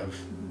to have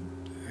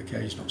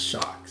occasional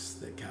shocks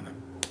that kind of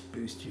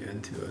boost you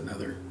into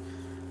another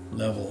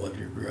level of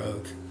your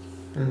growth.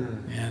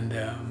 Mm-hmm. And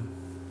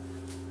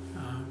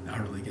I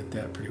really get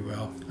that pretty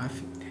well.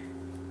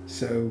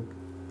 So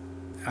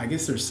I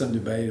guess there's some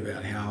debate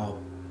about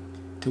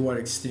to what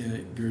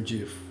extent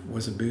Gurdjieff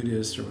was a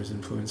Buddhist or was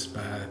influenced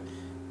by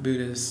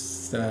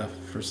Buddhist stuff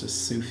versus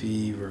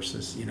Sufi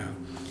versus,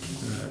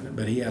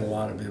 but he had a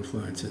lot of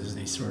influences, and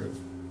he sort of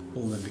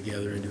pulled them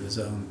together into his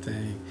own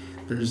thing.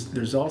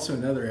 There's also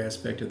another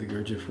aspect of the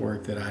Gurdjieff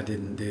work that I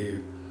didn't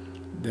do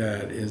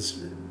that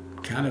is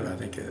kind of, I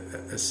think,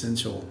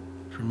 essential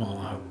from all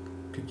I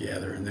could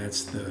gather, and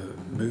that's the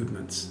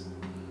movements,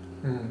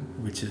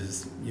 which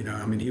is,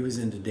 he was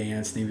into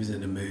dance and he was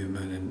into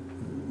movement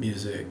and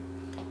music,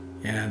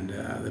 And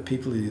the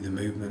people who do the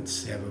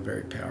movements have a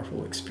very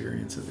powerful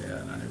experience of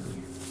that.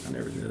 I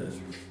never did it.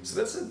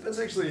 So that's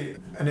actually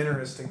an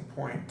interesting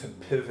point to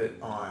pivot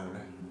on,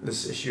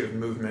 this issue of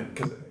movement,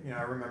 because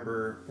I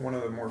remember one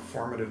of the more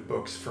formative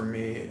books for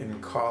me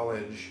in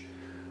college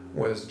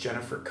was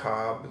Jennifer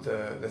Cobb,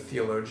 the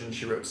theologian.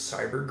 She wrote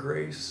Cyber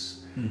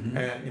Grace, and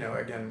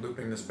again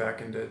looping this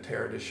back into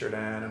Teilhard de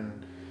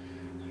Chardin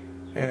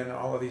and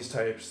all of these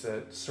types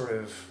that sort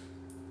of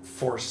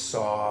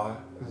foresaw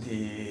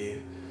the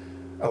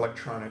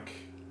electronic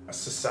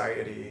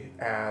society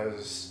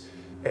as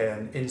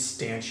an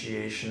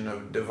instantiation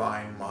of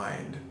divine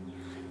mind.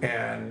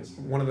 And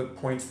one of the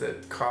points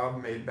that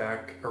Cobb made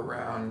back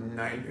around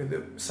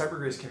the Cyber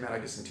Grace came out, I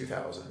guess, in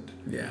 2000.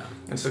 Yeah.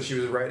 And so she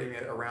was writing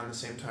it around the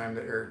same time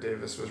that Eric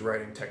Davis was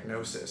writing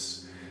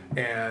Technosis.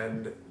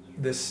 And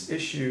this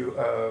issue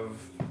of,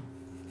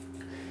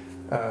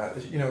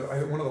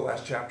 one of the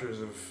last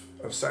chapters of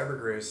Cyber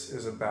Grace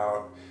is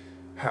about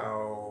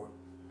how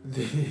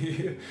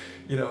the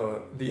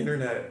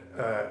internet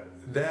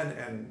then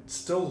and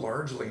still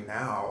largely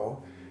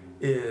now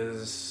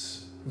is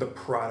the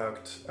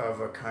product of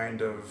a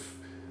kind of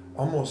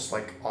almost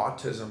like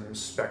autism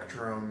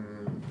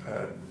spectrum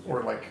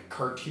or like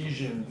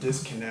Cartesian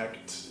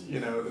disconnect,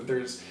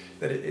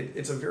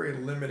 it's a very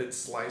limited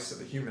slice of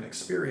the human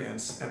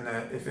experience, and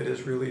that if it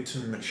is really to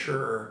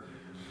mature,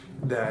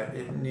 that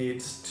it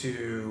needs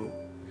to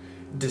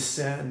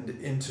descend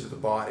into the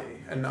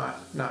body, and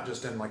not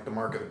just in like the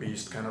mark of the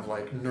beast kind of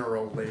like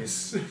neural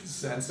lace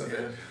sense of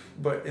it,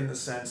 but in the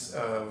sense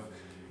of,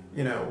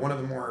 one of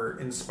the more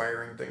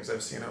inspiring things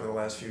I've seen over the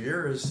last few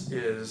years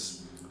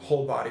is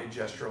whole body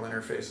gestural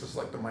interfaces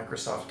like the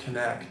Microsoft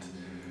Kinect.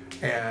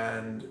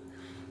 And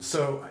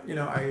so,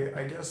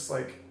 I guess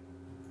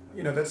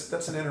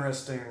that's an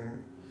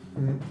interesting,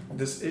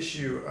 this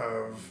issue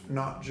of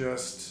not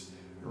just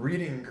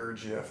reading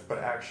Gurdjieff, but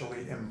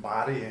actually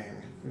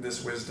embodying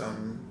this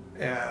wisdom.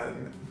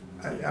 And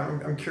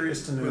I'm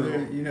curious to know.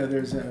 Well,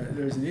 there's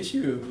an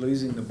issue of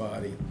losing the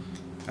body.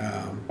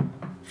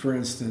 For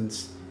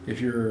instance, if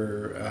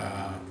you're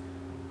a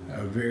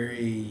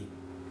very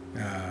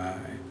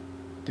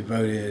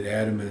devoted,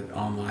 adamant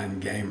online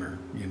gamer,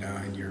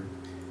 and you're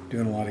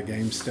doing a lot of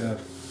game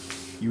stuff,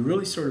 you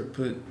really sort of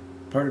put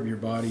part of your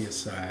body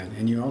aside,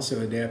 and you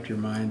also adapt your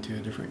mind to a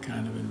different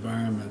kind of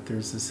environment.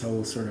 There's this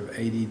whole sort of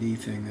ADD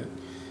thing that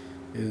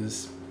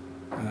is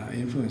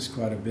influenced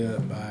quite a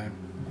bit by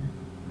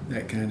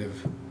that kind of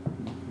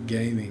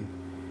gaming.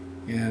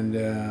 And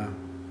I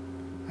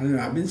don't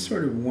know, I've been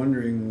sort of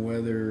wondering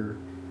whether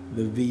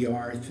the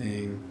VR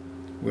thing,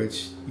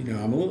 which,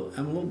 I'm a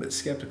little bit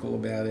skeptical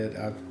about it.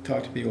 I've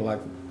talked to people, like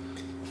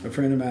a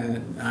friend of mine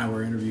and I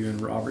were interviewing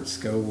Robert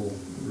Scoble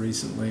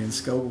recently, and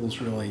Scoble's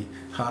really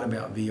hot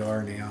about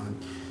VR now,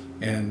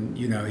 and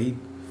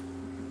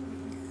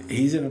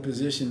he's in a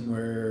position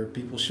where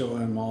people show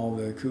him all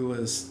the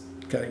coolest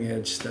cutting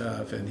edge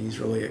stuff, and he's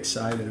really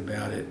excited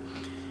about it.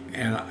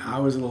 And I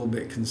was a little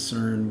bit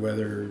concerned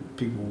whether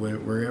people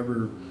were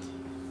ever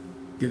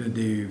going to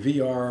do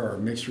VR or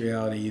mixed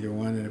reality, either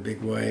one, in a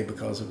big way,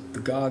 because of the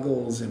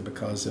goggles and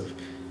because of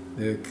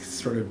the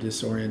sort of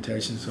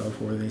disorientation and so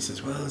forth. And he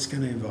says, well, it's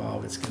going to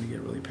evolve, it's going to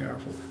get really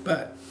powerful.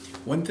 But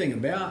one thing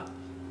about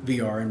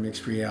VR and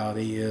mixed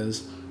reality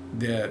is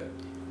that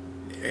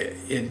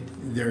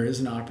there is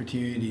an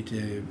opportunity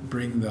to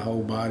bring the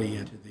whole body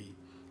into the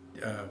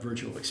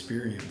virtual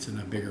experience in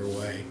a bigger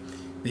way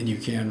than you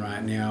can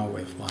right now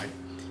with like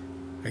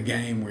a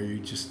game where you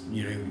just,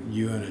 you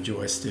and a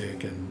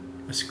joystick and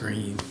a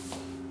screen,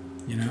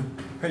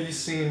 Have you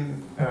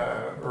seen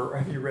or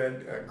have you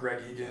read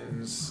Greg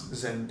Egan's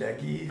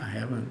Zendegi? I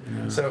haven't.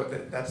 No. So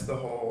that's the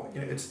whole.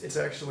 It's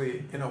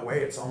actually, in a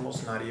way, it's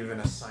almost not even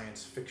a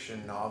science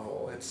fiction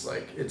novel.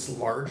 It's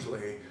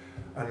largely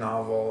a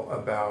novel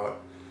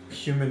about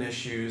human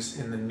issues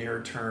in the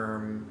near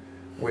term.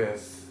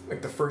 With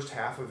the first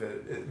half of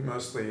it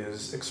mostly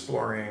is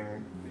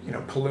exploring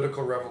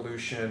political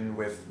revolution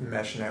with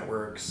mesh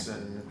networks,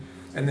 and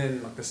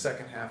then the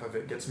second half of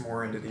it gets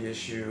more into the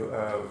issue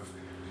of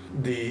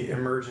the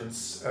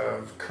emergence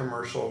of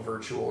commercial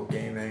virtual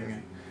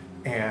gaming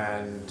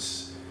and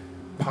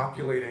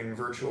populating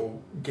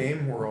virtual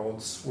game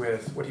worlds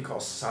with what he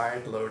calls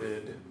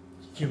side-loaded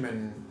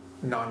human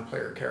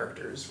non-player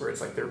characters, where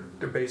it's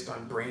they're based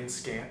on brain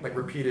scan,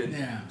 repeated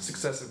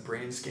successive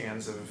brain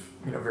scans of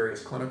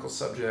various clinical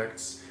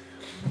subjects.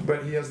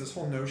 But he has this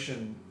whole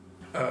notion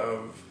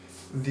of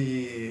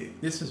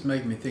This is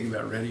making me think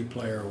about Ready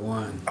Player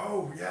One.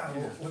 Oh yeah,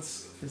 well,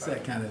 let's. It's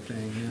that kind of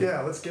thing.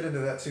 Yeah, let's get into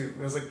that too.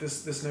 It was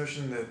this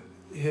notion that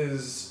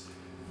his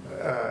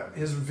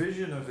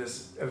vision of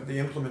the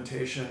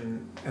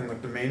implementation and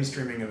the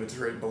mainstreaming of it's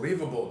very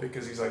believable,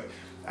 because he's like,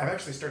 I've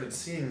actually started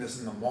seeing this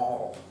in the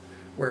mall,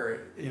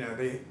 where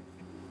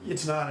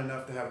it's not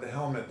enough to have the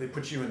helmet. They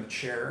put you in the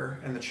chair,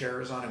 and the chair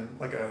is on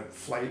like a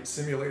flight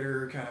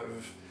simulator kind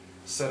of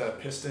set of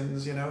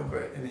pistons,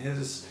 But in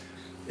his,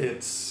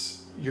 it's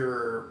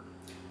you're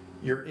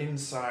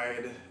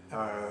inside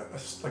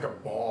like a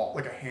ball,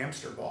 like a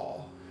hamster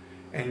ball,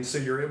 And so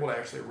you're able to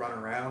actually run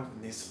around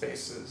in these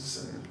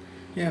spaces. And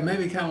Yeah,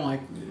 maybe kind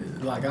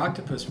of like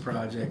Octopus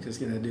Project is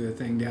going to do a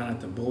thing down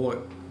at the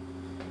Bullock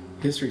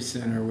History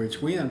Center,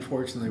 which we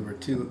unfortunately were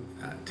too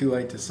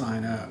late to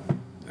sign up.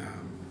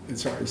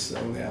 It's already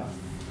sold out,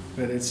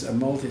 but it's a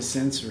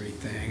multi-sensory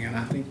thing, and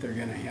I think they're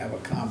going to have a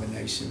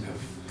combination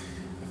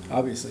of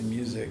obviously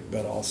music,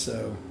 but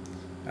also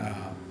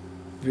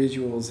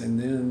visuals, and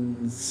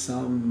then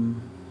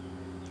some.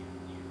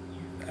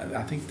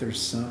 I think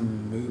there's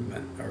some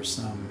movement or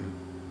some,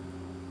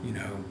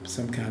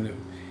 some kind of.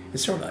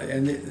 It's sort of,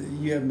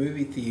 and you have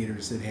movie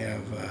theaters that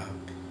have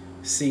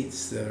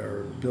seats that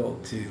are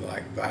built to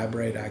like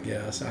vibrate, I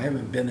guess. I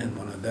haven't been in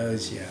one of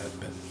those yet,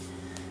 but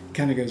it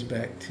kind of goes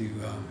back to,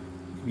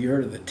 have you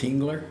heard of the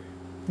Tingler?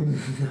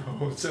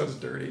 No, it sounds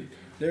dirty.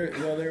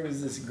 There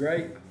was this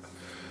great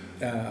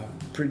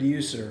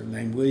producer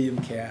named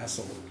William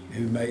Castle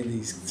who made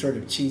these sort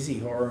of cheesy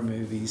horror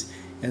movies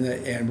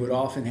and would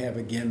often have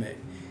a gimmick.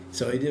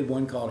 So he did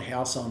one called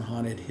House on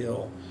Haunted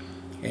Hill,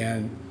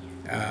 and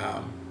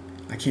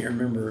I can't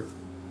remember,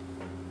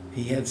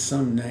 he had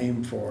some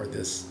name for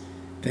this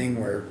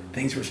thing where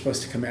things were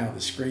supposed to come out of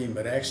the screen,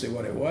 but actually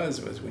what it was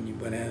when you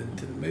went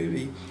into the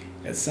movie,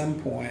 at some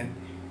point,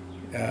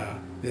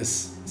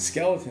 this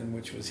skeleton,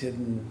 which was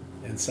hidden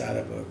inside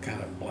of a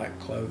kind of black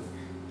cloak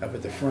up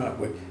at the front,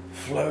 would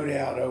float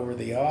out over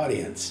the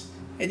audience.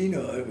 And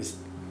it was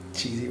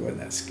cheesy, it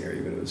wasn't that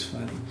scary, but it was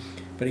funny.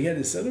 But he had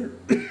this other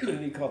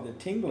movie called The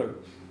Tingler,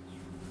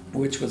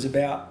 which was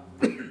about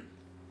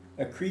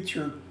a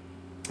creature.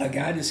 A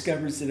guy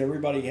discovers that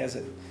everybody has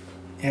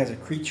a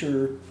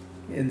creature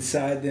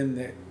inside them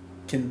that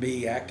can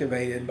be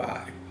activated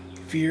by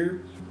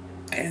fear,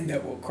 and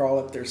that will crawl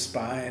up their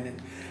spine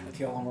and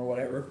kill them or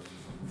whatever.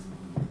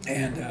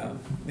 And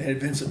it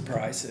had Vincent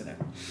Price in it.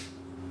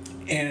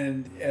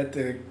 And at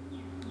the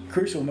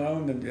crucial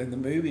moment in the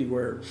movie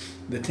where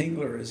the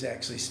Tingler is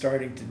actually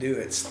starting to do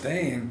its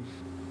thing,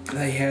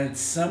 they had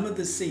some of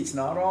the seats,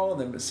 not all of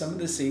them, but some of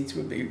the seats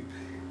would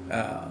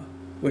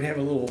have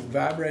a little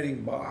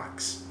vibrating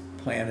box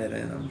planted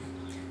in them,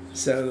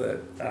 so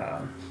that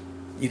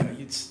you'd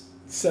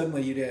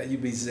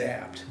be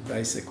zapped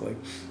basically,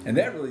 and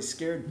that really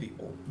scared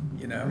people.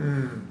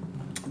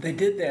 They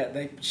did that.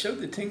 They showed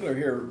the Tingler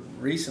here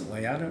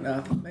recently. I don't know.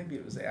 I think maybe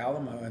it was the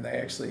Alamo, and they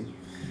actually,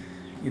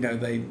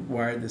 they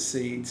wired the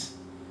seats.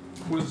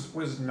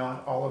 Was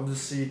not all of the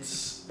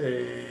seats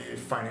a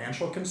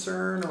financial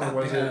concern, or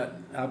was it?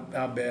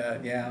 I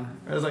bet, yeah.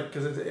 It was like,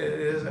 because it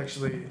is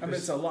actually. I mean,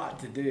 it's a lot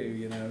to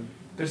do,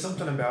 There's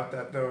something about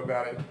that though,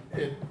 about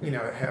it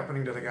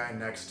happening to the guy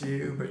next to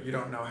you, but you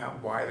don't know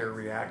why they're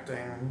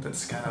reacting.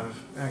 That's kind of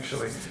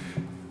actually.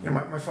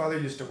 My father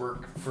used to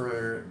work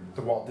for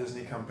the Walt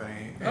Disney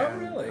Company. And oh,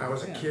 really? I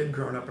was a kid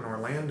growing up in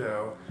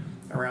Orlando,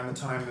 around the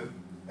time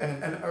that,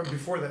 and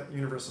before that,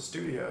 Universal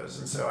Studios,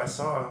 and so I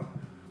saw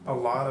a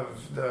lot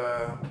of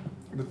the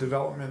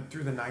development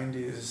through the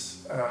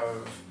 90s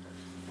of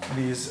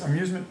these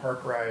amusement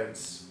park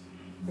rides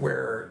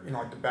where,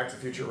 like the Back to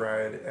the Future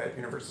ride at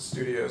Universal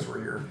Studios, where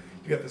you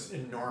got this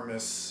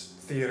enormous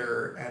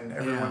theater and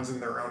everyone's in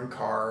their own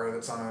car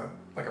that's on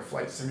a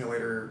flight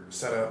simulator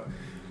setup.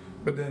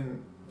 But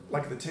then,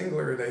 like the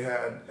Tingler they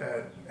had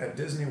at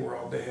Disney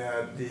World, they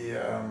had the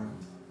I'm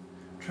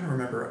trying to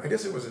remember, I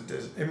guess it was it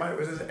was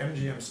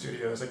MGM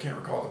Studios, I can't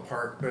recall the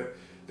park, but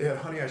they had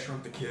Honey, I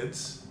Shrunk the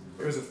Kids.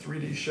 It was a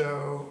 3D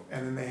show,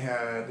 and then they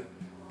had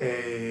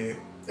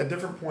at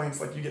different points,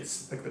 like you get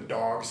like the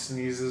dog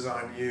sneezes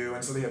on you,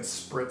 and so they had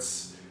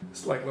spritz,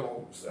 like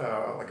little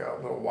like a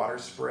little water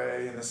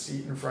spray in the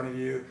seat in front of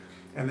you,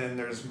 and then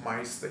there's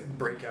mice that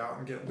break out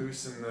and get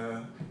loose in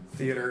the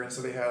theater, and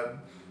so they had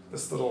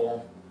this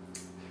little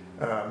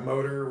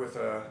motor with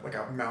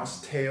a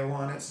mouse tail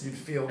on it, so you'd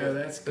feel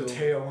the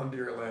tail under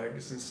your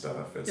legs and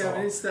stuff.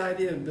 It's the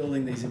idea of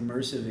building these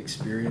immersive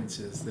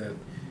experiences that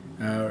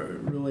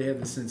really have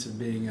the sense of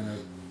being in a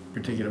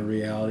particular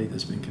reality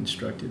that's been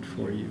constructed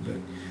for you. But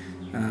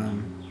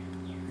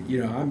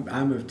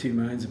I'm of two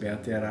minds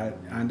about that.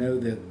 I know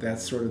that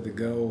that's sort of the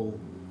goal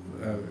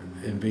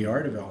in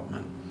VR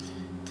development,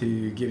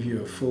 to give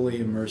you a fully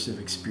immersive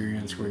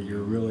experience where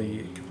you're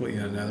really completely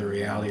in another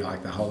reality,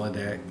 like the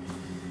holodeck.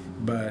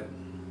 But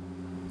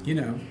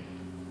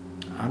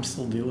I'm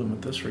still dealing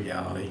with this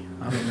reality.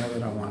 I don't know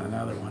that I want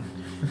another one.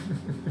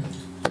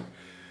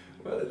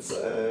 Well, it's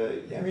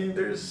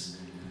there's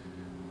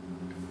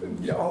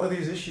all of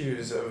these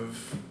issues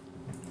of,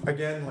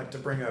 again, like to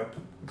bring up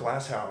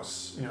Glass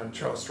House,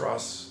 Charles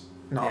Stross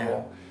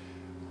novel,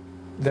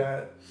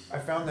 that I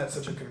found that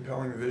such a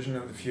compelling vision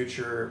of the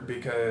future,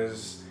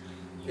 because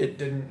it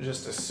didn't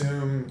just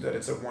assume that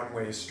it's a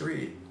one-way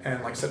street,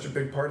 and like such a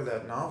big part of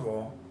that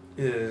novel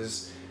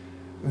is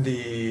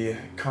the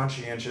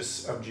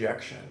conscientious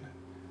objection.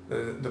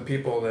 The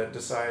people that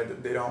decide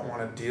that they don't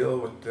want to deal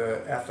with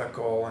the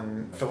ethical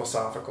and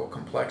philosophical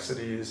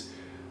complexities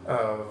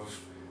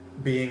of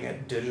being a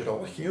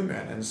digital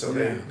human, and so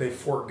they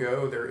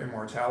forego their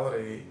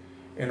immortality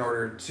in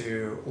order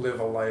to live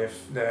a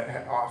life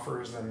that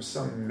offers them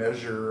some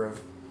measure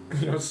of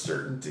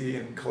certainty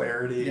and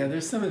clarity. Yeah,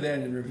 there's some of that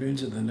in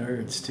Revenge of the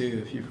Nerds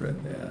too, if you've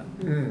read that.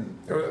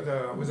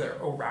 Was there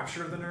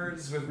Rapture of the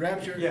Nerds with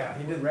Rapture? Yeah,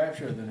 he did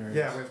Rapture of the Nerds.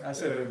 Yeah, with I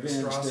said Revenge,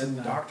 Strauss didn't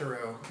and I?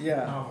 Doctorow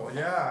Yeah. novel.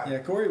 Yeah. Yeah,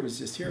 Corey was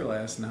just here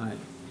last night.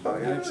 Oh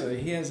yeah.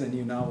 Actually, he has a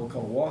new novel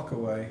called Walk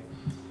Away,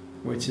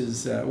 which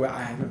is well,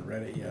 I haven't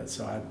read it yet,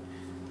 so I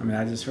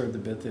just heard the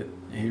bit that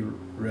he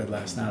read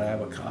last night. I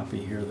have a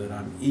copy here that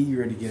I'm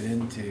eager to get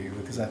into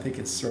because I think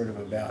it's sort of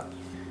about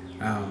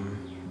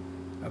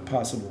a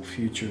possible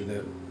future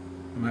that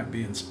might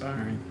be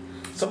inspiring.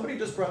 Somebody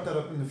just brought that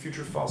up in the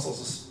Future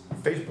Fossils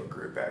Facebook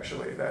group,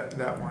 actually,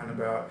 that one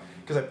about,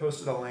 because I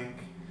posted a link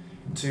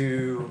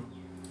to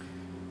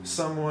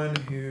some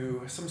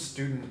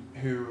student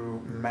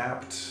who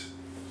mapped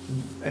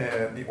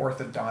the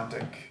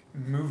orthodontic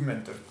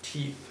movement of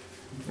teeth,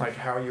 like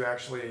how you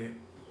actually,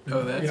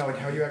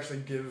 how you actually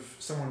give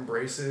someone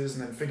braces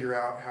and then figure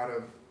out how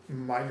to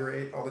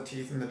migrate all the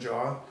teeth in the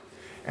jaw.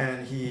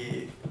 And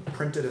he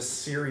printed a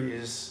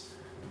series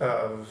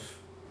of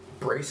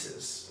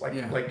braces, like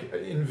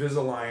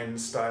Invisalign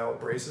style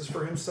braces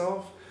for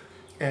himself,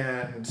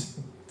 and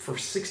for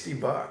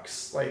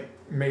 $60, like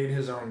made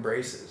his own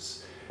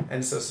braces.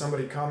 And so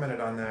somebody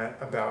commented on that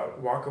about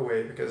Walk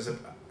Away, because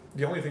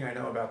the only thing I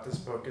know about this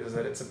book is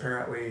that it's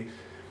apparently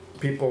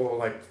people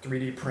like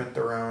 3D print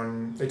their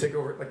own, they take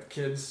over, like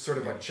kids sort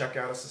of like check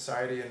out of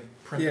society and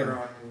print their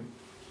own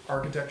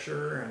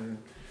architecture. And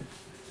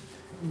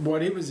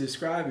what he was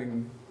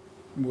describing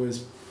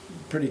was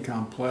pretty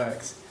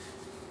complex.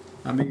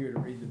 I'm eager to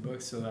read the book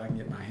so that I can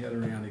get my head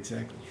around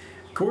exactly.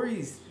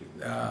 Corey's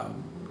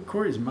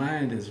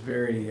mind is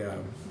very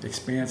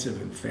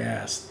expansive and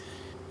fast,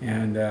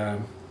 and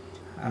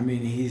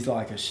he's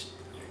like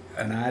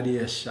an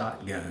idea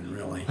shotgun,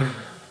 really.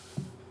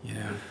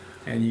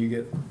 And you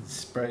get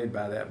sprayed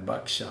by that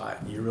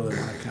buckshot, and you really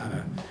want to kind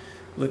of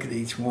look at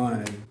each one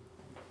and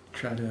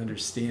try to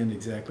understand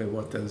exactly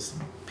what those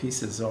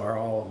pieces are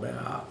all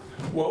about.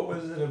 What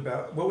was it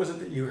about? What was it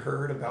that you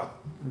heard about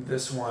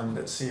this one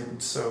that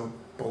seemed so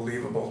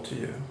believable to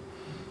you?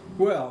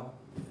 Well,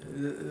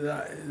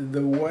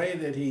 the way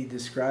that he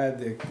described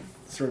the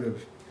sort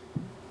of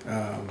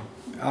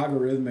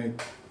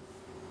algorithmic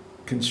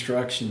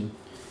construction,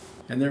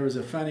 and there was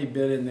a funny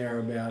bit in there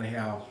about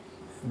how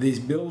these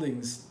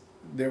buildings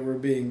that were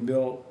being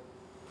built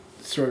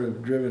sort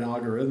of driven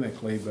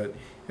algorithmically, but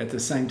at the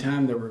same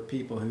time there were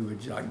people who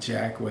would like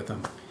jack with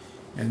them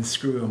and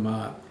screw them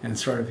up, and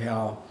sort of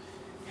how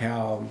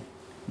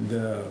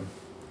the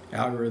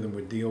algorithm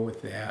would deal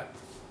with that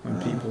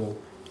when people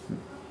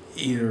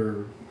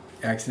either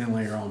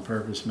accidentally or on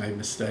purpose made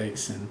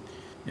mistakes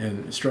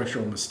and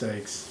structural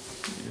mistakes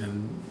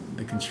in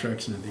the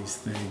construction of these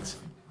things.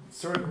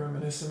 Sort of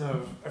reminiscent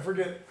of, I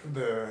forget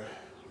the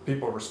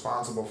people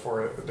responsible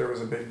for it, but there was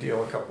a big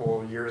deal a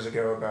couple years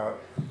ago about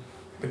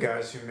the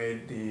guys who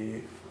made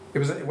it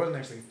wasn't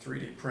actually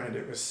 3D printed,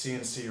 it was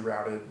CNC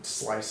routed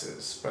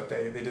slices, but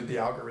they did the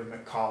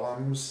algorithmic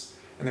columns,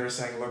 and they were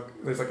saying, look,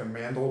 there's like a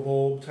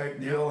mandible type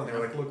deal, and they were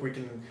like, look, we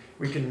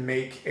can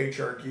make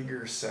H.R.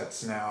 Giger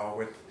sets now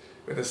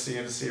with a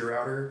CNC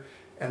router.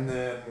 And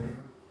then,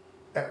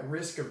 at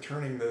risk of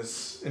turning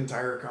this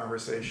entire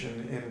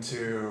conversation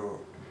into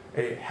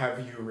a have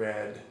you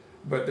read,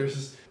 but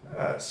there's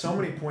so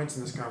many points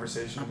in this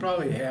conversation. I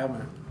probably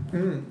haven't.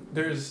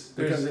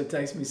 Because it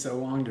takes me so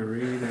long to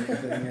read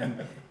anything,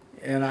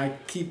 and I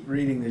keep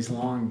reading these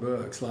long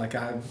books. Like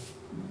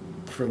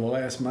for the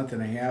last month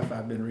and a half,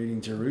 I've been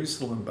reading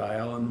Jerusalem by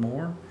Alan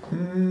Moore.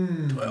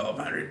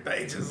 1,200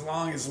 pages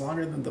long. It's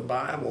longer than the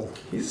Bible.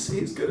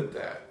 He's good at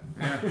that.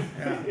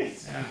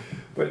 Yeah.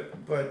 But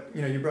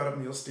you brought up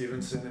Neil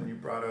Stephenson, and you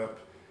brought up,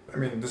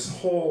 this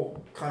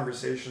whole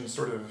conversation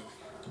sort of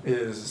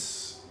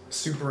is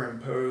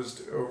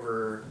superimposed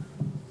over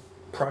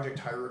Project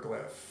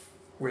Hieroglyph,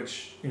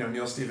 which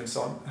Neil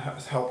Stephenson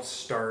helped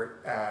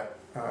start at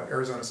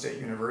Arizona State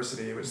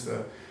University. It was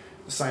the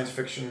science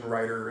fiction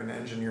writer and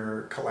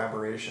engineer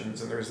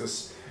collaborations, and there's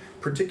this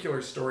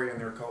particular story in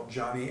there called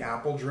Johnny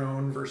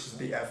Appledrone versus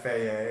the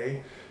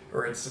FAA,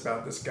 where it's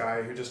about this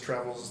guy who just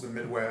travels the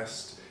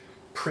Midwest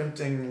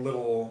printing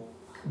little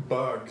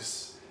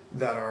bugs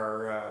that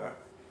are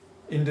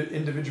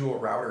individual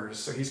routers.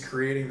 So he's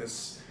creating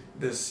this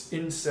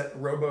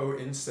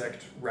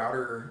robo-insect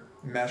router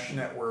mesh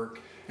network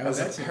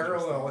as a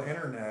parallel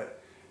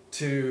internet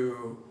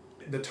to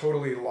the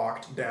totally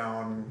locked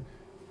down,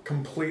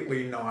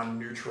 completely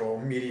non-neutral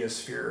media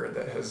sphere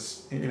that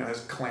has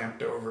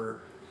clamped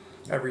over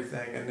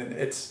everything. And then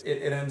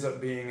it ends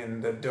up being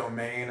in the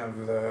domain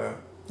of the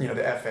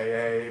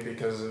FAA,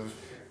 because of,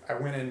 I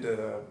went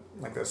into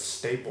the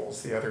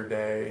Staples the other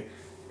day,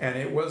 and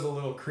it was a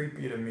little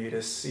creepy to me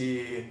to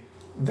see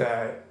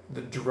that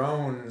the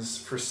drones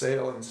for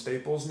sale in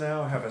Staples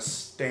now have a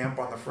stamp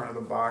on the front of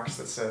the box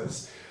that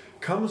says,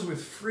 comes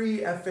with free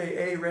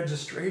FAA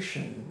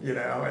registration,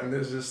 and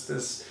there's just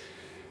this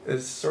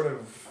sort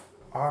of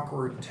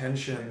awkward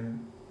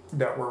tension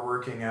that we're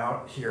working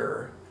out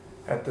here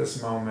at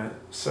this moment.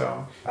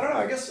 So I don't know,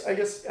 I guess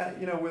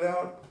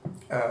without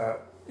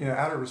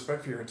out of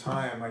respect for your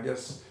time, I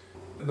guess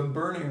the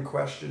burning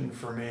question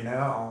for me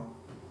now,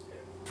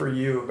 for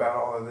you about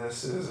all of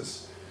this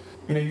is,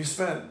 you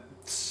spent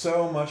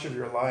so much of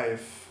your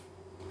life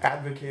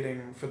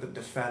advocating for the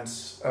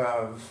defense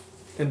of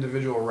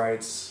individual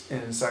rights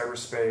in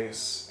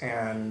cyberspace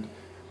and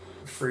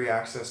free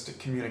access to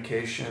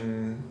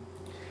communication,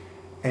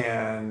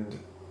 and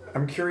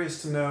I'm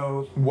curious to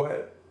know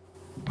what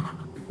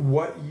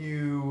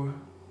you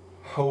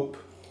hope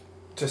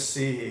to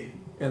see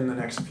in the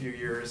next few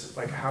years,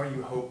 like how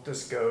you hope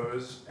this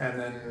goes, and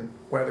then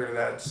whether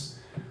that's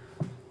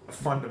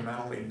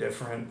fundamentally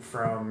different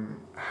from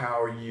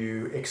how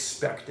you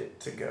expect it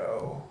to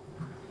go.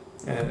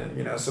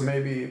 And so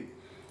maybe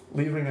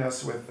leaving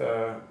us with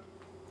a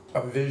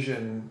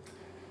vision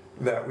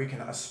that we can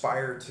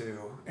aspire to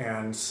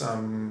and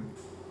some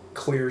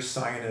clear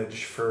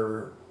signage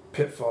for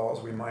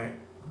pitfalls we might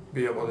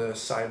be able to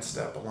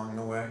sidestep along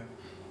the way.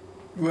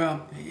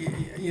 Well,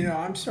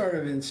 I'm sort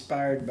of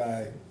inspired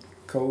by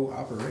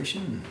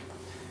cooperation.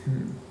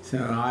 Mm-hmm.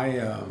 So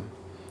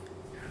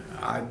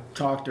I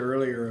talked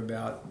earlier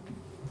about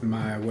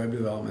my web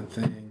development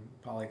thing,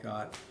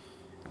 Polycot,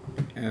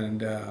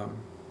 and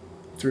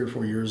 3 or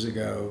 4 years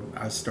ago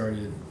I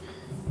started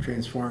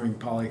transforming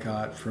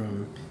Polycot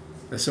from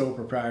a sole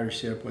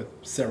proprietorship with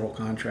several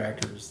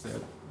contractors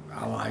that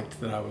I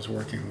liked, that I was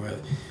working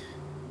with,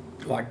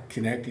 like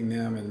connecting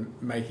them and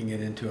making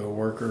it into a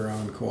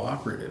worker-owned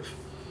cooperative.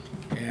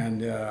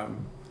 And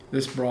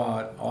this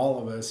brought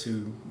all of us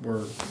who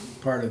were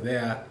part of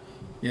that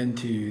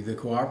into the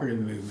cooperative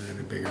movement in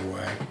a bigger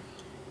way.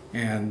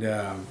 And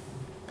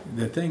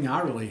the thing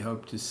I really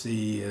hope to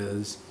see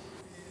is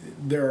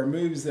there are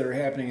moves that are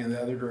happening in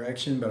the other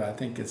direction, but I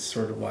think it's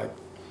sort of like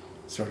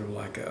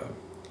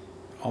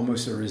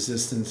almost a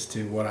resistance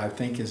to what I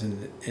think is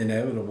an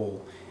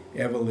inevitable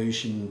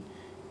evolution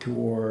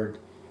toward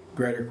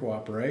greater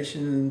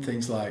cooperation.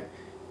 Things like,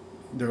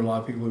 there are a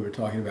lot of people who were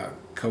talking about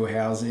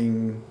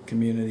co-housing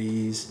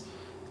communities.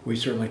 We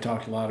certainly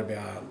talked a lot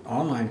about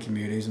online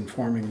communities and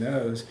forming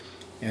those.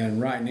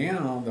 And right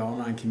now, the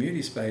online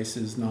community space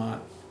is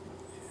not,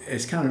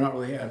 it's kind of not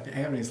really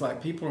happening. It's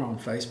like people are on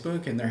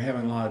Facebook and they're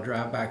having a lot of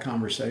drive-by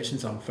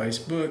conversations on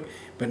Facebook,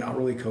 but not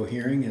really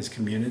cohering as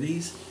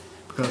communities,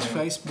 because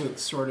Facebook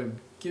sort of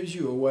gives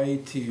you a way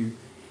to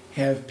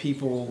have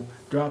people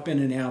drop in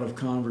and out of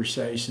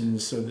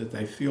conversations so that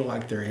they feel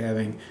like they're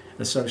having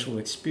a social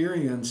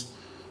experience,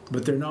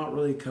 but they're not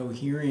really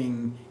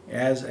cohering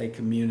as a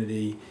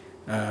community.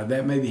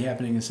 That may be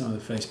happening in some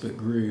of the Facebook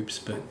groups,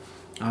 but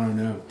I don't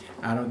know.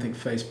 I don't think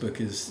Facebook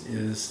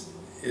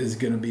is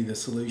going to be the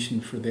solution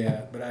for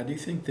that. But I do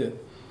think that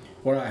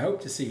what I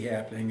hope to see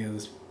happening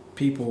is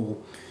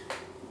people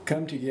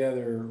come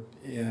together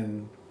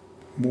in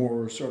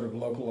more sort of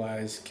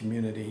localized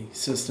community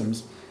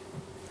systems.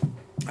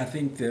 I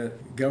think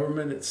that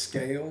government at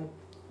scale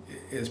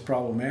is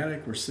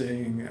problematic. We're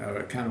seeing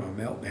kind of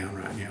a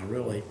meltdown right now,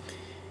 really.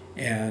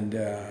 And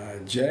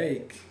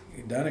Jake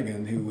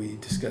Dunnigan, who we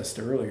discussed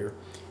earlier,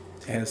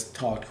 has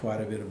talked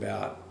quite a bit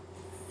about,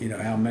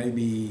 how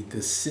maybe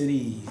the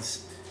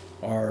cities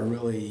are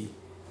really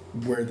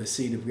where the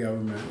seat of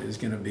government is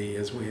going to be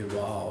as we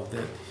evolve.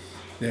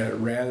 That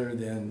rather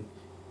than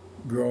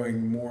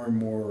growing more and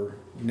more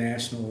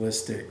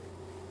nationalistic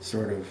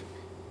sort of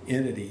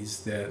entities,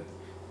 that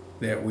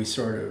we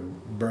sort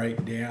of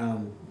break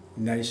down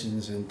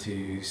nations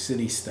into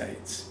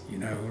city-states,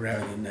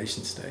 rather than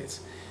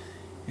nation-states.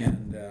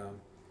 And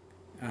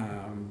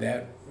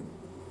that,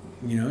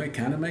 it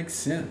kind of makes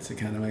sense. It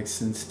kind of makes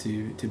sense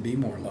to be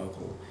more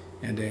local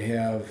and to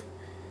have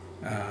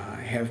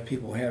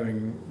people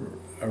having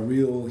a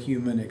real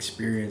human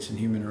experience and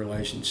human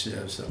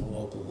relationships at a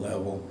local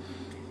level.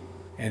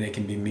 And it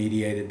can be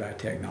mediated by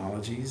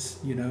technologies,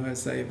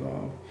 as they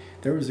evolve.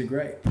 There was I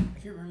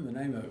can't remember the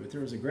name of it, but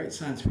there was a great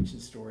science fiction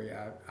story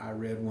I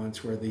read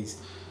once where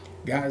these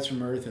guys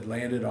from Earth had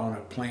landed on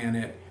a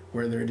planet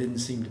where there didn't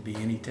seem to be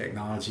any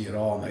technology at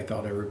all, and they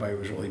thought everybody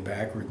was really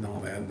backward and all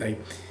that. And they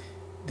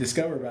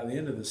discovered, by the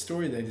end of the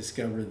story, that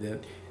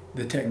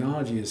the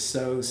technology is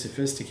so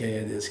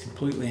sophisticated it's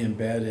completely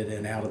embedded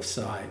and out of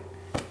sight.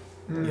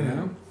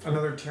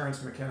 Another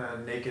Terrence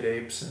McKenna, naked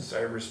apes in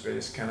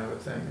cyberspace kind of a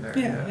thing there.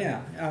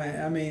 Yeah.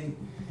 I mean,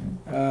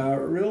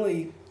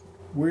 really,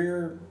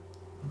 we're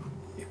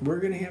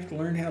going to have to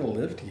learn how to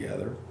live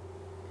together,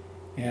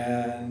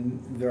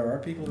 and there are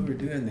people who are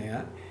doing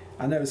that.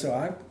 I know. So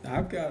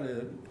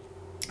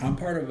I'm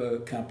part of a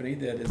company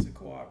that is a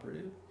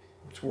cooperative.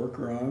 It's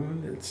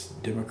worker-owned. It's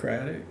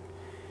democratic,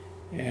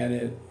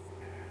 and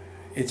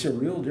it's a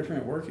real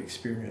different work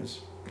experience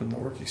from the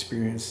work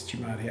experience that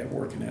you might have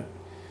working at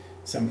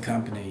some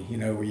company,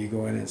 where you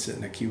go in and sit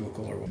in a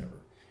cubicle or whatever.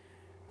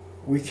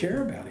 We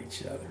care about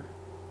each other,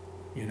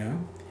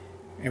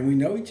 and we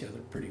know each other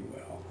pretty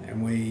well,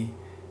 and we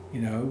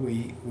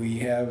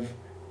have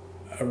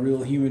a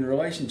real human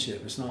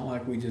relationship. It's not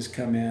like we just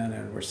come in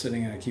and we're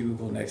sitting in a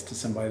cubicle next to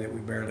somebody that we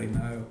barely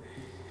know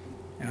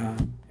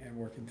and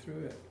working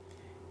through it.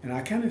 And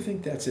I kind of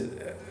think that's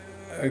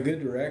a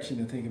good direction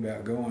to think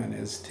about going,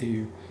 is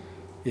to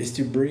is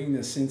to bring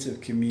the sense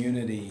of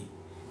community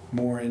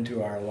more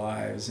into our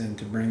lives, and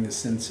to bring the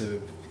sense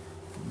of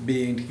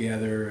being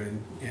together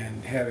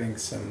and having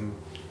some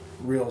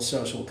real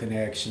social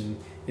connection.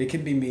 It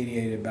can be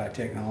mediated by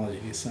technology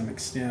to some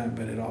extent,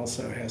 but it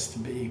also has to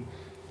be,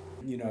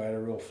 at a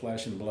real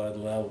flesh and blood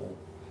level.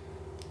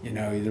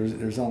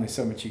 There's only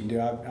so much you can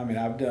do.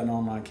 I've done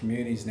online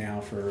communities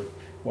now for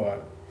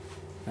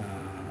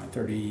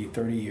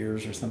 30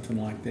 years or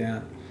something like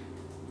that.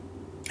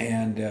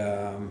 And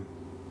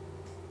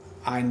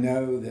I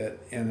know that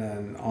in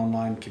an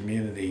online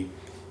community,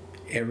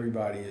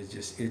 everybody is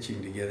just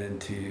itching to get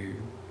into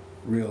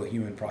real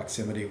human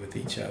proximity with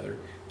each other.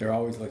 They're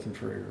always looking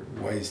for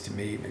ways to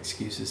meet and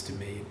excuses to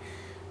meet.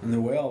 In the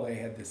Well, they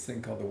had this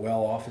thing called the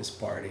Well Office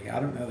Party. I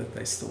don't know that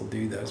they still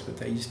do those, but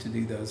they used to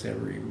do those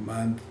every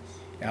month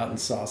out in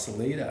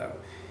Sausalito.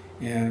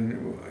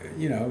 And,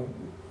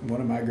 one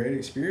of my great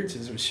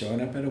experiences was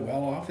showing up at a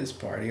Well Office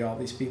Party. All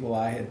these people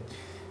I had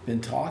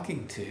been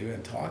talking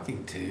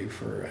to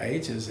for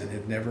ages and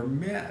had never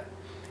met.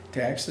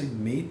 To actually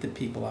meet the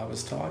people I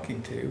was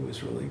talking to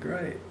was really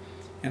great.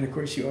 And of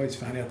course, you always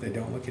find out they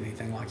don't look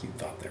anything like you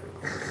thought they were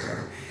going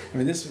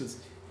to. This was,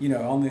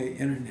 on the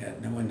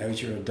internet, no one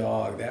knows you're a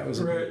dog. That was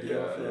a big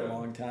deal for a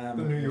long time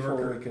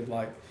before we could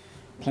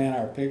plant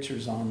our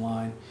pictures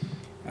online.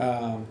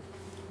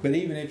 But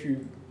even if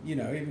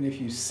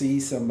you see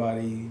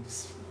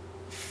somebody's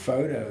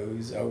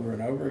photos over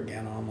and over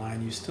again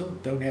online, you still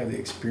don't have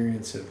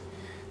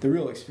the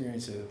real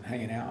experience of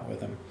hanging out with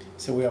them.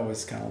 So we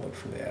always kind of look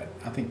for that.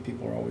 I think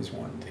people are always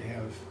wanting to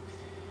have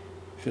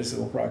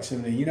physical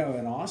proximity.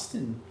 In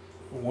Austin,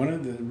 one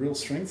of the real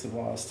strengths of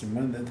Austin,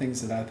 one of the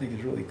things that I think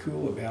is really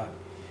cool about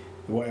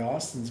the way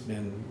Austin's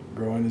been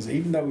growing is,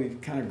 even though we've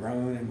kind of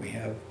grown and we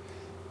have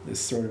this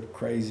sort of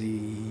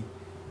crazy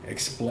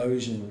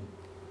explosion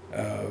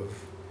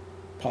of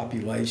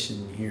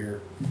population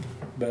here,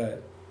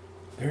 but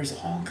there's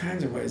all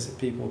kinds of ways that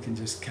people can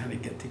just kind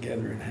of get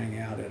together and hang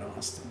out in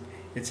Austin.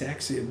 It's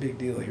actually a big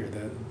deal here,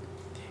 though.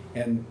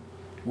 And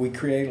we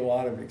create a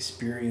lot of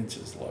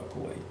experiences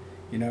locally.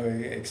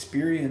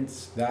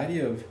 The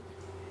idea of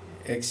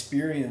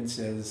experience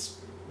as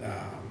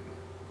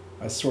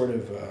a sort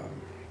of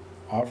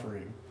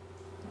offering.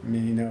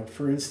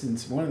 For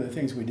instance, one of the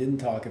things we didn't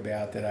talk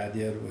about that I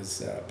did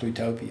was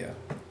Plutopia.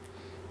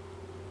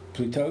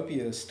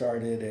 Plutopia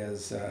started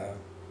as,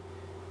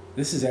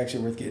 this is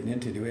actually worth getting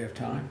into. Do we have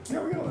time?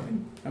 Yeah, we got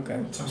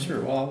Okay,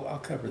 sure. Well, I'll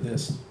cover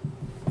this.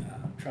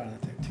 Try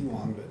not to take too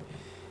long, but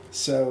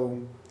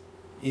so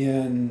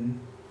in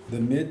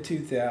the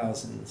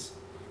mid-2000s,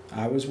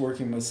 I was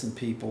working with some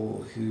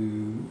people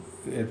who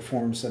had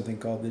formed something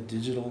called the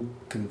Digital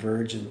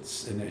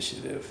Convergence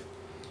Initiative.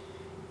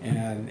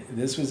 And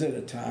this was at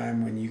a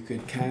time when you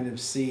could kind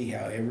of see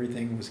how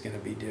everything was going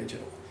to be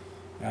digital.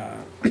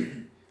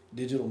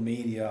 Digital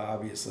media,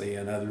 obviously,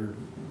 and other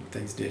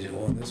things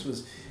digital. And this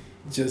was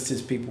just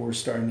as people were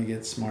starting to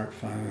get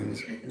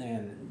smartphones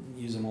and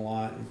use them a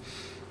lot.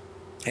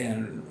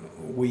 And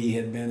we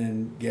had been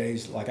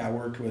engaged, I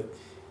worked with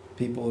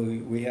people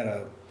we had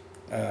a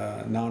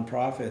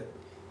nonprofit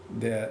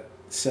that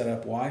set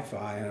up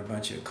Wi-Fi in a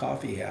bunch of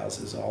coffee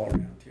houses all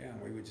around town.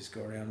 We would just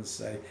go around and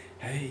say,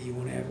 hey, you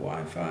want to have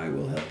Wi-Fi?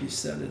 We'll help you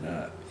set it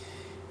up.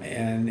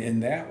 And in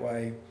that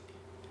way,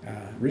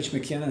 Rich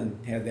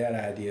McKinnon had that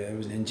idea. It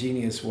was an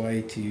ingenious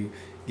way to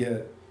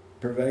get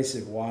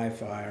pervasive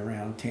Wi-Fi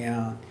around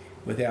town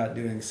without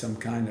doing some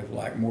kind of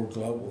more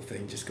global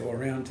thing. Just go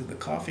around to the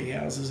coffee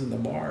houses and the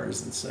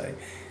bars and say,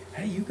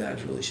 hey, you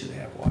guys really should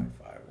have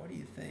Wi-Fi. What do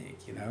you think?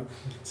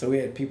 So we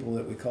had people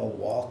that we called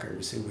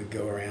walkers who would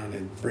go around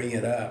and bring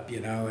it up,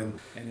 and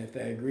if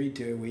they agreed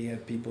to it, we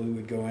had people who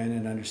would go in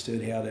and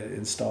understood how to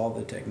install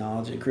the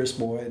technology. Chris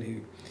Boyd,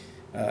 who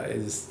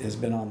has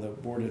been on the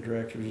board of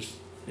directors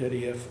at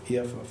EF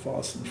of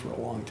Austin for a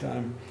long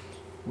time,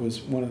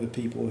 was one of the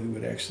people who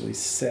would actually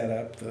set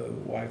up the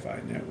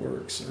Wi-Fi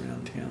networks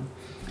around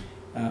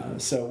town.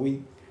 So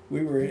we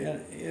were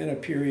in a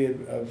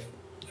period of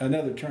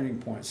another turning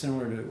point,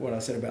 similar to what I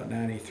said about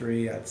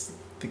 93. I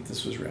think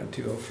this was around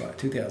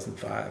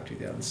 2005,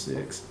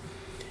 2006.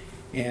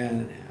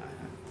 And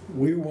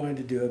we wanted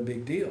to do a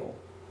big deal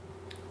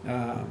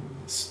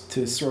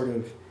to sort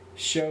of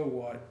show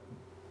what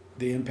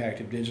the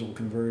impact of digital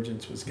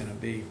convergence was going to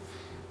be.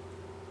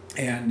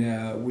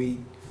 And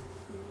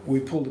we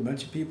pulled a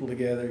bunch of people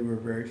together who were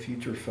very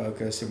future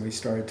focused, and we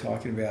started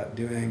talking about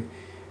doing,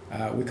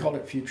 we called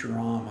it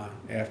Futurama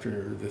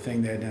after the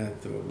thing they had done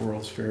at the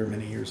World's Fair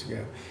many years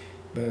ago,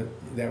 but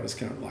that was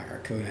kind of like our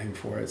code name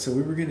for it. So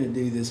we were going to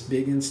do this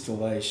big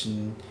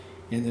installation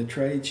in the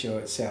trade show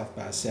at South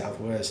by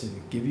Southwest,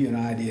 and give you an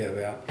idea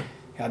about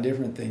how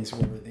different things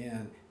were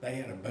then. They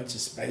had a bunch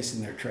of space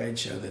in their trade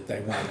show that they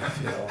wanted to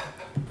fill,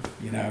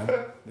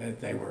 that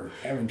they were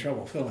having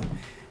trouble filling.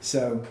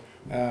 So,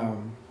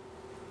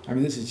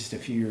 this is just a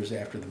few years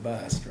after the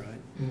bust, right?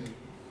 Mm.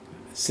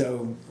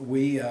 So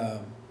we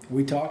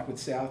talked with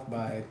South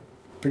by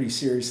pretty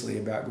seriously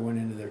about going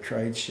into their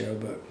trade show,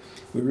 but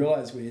we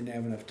realized we didn't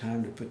have enough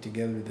time to put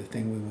together the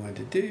thing we wanted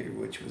to do,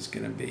 which was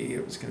going to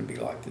be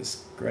like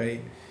this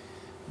great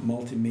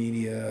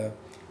multimedia.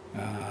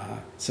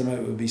 Some of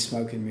it would be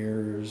smoke and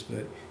mirrors,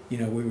 but we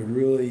would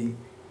really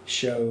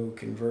show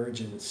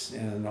convergence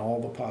and all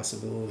the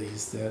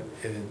possibilities that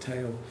it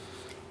entailed.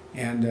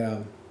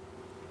 And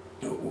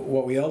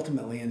what we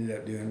ultimately ended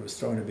up doing was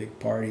throwing a big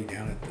party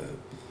down at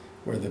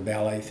where the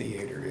ballet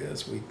theater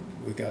is. We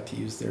got to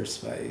use their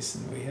space,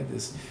 and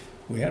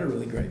we had a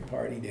really great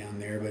party down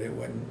there, but it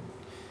wasn't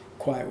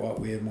quite what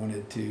we had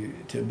wanted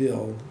to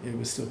build. It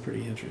was still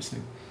pretty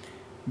interesting.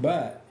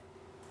 But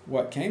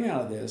what came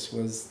out of this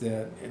was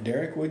that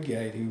Derek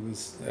Woodgate, who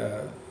was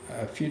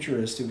a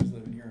futurist who was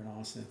living here in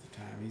Austin at the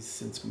time, he's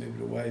since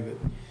moved away,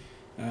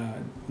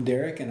 but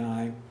Derek and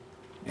I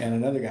and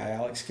another guy,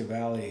 Alex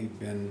Cavalli, who'd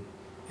been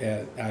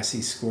at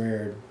IC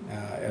Squared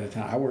at a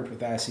time. I worked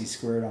with IC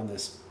Squared on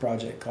this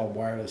project called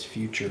Wireless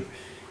Future,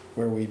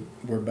 where we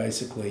were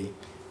basically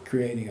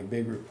creating a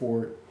big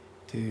report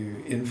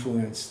to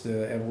influence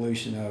the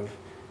evolution of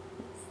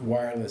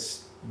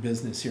wireless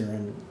business here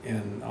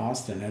in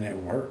Austin, and it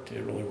worked.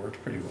 It really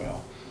worked pretty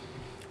well.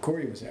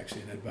 Corey was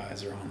actually an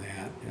advisor on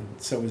that, and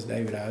so was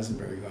David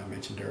Eisenberg, who I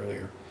mentioned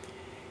earlier.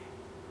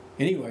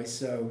 Anyway,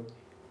 so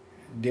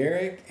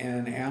Derek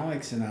and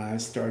Alex and I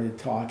started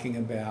talking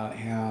about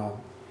how,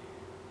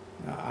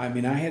 I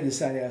had this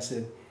idea. I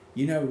said,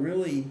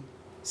 really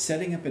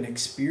setting up an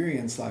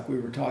experience like we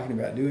were talking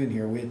about doing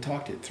here, we had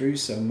talked it through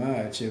so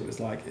much, it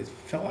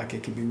felt like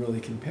it could be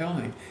really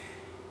compelling.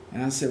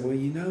 And I said,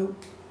 well,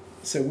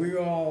 so we were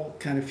all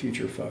kind of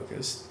future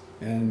focused,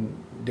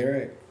 and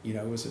Derek,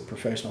 was a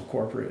professional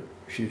corporate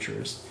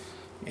futurist.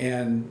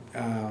 And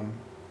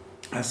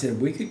I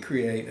said, we could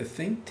create a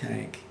think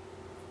tank,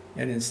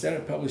 and instead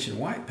of publishing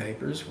white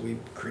papers, we'd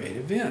create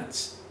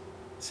events.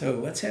 So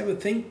let's have a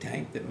think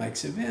tank that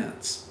makes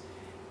events.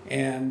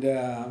 And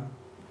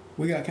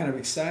we got kind of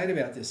excited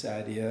about this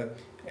idea.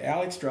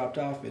 Alex dropped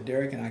off, but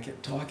Derek and I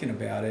kept talking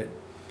about it.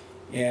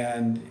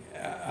 And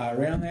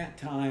around that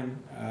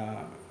time,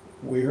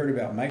 we heard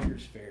about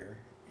Makers Fair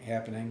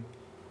happening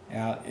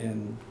out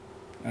in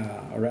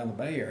around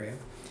the Bay Area.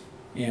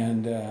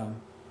 And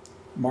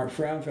Mark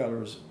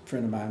Frauenfelder was a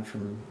friend of mine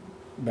from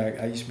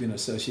back. I used to be an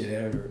associate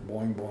editor at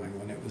Boing Boing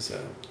when it was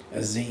a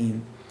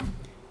zine.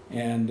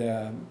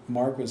 And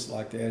Mark was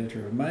like the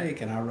editor of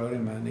Make, and I wrote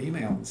him an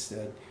email and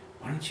said,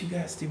 why don't you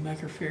guys do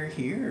Maker Fair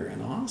here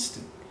in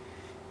Austin?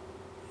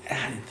 And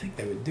I didn't think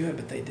they would do it,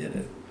 but they did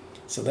it.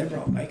 So they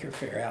brought Maker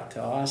Fair out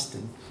to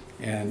Austin,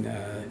 and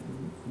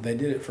they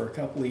did it for a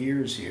couple of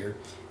years here.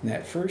 And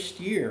that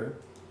first year,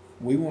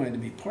 we wanted to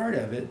be part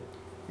of it,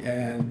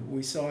 and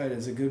we saw it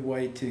as a good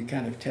way to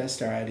kind of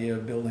test our idea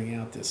of building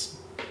out this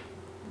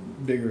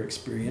bigger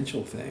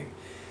experiential thing.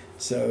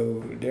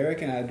 So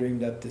Derek and I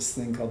dreamed up this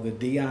thing called the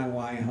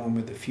DIY Home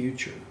of the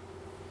Future.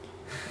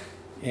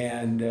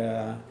 And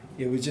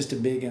it was just a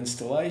big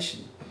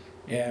installation.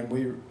 And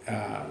we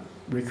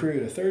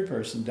recruited a third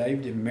person, Dave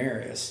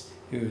Demaris,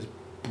 who is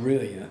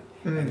brilliant,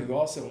 and who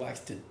also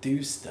likes to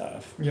do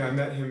stuff. Yeah, I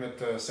met him at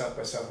the South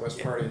by Southwest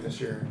party this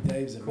year.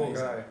 Dave's amazing. Cool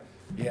guy.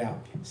 Yeah,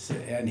 so,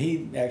 and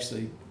he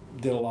actually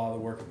did a lot of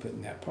the work of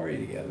putting that party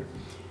together.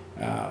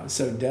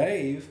 So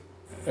Dave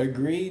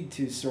agreed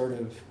to sort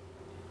of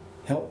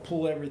help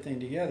pull everything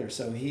together.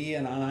 So he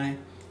and I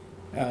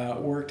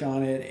worked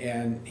on it,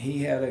 and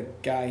he had a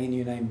guy he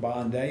knew named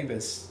Bon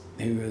Davis,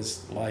 who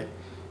is like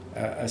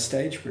a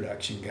stage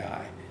production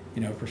guy,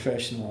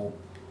 professional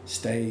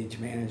stage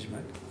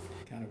management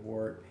kind of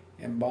work.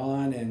 And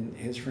Bon and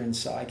his friend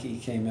Psyche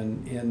came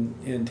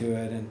into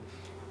it, and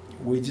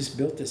we just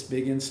built this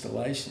big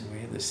installation. We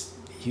had this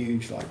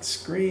huge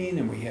screen,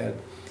 and we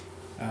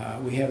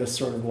had a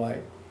sort of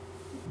like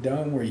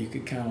dome where you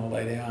could kind of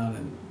lay down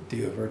and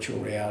do a virtual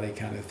reality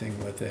kind of thing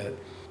with it.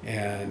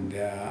 And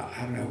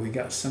I don't know, we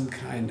got some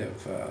kind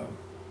of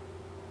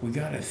we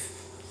got a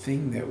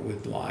thing that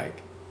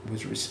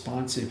was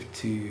responsive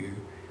to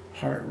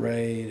heart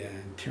rate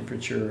and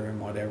temperature and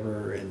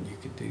whatever, and you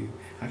could do,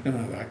 I don't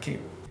know, I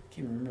can't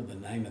remember the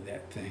name of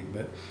that thing,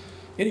 but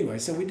anyway,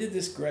 so we did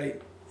this great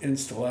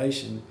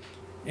installation,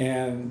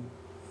 and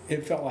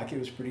it felt like it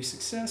was pretty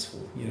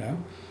successful,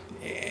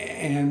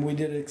 and we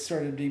did a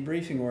sort of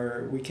debriefing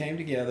where we came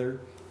together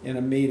in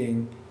a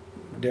meeting.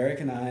 Derek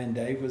and I, and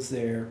Dave was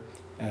there,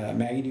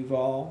 Maggie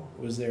Duvall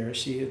was there,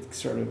 she had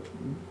sort of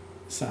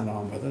signed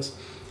on with us,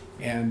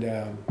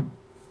 and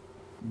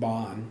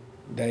Bon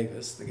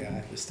Davis, the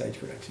guy, the stage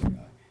production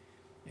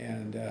guy.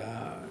 And,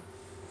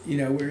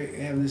 we're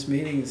having this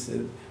meeting and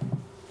said,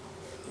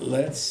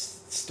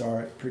 let's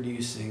start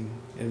producing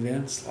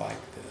events like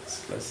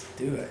this. Let's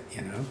do it,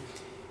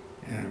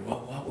 And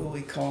what will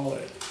we call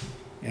it?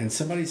 And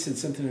somebody said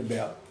something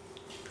about,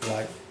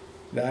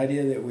 the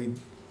idea that we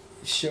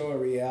show a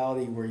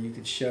reality where you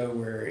could show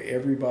where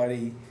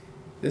everybody,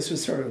 this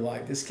was sort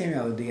of this came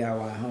out of the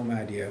DIY home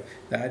idea,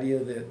 the idea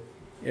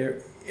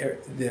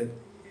that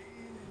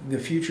the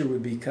future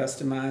would be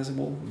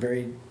customizable,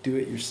 very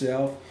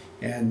do-it-yourself,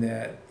 and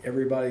that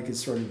everybody could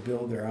sort of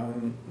build their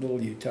own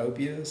little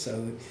utopia.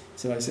 So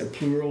I said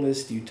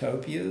Pluralist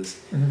Utopias,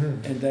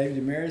 and David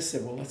Damaris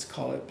said, well, let's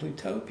call it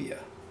Plutopia.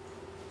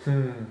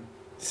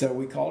 So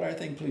we called our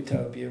thing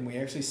Plutopia, and we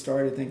actually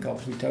started a thing called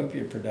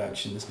Plutopia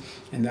Productions.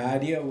 And the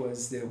idea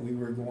was that we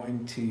were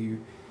going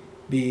to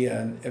be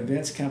an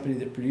events company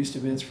that produced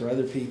events for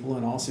other people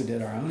and also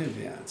did our own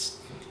events.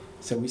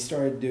 So we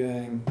started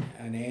doing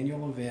an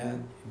annual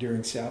event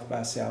during South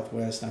by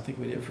Southwest, and I think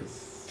we did it for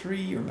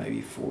 3 or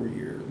maybe 4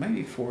 years.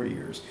 Maybe 4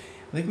 years.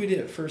 I think we did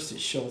it first at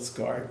Schultz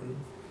Garden,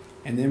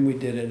 and then we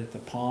did it at the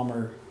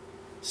Palmer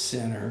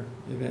Center,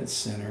 Event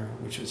Center,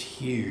 which was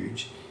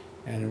huge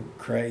and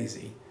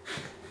crazy.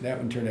 That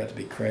one turned out to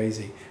be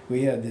crazy.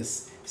 We had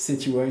this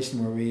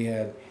situation where we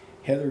had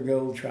Heather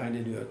Gold trying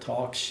to do a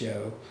talk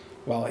show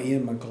while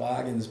Ian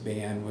McLagan's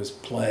band was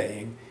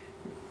playing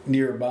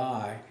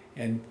nearby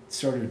and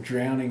sort of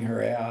drowning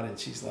her out, and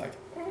she's like,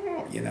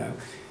 oh, you know.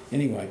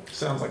 Anyway.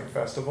 Sounds like a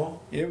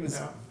festival. It was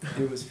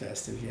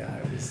festive, yeah.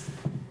 It was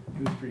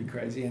pretty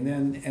crazy. And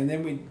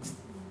then we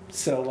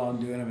settled on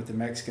doing them at the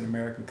Mexican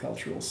American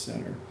Cultural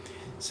Center.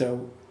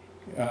 So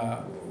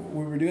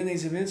we were doing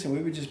these events, and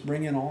we would just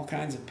bring in all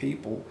kinds of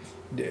people.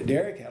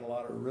 Derek had a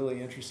lot of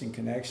really interesting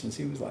connections.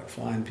 He was like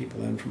flying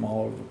people in from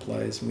all over the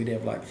place. And we'd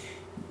have like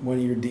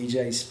one year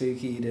DJ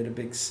Spooky did a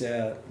big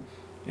set,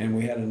 and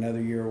we had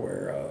another year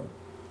where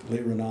Lee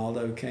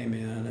Ronaldo came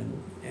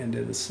in and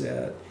did a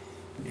set.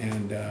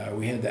 And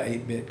we had the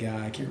 8-bit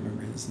guy, I can't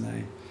remember his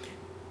name.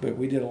 But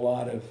we did a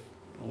lot of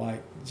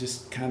like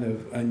just kind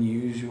of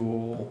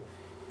unusual,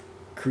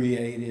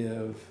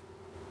 creative,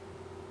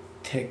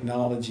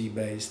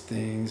 technology-based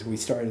things. We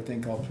started a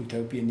thing called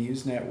Utopia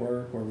News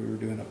Network where we were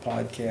doing a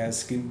podcast.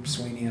 Scoop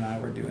Sweeney and I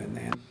were doing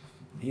that.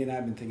 He and I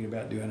have been thinking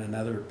about doing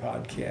another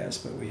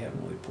podcast, but we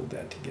haven't really pulled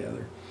that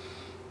together.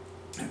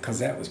 Because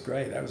that was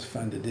great. That was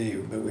fun to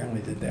do, but we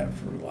only did that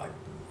for like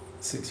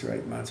 6 or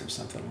 8 months or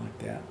something like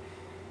that.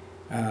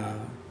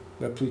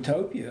 But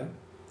Plutopia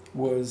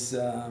was,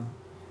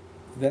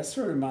 that's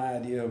sort of my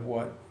idea of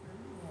what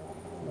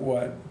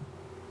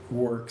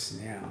works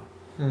now,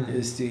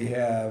 is to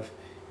have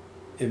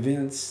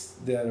events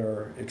that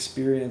are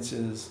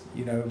experiences,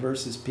 you know,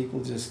 versus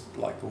people just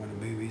like going to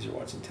movies or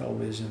watching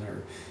television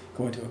or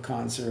going to a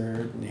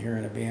concert and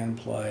hearing a band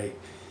play.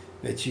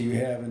 That you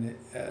have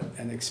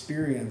an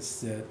experience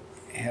that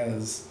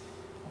has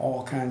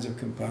all kinds of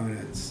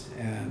components,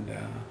 and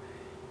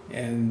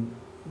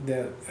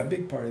that a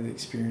big part of the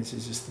experience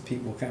is just the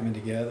people coming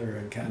together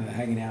and kind of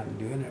hanging out and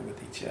doing it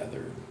with each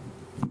other,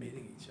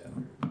 meeting each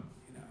other,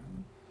 you know.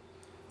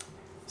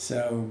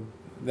 So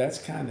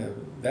that's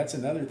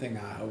another thing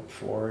I hope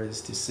for,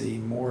 is to see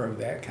more of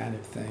that kind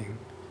of thing,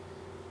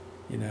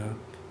 you know,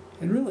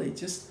 and really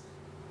just,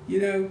 you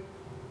know,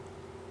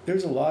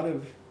 there's a lot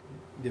of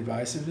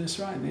divisiveness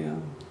right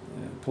now.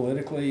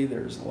 Politically,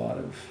 there's a lot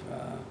of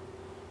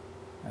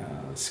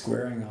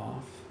squaring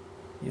off,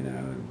 you know,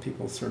 and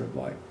people sort of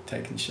like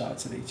taking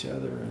shots at each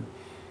other, and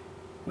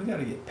we got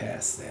to get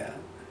past that.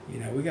 You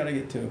know, we got to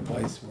get to a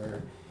place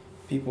where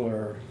people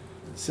are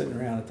sitting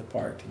around at the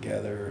park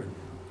together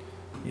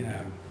and, you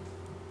know,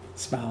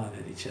 smiling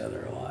at each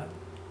other a lot.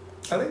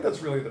 I think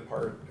that's really the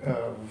part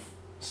of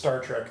Star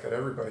Trek that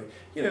everybody,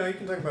 you know, you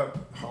can talk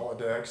about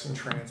holodecks and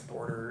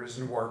transporters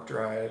and warp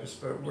drives,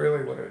 but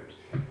really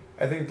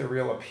I think the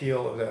real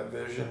appeal of that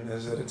vision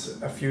is that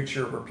it's a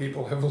future where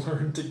people have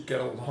learned to get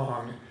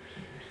along,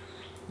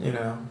 you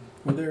know.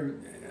 Well,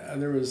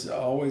 there was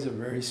always a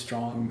very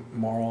strong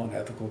moral and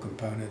ethical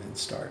component in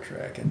Star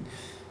Trek, and,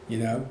 you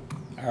know,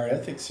 our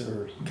ethics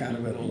are kind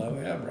of at a low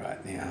ebb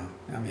right now.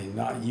 I mean,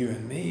 not you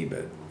and me,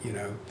 but, you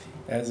know,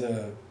 as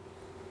a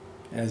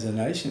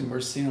nation,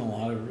 we're seeing a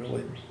lot of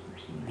really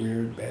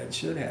weird, bad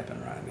shit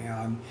happen right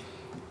now, and,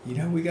 you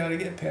know, we got to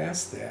get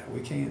past that.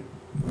 We can't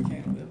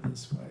live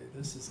this way.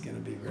 This is going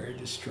to be very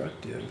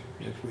destructive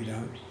if we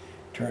don't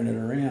turn it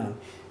around.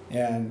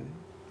 And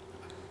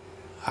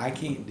I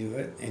can't do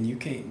it, and you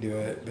can't do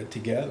it, but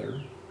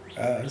together,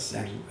 us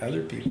and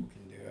other people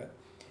can do it.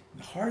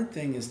 The hard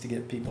thing is to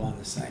get people on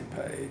the same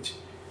page,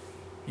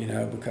 you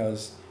know,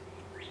 because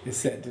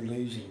it's that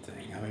delusion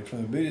thing. I mean,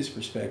 from the Buddhist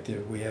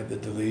perspective, we have the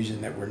delusion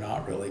that we're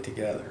not really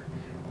together,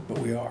 but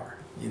we are,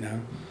 you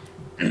know.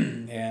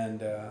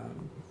 And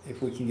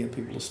if we can get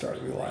people to start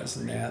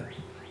realizing that,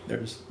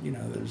 there's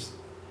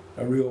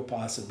a real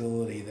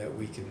possibility that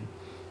we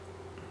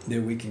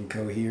can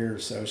cohere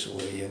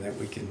socially, and that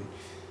we can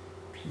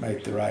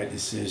make the right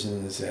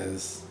decisions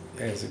as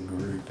a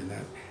group. And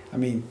that, I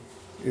mean,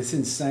 it's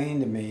insane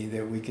to me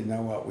that we can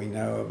know what we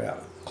know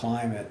about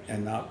climate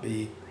and not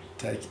be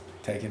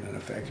taking an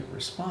effective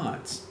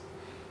response,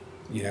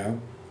 you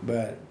know.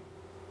 But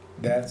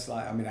that's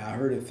like, I mean, I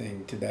heard a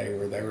thing today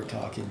where they were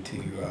talking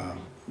to,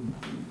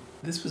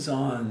 this was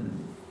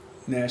on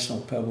National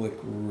Public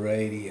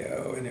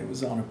Radio, and it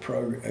was on a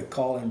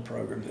call-in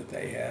program that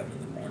they have in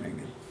the morning.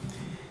 And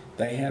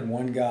they had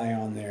one guy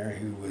on there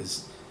who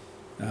was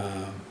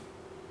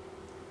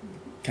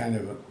kind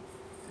of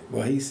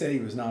Well, he said he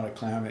was not a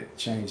climate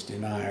change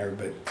denier,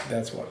 but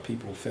that's what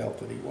people felt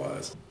that he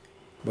was.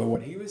 But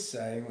what he was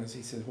saying was,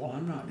 he said, well,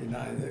 I'm not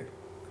denying that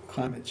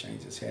climate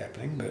change is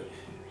happening, but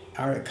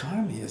our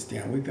economy is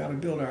down. We've got to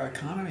build our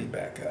economy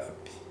back up.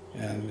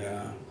 And,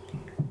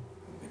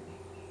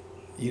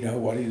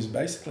 what he was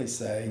basically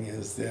saying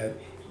is that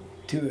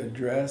to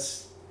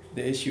address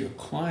the issue of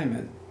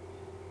climate,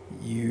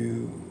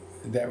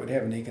 that would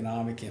have an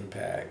economic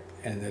impact,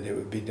 and that it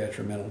would be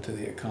detrimental to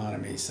the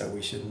economy, so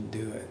we shouldn't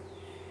do it.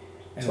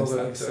 And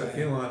so that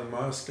Elon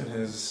Musk and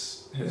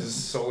his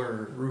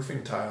solar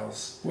roofing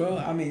tiles. Well,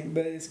 I mean,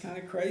 but it's kind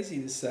of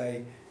crazy to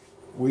say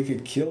we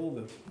could kill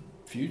the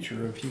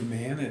future of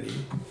humanity,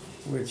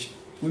 which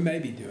we may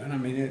be doing. I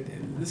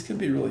mean, this could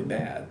be really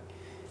bad.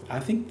 I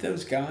think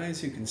those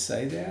guys who can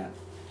say that,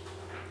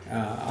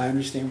 I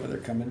understand where they're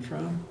coming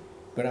from,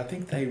 but I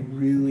think they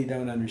really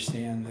don't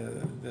understand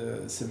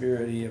the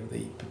severity of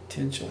the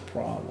potential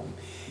problem.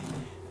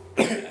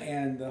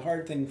 And the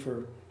hard thing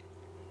for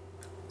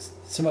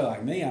somebody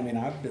like me, I mean,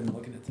 I've been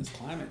looking at this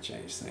climate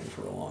change thing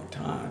for a long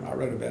time. I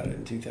wrote about it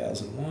in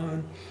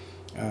 2001.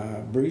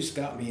 Bruce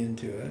got me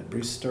into it,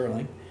 Bruce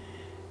Sterling,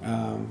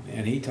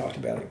 and he talked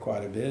about it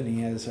quite a bit. And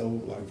he had his whole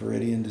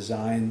Viridian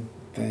design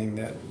thing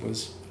that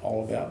was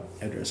all about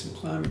addressing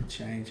climate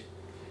change.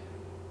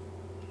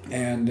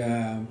 And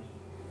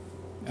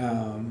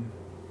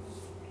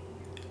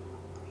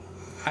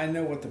I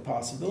know what the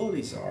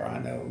possibilities are. I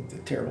know the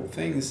terrible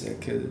things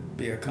that could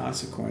be a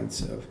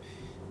consequence of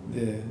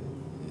the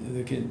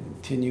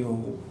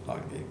continual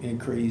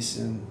increase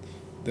in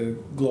the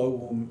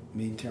global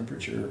mean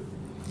temperature.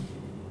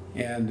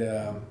 And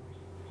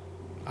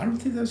I don't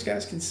think those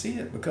guys can see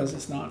it because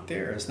it's not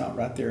there. It's not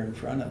right there in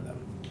front of them.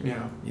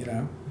 Yeah.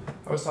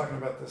 I was talking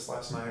about this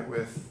last night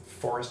with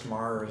Forrest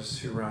Mars,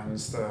 who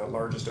runs the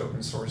largest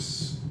open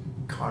source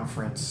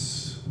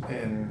conference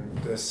in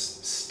the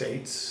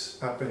States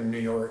up in New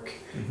York.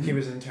 Mm-hmm. He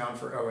was in town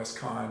for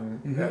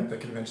OSCon at the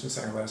convention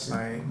center last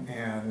night,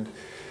 and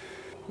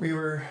we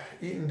were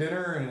eating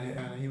dinner,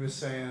 and he was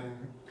saying,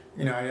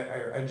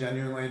 I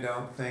genuinely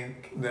don't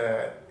think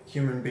that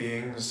human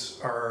beings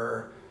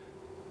are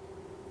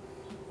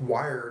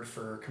wired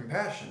for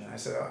compassion. And I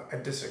said, I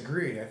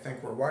disagree. I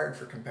think we're wired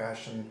for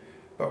compassion,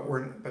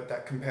 but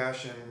that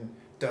compassion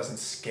doesn't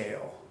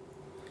scale,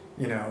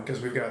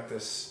 because we've got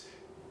this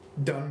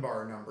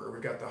Dunbar number.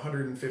 We've got the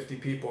 150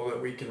 people that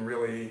we can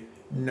really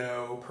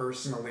know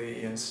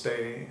personally and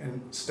stay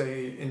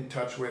in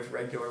touch with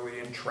regularly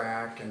and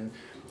track and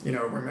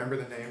remember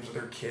the names of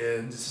their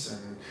kids,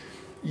 and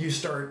you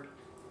start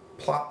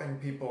plopping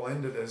people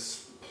into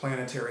this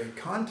planetary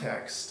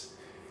context,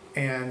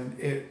 and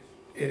it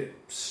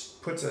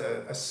puts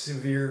a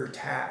severe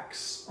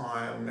tax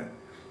on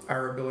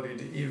our ability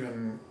to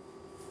even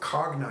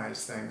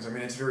cognize things. I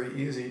mean, it's very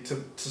easy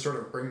to sort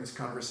of bring this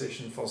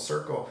conversation full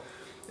circle.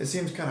 It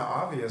seems kind of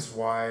obvious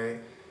why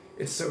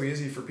it's so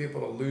easy for people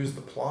to lose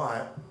the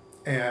plot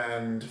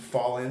and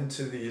fall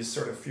into these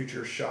sort of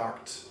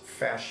future-shocked,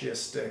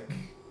 fascistic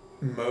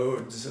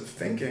modes of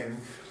thinking,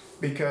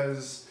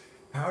 because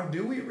how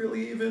do we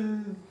really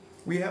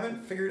we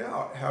haven't figured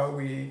out how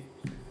we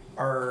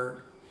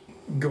are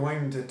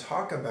going to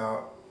talk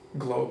about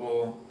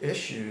global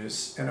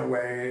issues in a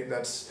way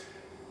that's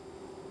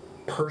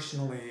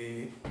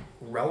personally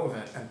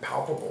relevant and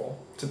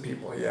palpable to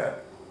people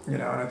yet.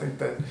 And I think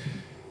that,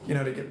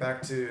 to get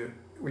back to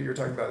what you were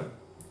talking about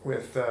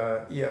with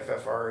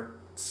EFF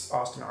Arts,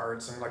 Austin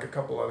Arts, and a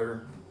couple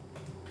other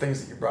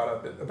things that you brought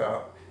up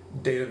about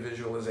data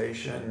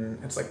visualization,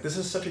 it's this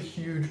is such a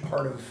huge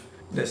part of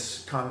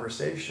this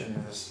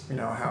conversation is,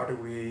 how do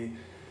we,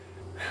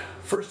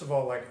 first of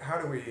all, how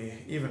do we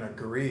even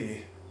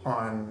agree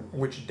on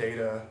which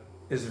data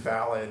is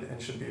valid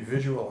and should be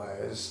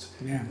visualized?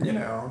 Yeah.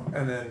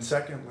 And then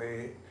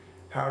secondly,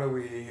 how do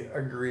we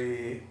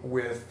agree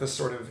with the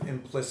sort of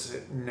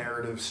implicit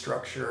narrative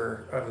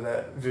structure of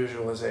that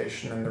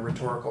visualization and the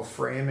rhetorical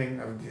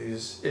framing of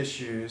these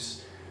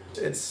issues?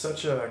 It's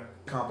such a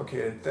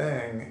complicated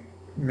thing.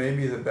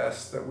 Maybe the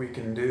best that we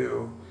can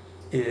do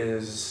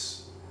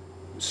is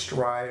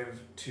strive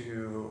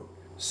to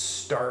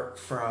start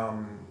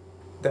from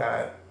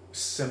that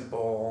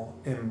simple,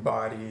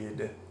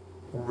 embodied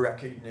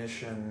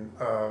recognition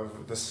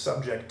of the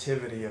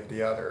subjectivity of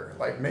the other.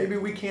 Maybe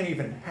we can't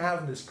even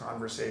have this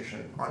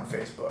conversation on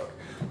Facebook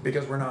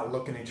because we're not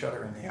looking each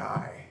other in the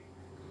eye.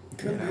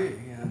 Could be,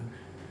 yeah.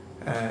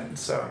 And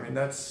so,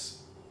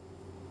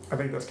 I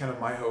think that's kind of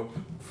my hope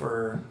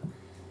for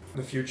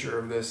the future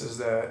of this, is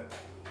that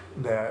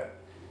the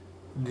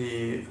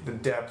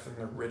depth and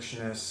the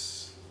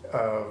richness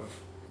of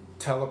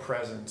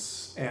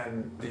telepresence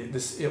and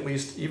this, at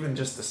least even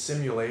just the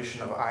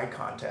simulation of eye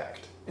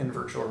contact in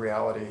virtual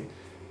reality,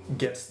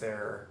 gets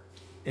there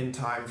in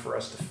time for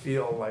us to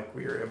feel like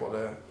we are able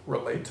to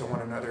relate to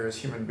one another as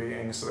human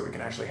beings, so that we can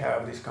actually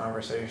have these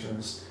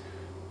conversations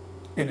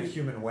in a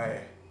human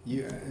way.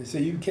 So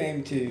you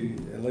came to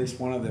at least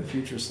one of the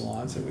future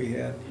salons that we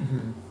had,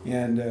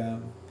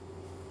 and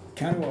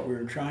kind of what we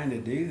were trying to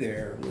do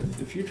there with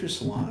the future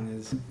salon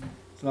is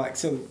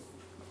so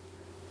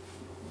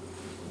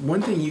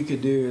one thing you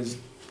could do is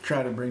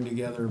try to bring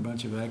together a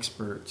bunch of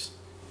experts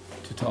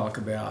to talk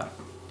about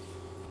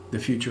the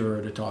future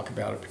or to talk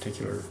about a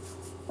particular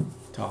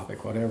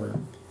topic, whatever.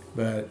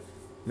 But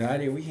the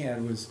idea we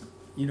had was,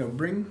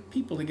 bring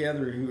people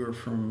together who are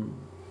from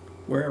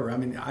wherever. I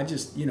mean, I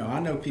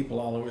know people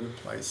all over the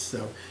place.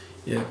 So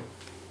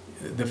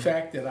the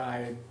fact that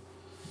I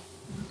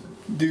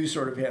do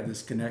sort of have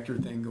this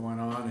connector thing going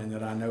on, and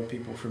that I know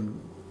people from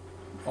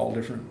all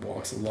different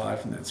walks of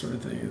life and that sort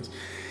of thing, has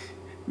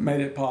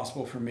made it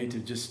possible for me to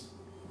just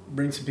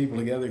bring some people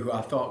together who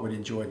I thought would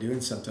enjoy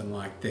doing something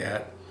like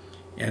that,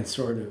 and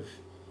sort of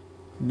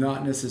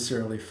not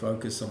necessarily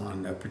focus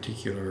on a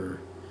particular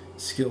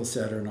skill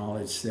set or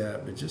knowledge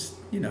set, but just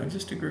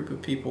a group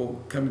of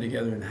people coming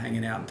together and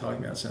hanging out and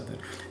talking about something.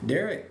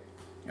 Derek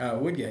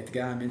Woodgate, the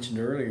guy I mentioned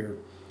earlier,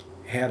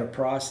 had a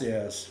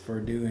process for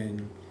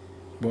doing,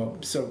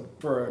 so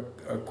for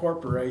a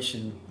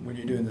corporation, when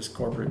you're doing this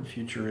corporate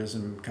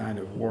futurism kind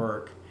of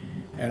work,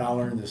 and I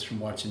learned this from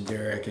watching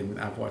Derek, and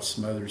I've watched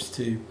some others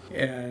too,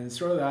 and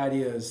sort of the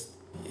idea is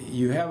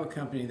you have a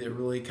company that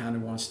really kind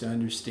of wants to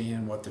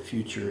understand what the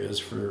future is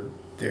for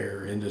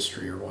their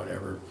industry or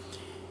whatever.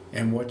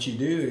 And what you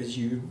do is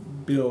you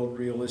build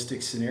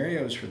realistic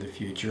scenarios for the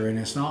future, and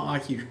it's not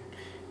like you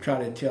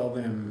try to tell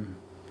them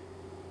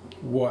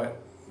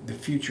what the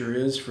future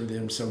is for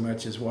them so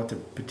much as what the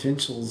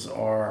potentials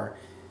are,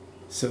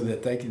 so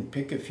that they can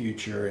pick a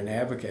future and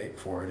advocate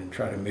for it and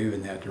try to move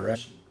in that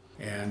direction.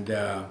 And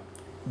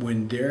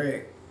when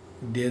Derek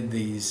did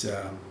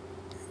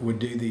would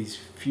do these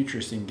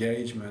futurist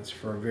engagements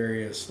for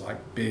various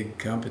big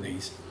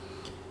companies,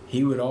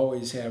 he would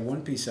always have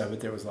one piece of it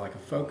that was like a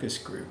focus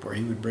group, where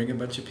he would bring a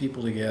bunch of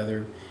people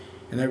together,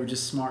 and they were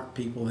just smart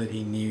people that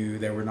he knew.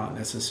 They were not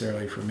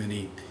necessarily from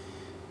any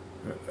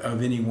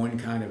one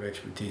kind of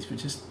expertise, but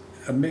just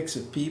a mix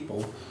of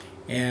people,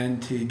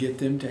 and to get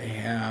them to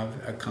have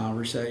a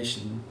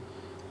conversation,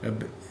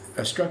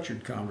 a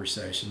structured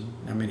conversation.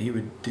 I mean, he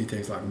would do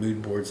things like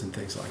mood boards and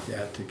things like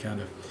that to kind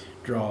of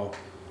draw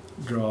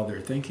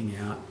their thinking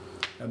out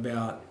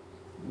about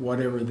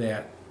whatever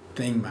that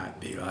thing might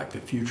be, like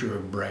the future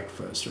of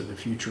breakfast or the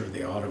future of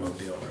the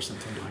automobile or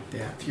something like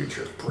that.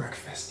 Future of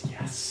breakfast,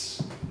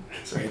 yes.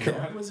 So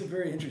that was a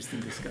very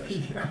interesting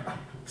discussion. Yeah.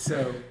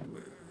 So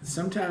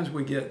sometimes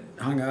we get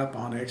hung up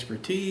on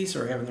expertise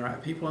or having the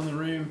right people in the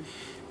room,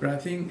 but I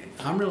think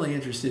I'm really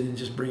interested in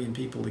just bringing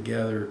people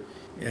together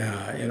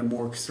in a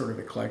more sort of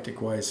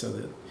eclectic way, so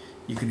that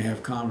you can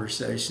have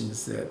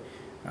conversations that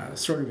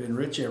sort of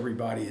enrich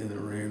everybody in the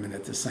room, and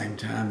at the same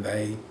time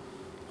they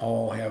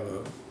all have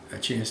a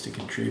chance to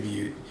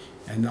contribute,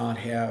 and not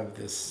have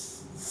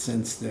this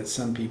sense that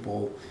some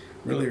people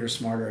really are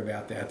smarter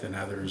about that than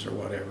others or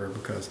whatever.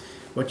 Because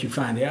what you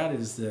find out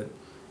is that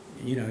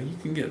you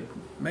can get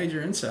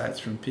major insights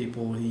from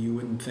people who you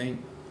wouldn't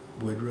think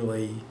would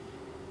really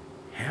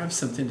have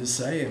something to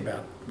say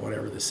about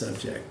whatever the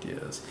subject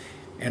is.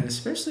 And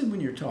especially when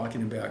you're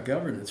talking about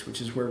governance,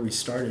 which is where we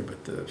started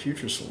with the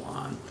Future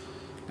Salon,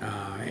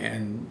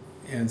 and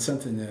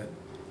something that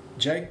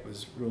Jake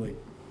was really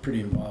pretty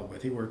involved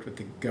with. He worked with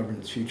the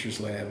Governance Futures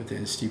Lab at the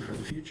Institute for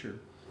the Future.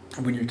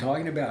 When you're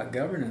talking about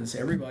governance,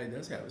 everybody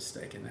does have a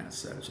stake in that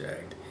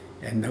subject,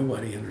 and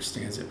nobody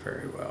understands it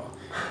very well.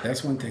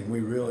 That's one thing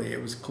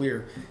it was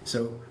clear.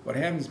 So what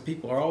happens,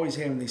 people are always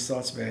having these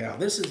thoughts about how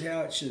this is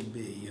how it should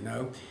be,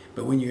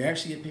 but when you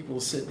actually get people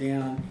to sit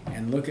down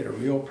and look at a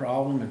real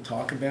problem and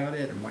talk about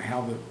it and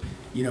how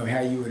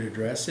you would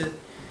address it,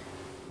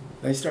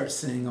 they start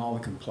seeing all the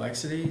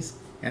complexities,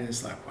 and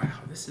it's like, wow,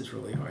 this is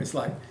really hard. It's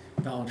like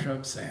Donald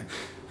Trump saying,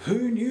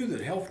 who knew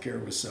that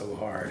healthcare was so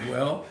hard?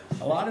 Well,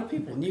 a lot of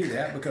people knew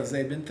that because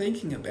they'd been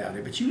thinking about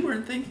it, but you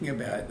weren't thinking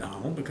about it,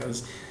 Donald,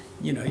 because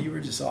you were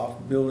just off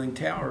building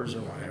towers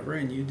or whatever,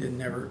 and you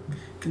didn't ever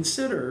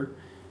consider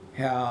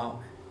how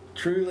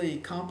truly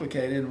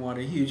complicated and what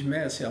a huge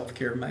mess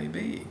healthcare may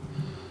be.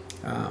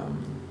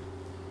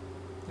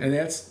 And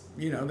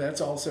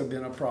that's also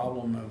been a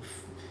problem of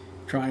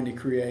trying to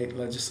create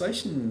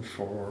legislation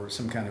for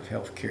some kind of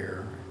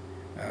healthcare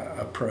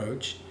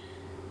approach,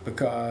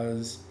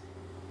 because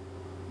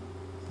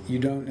you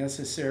don't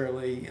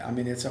necessarily,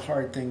 it's a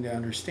hard thing to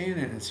understand,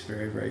 and it's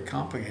very, very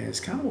complicated. It's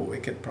kind of a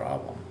wicked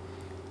problem.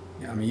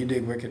 You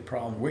dig wicked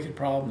problems. Wicked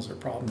problems are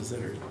problems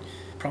that are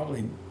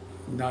probably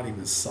not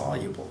even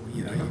soluble.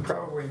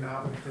 Probably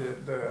not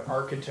with the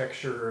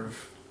architecture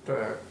of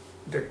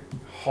the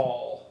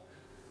hall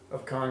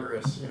of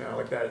Congress.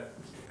 That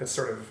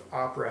sort of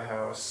opera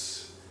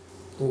house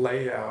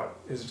layout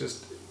is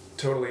just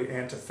totally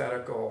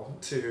antithetical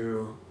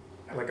to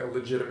like a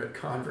legitimate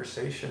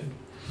conversation.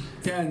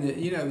 Yeah,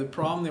 and the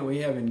problem that we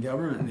have in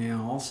government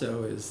now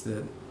also is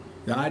that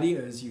the idea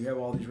is you have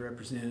all these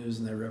representatives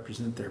and they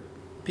represent their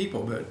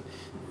people, but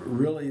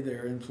really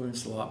they're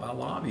influenced a lot by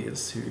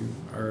lobbyists who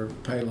are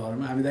paid a lot of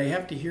money. They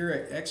have to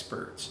hear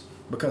experts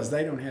because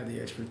they don't have the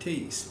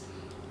expertise,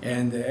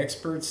 and the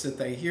experts that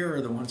they hear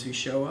are the ones who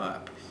show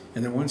up,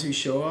 and the ones who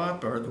show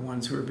up are the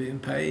ones who are being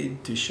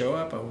paid to show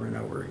up over and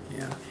over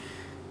again.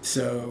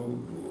 So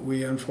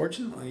we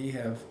unfortunately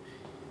have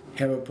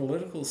have a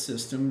political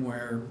system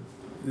where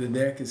the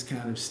deck is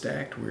kind of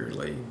stacked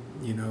weirdly,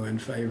 in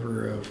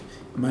favor of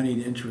moneyed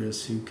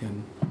interests who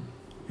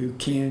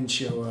can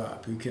show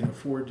up, who can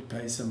afford to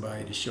pay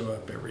somebody to show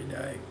up every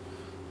day.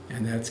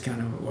 And that's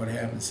kind of what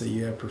happens. So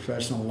you have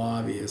professional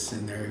lobbyists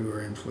in there who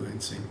are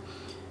influencing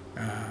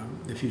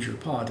the future of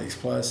politics.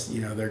 Plus,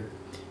 they're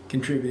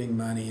contributing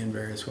money in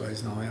various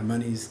ways and all that.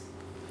 Money's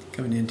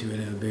coming into it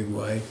in a big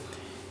way.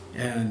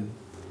 And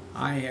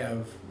I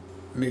have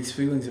mixed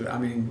feelings about it. I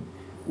mean,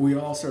 we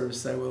all sort of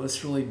say, well,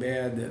 it's really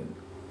bad that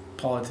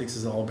politics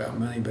is all about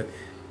money, but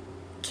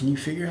can you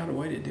figure out a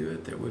way to do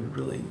it that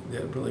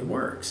really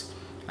works?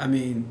 I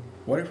mean,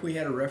 what if we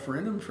had a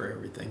referendum for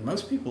everything?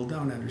 Most people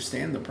don't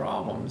understand the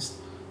problems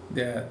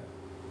that,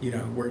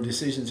 where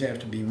decisions have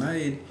to be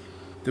made.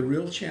 The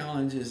real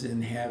challenge is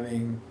in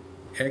having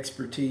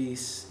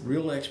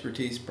real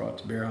expertise brought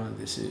to bear on a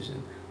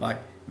decision. Like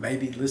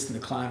maybe listen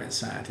to climate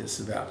scientists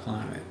about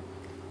climate.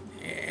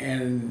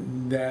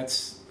 And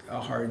that's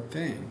a hard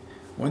thing.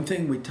 One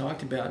thing we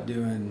talked about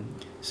doing,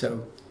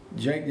 so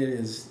Jake did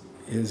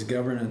his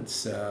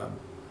governance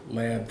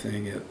lab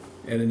thing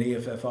at an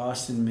EFF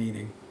Austin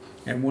meeting.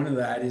 And one of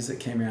the ideas that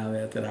came out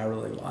of that I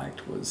really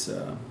liked was,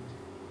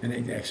 and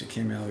it actually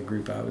came out of the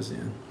group I was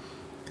in,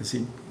 because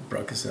he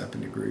broke us up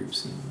into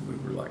groups and we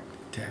were like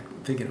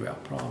thinking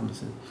about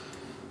problems.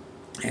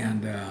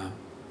 And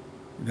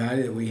the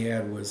idea that we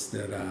had was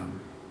that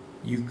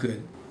you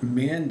could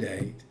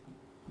mandate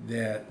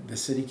that the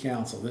city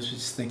council, this was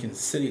just thinking at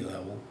the city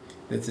level,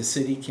 that the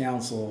city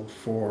council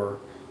for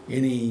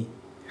any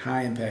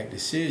high impact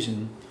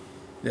decision,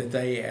 that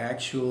they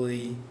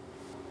actually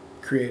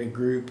create a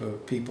group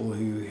of people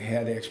who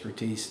had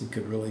expertise and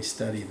could really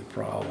study the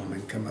problem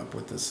and come up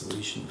with a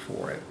solution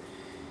for it,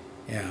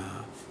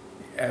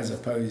 as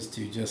opposed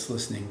to just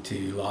listening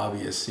to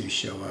lobbyists who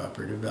show up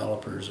or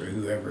developers or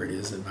whoever it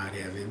is that might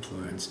have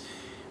influence,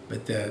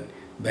 but that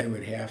they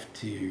would have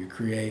to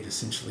create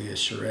essentially a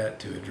charrette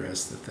to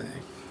address the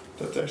thing.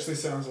 That actually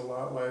sounds a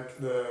lot like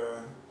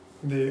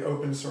the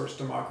open source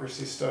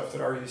democracy stuff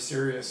that Are You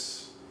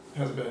Serious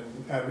has been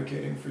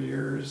advocating for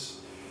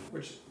years,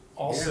 which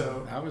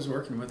also... Yeah, I was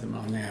working with them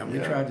on that. We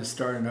tried to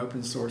start an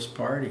open source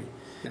party,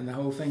 and the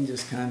whole thing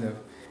just kind of,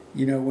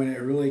 when it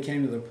really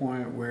came to the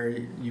point where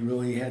you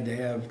really had to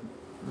have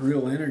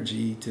real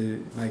energy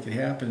to make it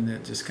happen,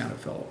 it just kind of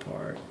fell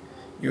apart.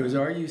 It was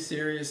Are You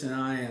Serious and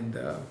I and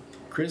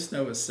Chris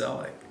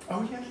Novoselic.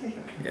 Oh,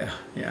 yeah.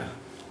 Yeah.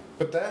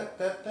 But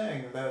that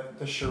thing,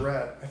 the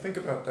charrette, I think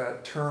about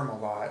that term a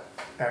lot,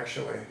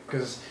 actually,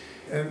 because,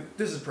 and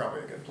this is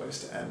probably a good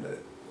place to end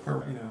it,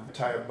 or,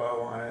 tie a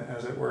bow on it,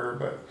 as it were,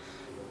 but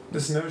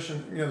this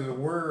notion, the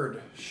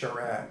word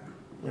charrette,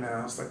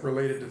 it's like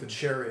related to the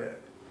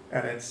chariot,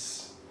 and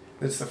it's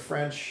the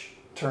French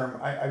term.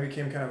 I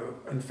became kind of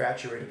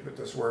infatuated with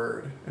this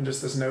word, and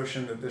just this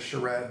notion that the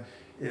charrette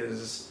it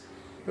was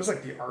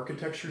like the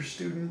architecture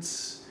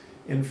students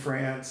in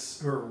France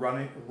who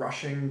are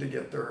rushing to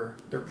get their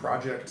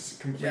projects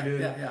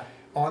completed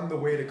on the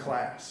way to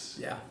class.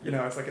 Yeah.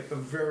 It's like at the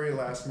very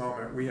last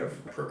moment we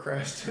have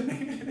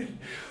procrastinated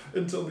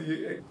until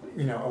the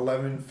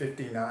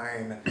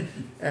 11:59,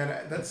 and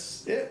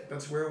that's it.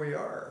 That's where we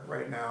are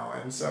right now.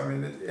 And so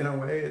in a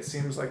way it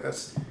seems like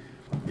that's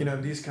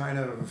these kind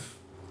of,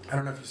 I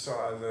don't know if you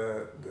saw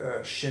the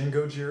Shin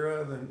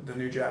Gojira, the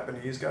new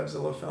Japanese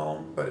Godzilla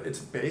film, but it's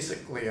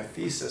basically a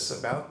thesis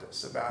about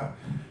this, about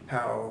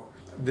how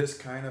this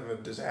kind of a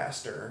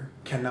disaster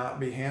cannot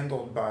be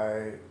handled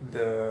by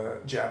the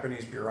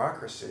Japanese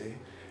bureaucracy,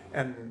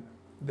 and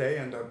they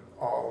end up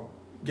all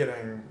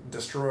getting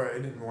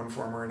destroyed in one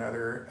form or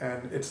another,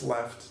 and it's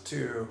left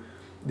to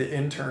the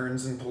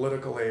interns and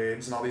political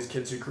aides and all these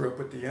kids who grew up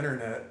with the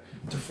internet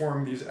to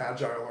form these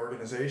agile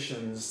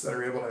organizations that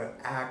are able to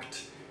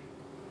act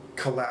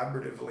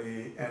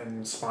collaboratively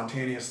and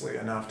spontaneously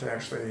enough to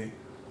actually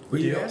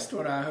You asked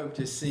what I hope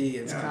to see.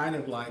 It's kind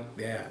of like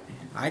that.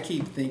 I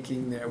keep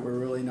thinking that we're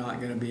really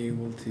not going to be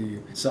able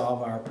to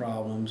solve our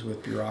problems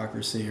with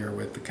bureaucracy or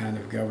with the kind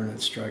of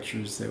governance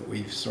structures that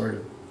we've sort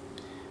of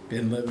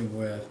been living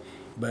with.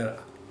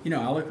 But,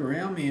 I look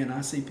around me and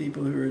I see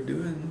people who are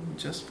doing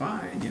just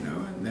fine,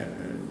 and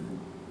they're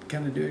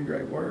kind of doing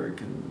great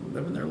work and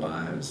living their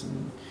lives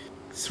and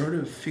sort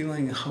of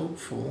feeling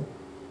hopeful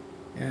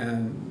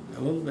and a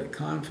little bit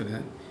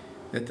confident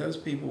that those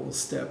people will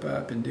step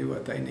up and do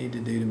what they need to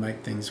do to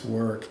make things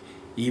work,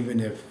 even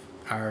if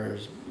our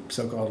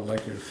so-called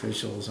elected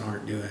officials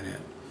aren't doing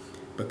it,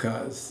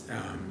 because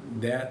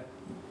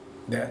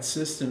that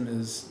system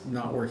is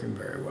not working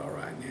very well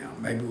right now.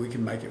 Maybe we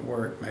can make it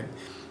work. Maybe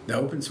the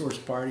open source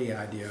party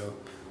idea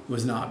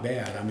was not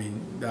bad.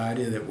 The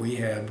idea that we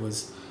had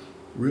was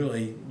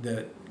really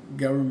that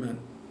government,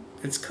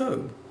 it's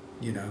code,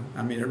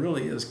 it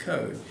really is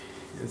code.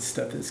 It's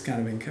stuff that's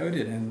kind of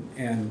encoded,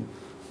 and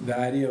the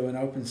idea of an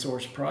open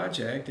source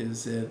project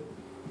is that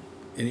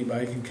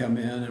anybody can come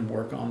in and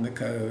work on the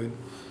code,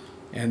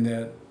 and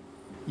that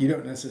you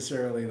don't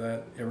necessarily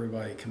let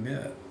everybody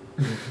commit.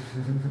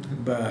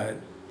 But,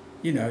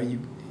 you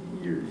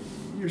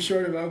you're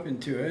sort of open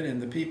to it,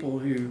 and the people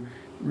who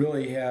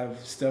really have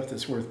stuff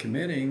that's worth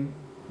committing,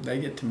 they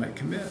get to make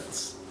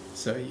commits.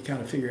 So you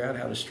kind of figure out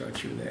how to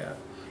structure that.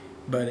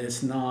 But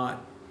it's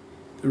not,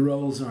 the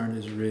roles aren't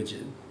as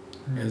rigid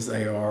as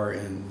they are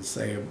in,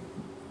 say,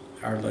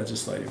 our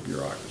legislative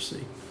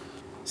bureaucracy.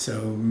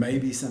 So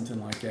maybe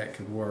something like that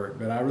could work.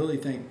 But I really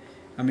think,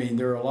 I mean,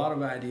 there are a lot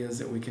of ideas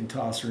that we can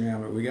toss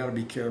around, but we got to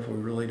be careful.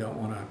 We really don't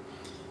want to,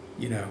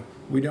 you know,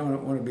 we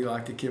don't want to be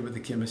like the kid with the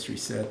chemistry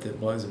set that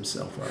blows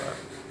himself up,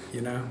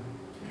 you know?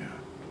 Yeah.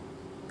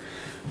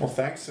 Well,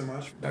 thanks so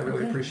much. I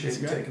really appreciate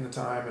you taking the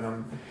time, and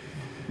I'm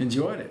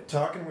enjoyed it.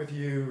 Talking with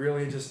you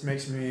really just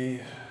makes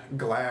me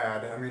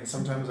glad. I mean,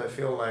 sometimes I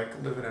feel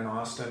like living in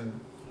Austin,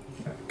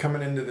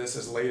 coming into this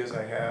as late as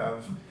I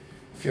have,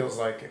 feels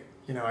like,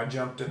 you know, I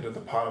jumped into the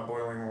pot of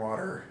boiling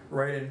water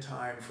right in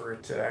time for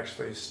it to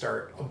actually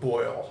start a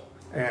boil.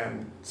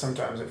 And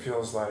sometimes it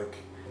feels like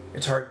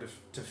it's hard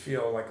to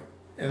feel like,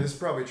 and this is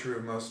probably true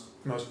of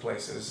most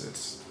places,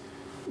 it's,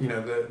 you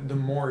know, the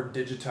more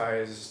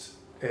digitized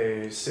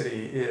a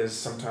city is,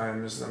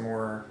 sometimes the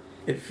more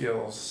it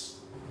feels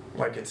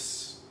like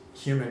it's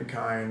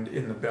humankind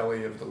in the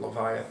belly of the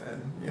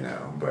Leviathan, you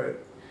know.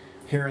 But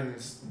hearing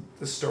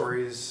the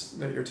stories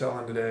that you're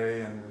telling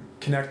today and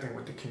connecting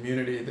with the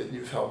community that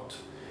you've helped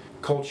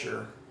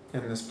culture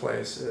in this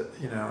place, it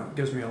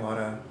gives me a lot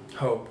of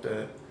hope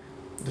that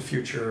the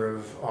future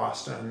of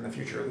Austin, the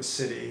future of the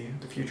city,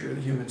 the future of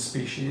the human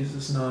species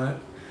is not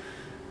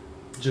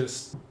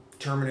just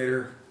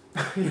Terminator.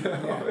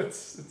 Yeah.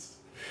 It's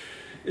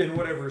in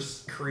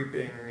whatever's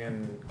creeping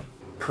and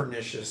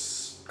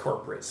pernicious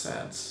corporate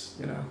sense,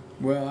 you know.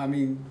 Well, I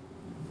mean,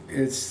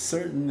 it's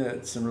certain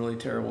that some really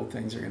terrible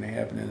things are going to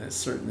happen, and it's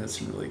certain that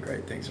some really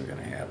great things are going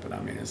to happen. I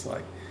mean, it's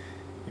like,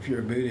 if you're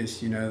a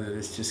Buddhist, you know that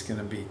it's just going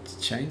to be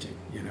changing,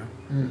 you know.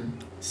 Mm.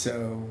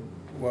 So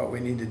what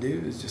we need to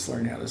do is just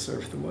learn how to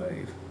surf the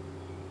wave.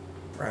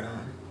 Right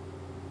on.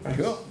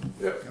 Thanks. Cool.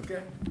 Yep.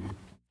 Okay.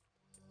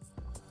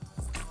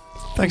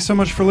 Thanks so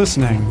much for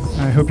listening.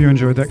 I hope you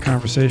enjoyed that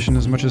conversation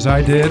as much as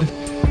I did.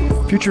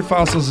 Future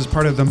Fossils is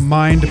part of the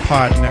Mind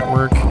Pod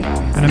Network,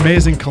 an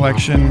amazing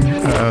collection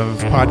of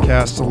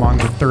podcasts along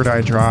with Third Eye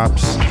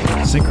Drops,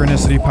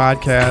 Synchronicity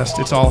Podcast,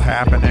 It's All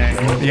Happening,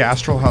 The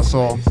Astral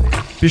Hustle.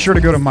 Be sure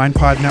to go to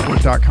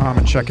mindpodnetwork.com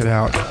and check it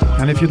out.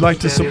 And if you'd like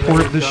to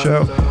support this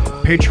show,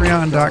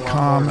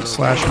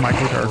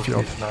 patreon.com/Michael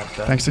Garfield.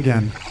 Thanks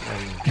again.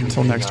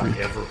 Until next week.